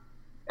turkey.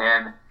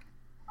 And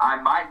I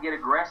might get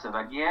aggressive.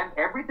 Again,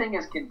 everything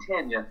is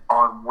contingent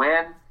on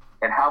when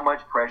and how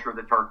much pressure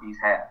the turkeys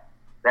have.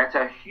 That's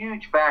a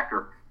huge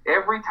factor.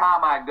 Every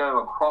time I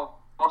go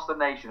across the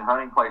nation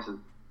hunting places,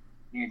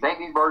 you think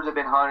these birds have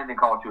been hunted and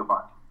called to a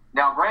bunch.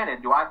 Now,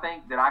 granted, do I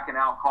think that I can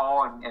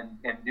out-call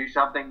and do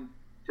something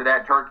to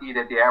that turkey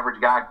that the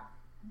average guy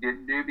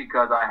didn't do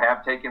because I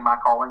have taken my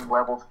calling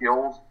level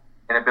skills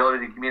and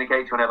ability to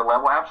communicate to another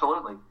level?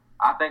 Absolutely.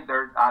 I think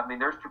there's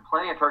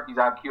plenty of turkeys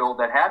I've killed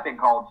that have been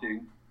called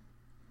to,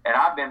 and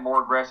I've been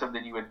more aggressive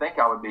than you would think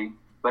I would be.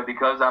 But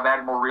because I've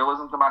added more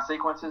realism to my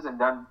sequences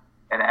and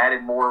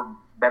added more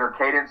better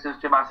cadences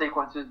to my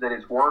sequences, that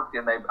it's worked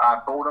and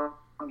I've fooled them,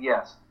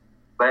 yes.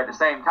 But at the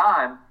same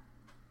time,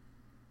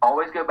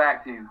 always go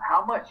back to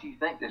how much you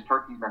think this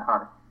turkey's been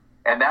hunted.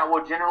 And that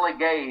will generally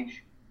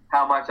gauge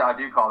how much I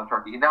do call the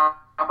turkey. Now,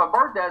 if a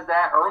bird does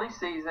that early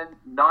season,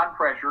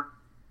 non-pressure,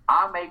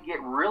 I may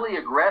get really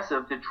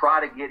aggressive to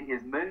try to get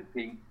his mood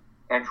peaked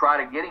and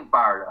try to get him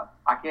fired up.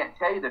 I can't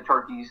tell you the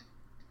turkeys,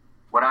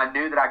 when I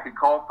knew that I could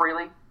call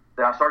freely,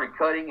 that I started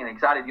cutting and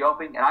excited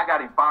yelping, and I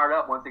got him fired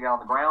up once he got on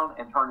the ground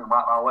and turned him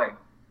right my way.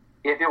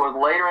 If it was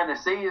later in the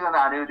season,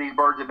 I knew these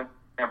birds had been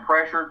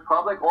pressured,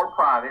 public or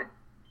private,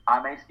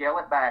 I may scale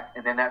it back,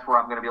 and then that's where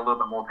I'm going to be a little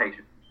bit more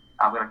patient.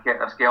 I'm going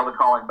to scale the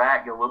calling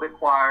back, get a little bit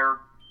quieter,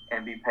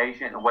 and be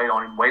patient and wait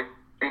on him, wait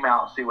him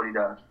out, and see what he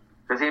does.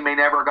 Because he may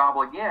never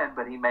gobble again,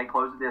 but he may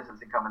close the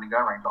distance and come into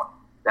gun range on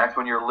you. That's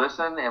when you're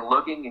listening and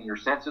looking and your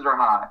senses are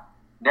high.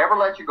 Never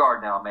let your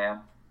guard down,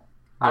 man.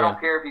 I don't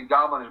care if he's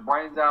gobbling his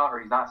brains out or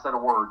he's not said a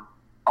word.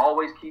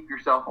 Always keep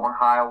yourself on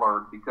high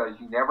alert because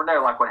you never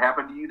know, like what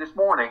happened to you this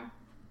morning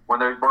when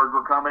those birds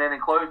were coming in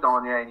and closed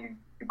on you and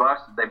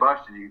they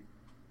busted you.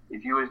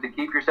 If you was to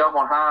keep yourself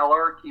on high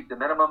alert, keep the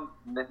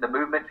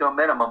movement to a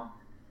minimum,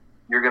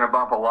 you're going to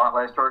bump a lot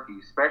less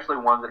turkeys, especially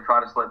ones that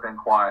try to slip in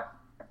quiet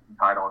and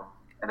tight on.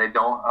 And they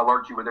don't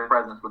alert you with their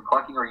presence with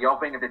clucking or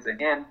yelping if it's a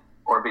hen,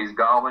 or if he's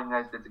gobbling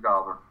if it's a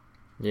gobbler.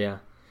 Yeah.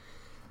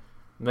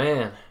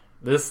 Man,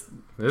 this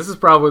is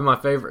probably my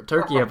favorite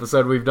turkey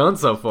episode we've done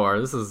so far.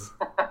 This is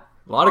a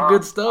lot of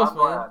good stuff,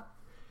 man.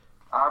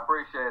 I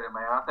appreciate it,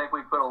 man. I think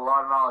we put a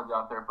lot of knowledge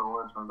out there for the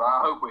listeners.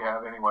 I hope we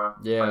have anyway.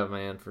 Yeah,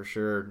 man, for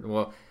sure.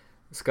 Well,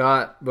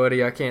 Scott,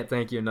 buddy, I can't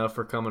thank you enough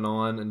for coming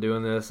on and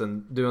doing this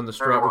and doing the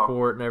strut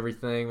report and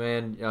everything,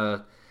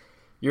 man.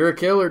 You're a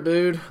killer,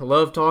 dude. I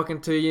love talking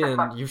to you,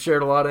 and you've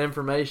shared a lot of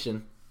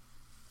information.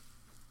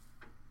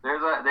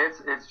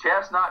 It's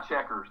chess, not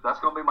checkers. That's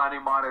going to be my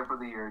new motto for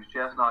the year. It's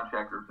chess, not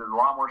checkers. There's a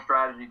lot more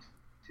strategy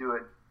to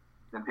it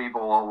than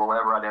people will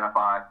ever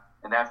identify,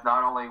 and that's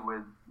not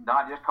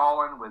just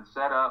calling, with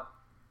setup,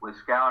 with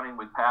scouting,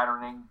 with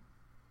patterning,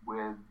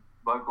 with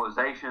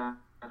vocalization,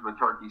 with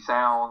turkey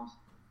sounds,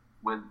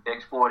 with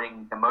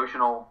exploiting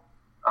emotional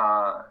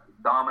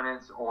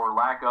dominance or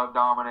lack of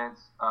dominance,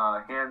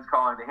 hens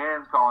calling to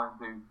hens, calling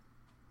to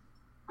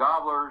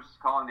gobblers,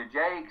 calling to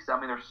jakes. I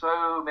mean, there's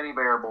so many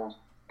variables.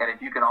 And if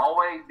you can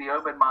always be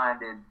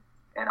open-minded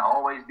and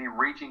always be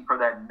reaching for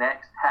that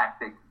next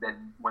tactic, that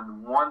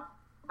when one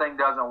thing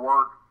doesn't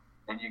work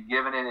and you've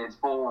given it its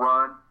full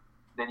run,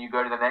 then you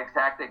go to the next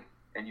tactic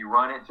and you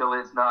run it till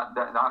it's not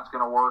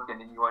going to work, and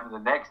then you run to the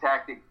next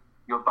tactic,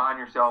 you'll find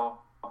yourself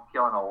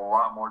killing a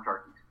lot more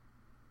turkeys.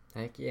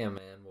 Heck yeah,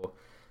 man. Well,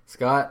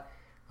 Scott,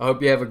 I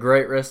hope you have a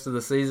great rest of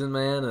the season,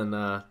 man,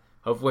 and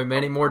hopefully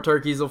many more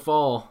turkeys will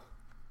fall.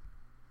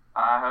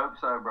 I hope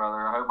so,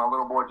 brother. I hope my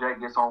little boy Jake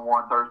gets on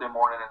one Thursday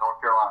morning in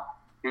North Carolina.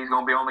 He's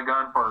going to be on the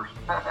gun first.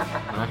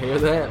 I hear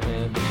that,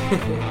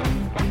 man.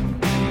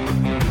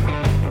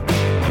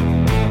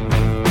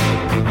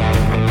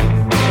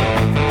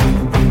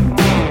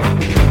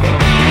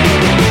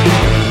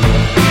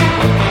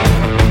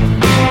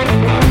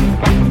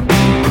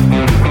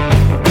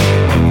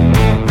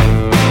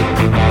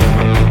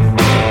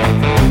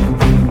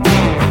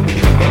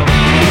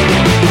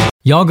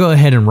 Y'all go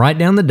ahead and write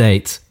down the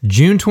dates,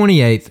 June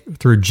 28th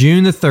through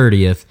June the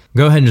 30th.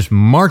 Go ahead and just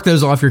mark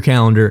those off your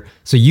calendar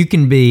so you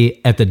can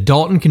be at the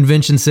Dalton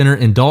Convention Center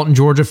in Dalton,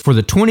 Georgia for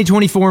the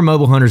 2024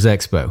 Mobile Hunters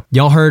Expo.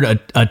 Y'all heard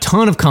a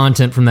ton of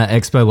content from that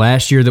expo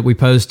last year that we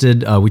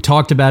posted. We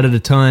talked about it a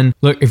ton.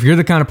 Look, if you're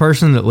the kind of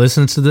person that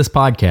listens to this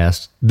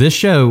podcast, this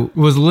show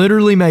was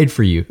literally made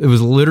for you. It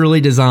was literally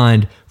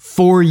designed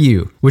for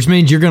you, which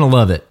means you're going to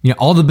love it. You know,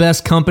 all the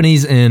best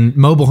companies in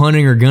mobile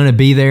hunting are going to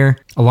be there.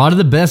 A lot of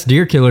the best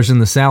deer killers in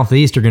the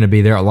Southeast are going to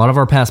be there. A lot of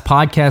our past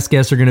podcast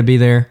guests are going to be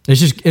there.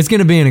 It's going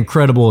to be an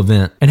incredible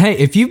event. And hey,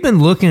 if you've been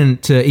looking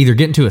to either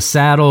get into a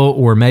saddle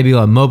or maybe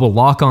a mobile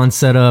lock-on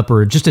setup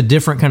or just a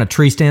different kind of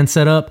tree stand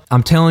setup,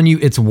 I'm telling you,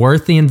 it's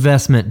worth the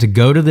investment to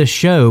go to this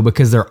show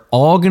because they're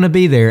all going to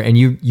be there and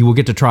you will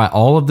get to try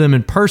all of them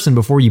in person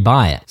before you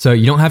buy it. So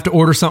you don't have to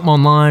order something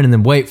online and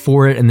then wait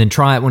for it and then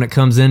try it when it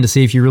comes in to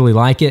see if you really really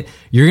like it,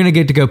 you're going to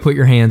get to go put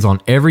your hands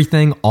on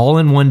everything all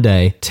in one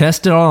day,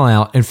 test it all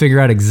out, and figure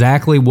out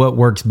exactly what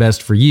works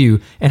best for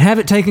you and have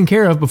it taken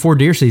care of before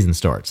deer season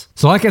starts.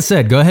 So like I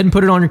said, go ahead and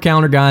put it on your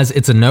calendar, guys.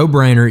 It's a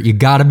no-brainer. You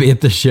got to be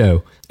at the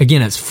show.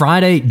 Again, it's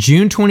Friday,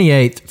 June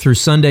 28th through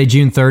Sunday,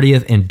 June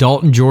 30th in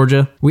Dalton,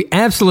 Georgia. We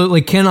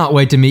absolutely cannot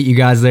wait to meet you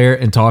guys there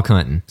and talk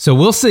hunting. So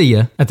we'll see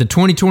you at the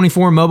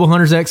 2024 Mobile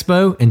Hunters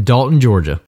Expo in Dalton, Georgia.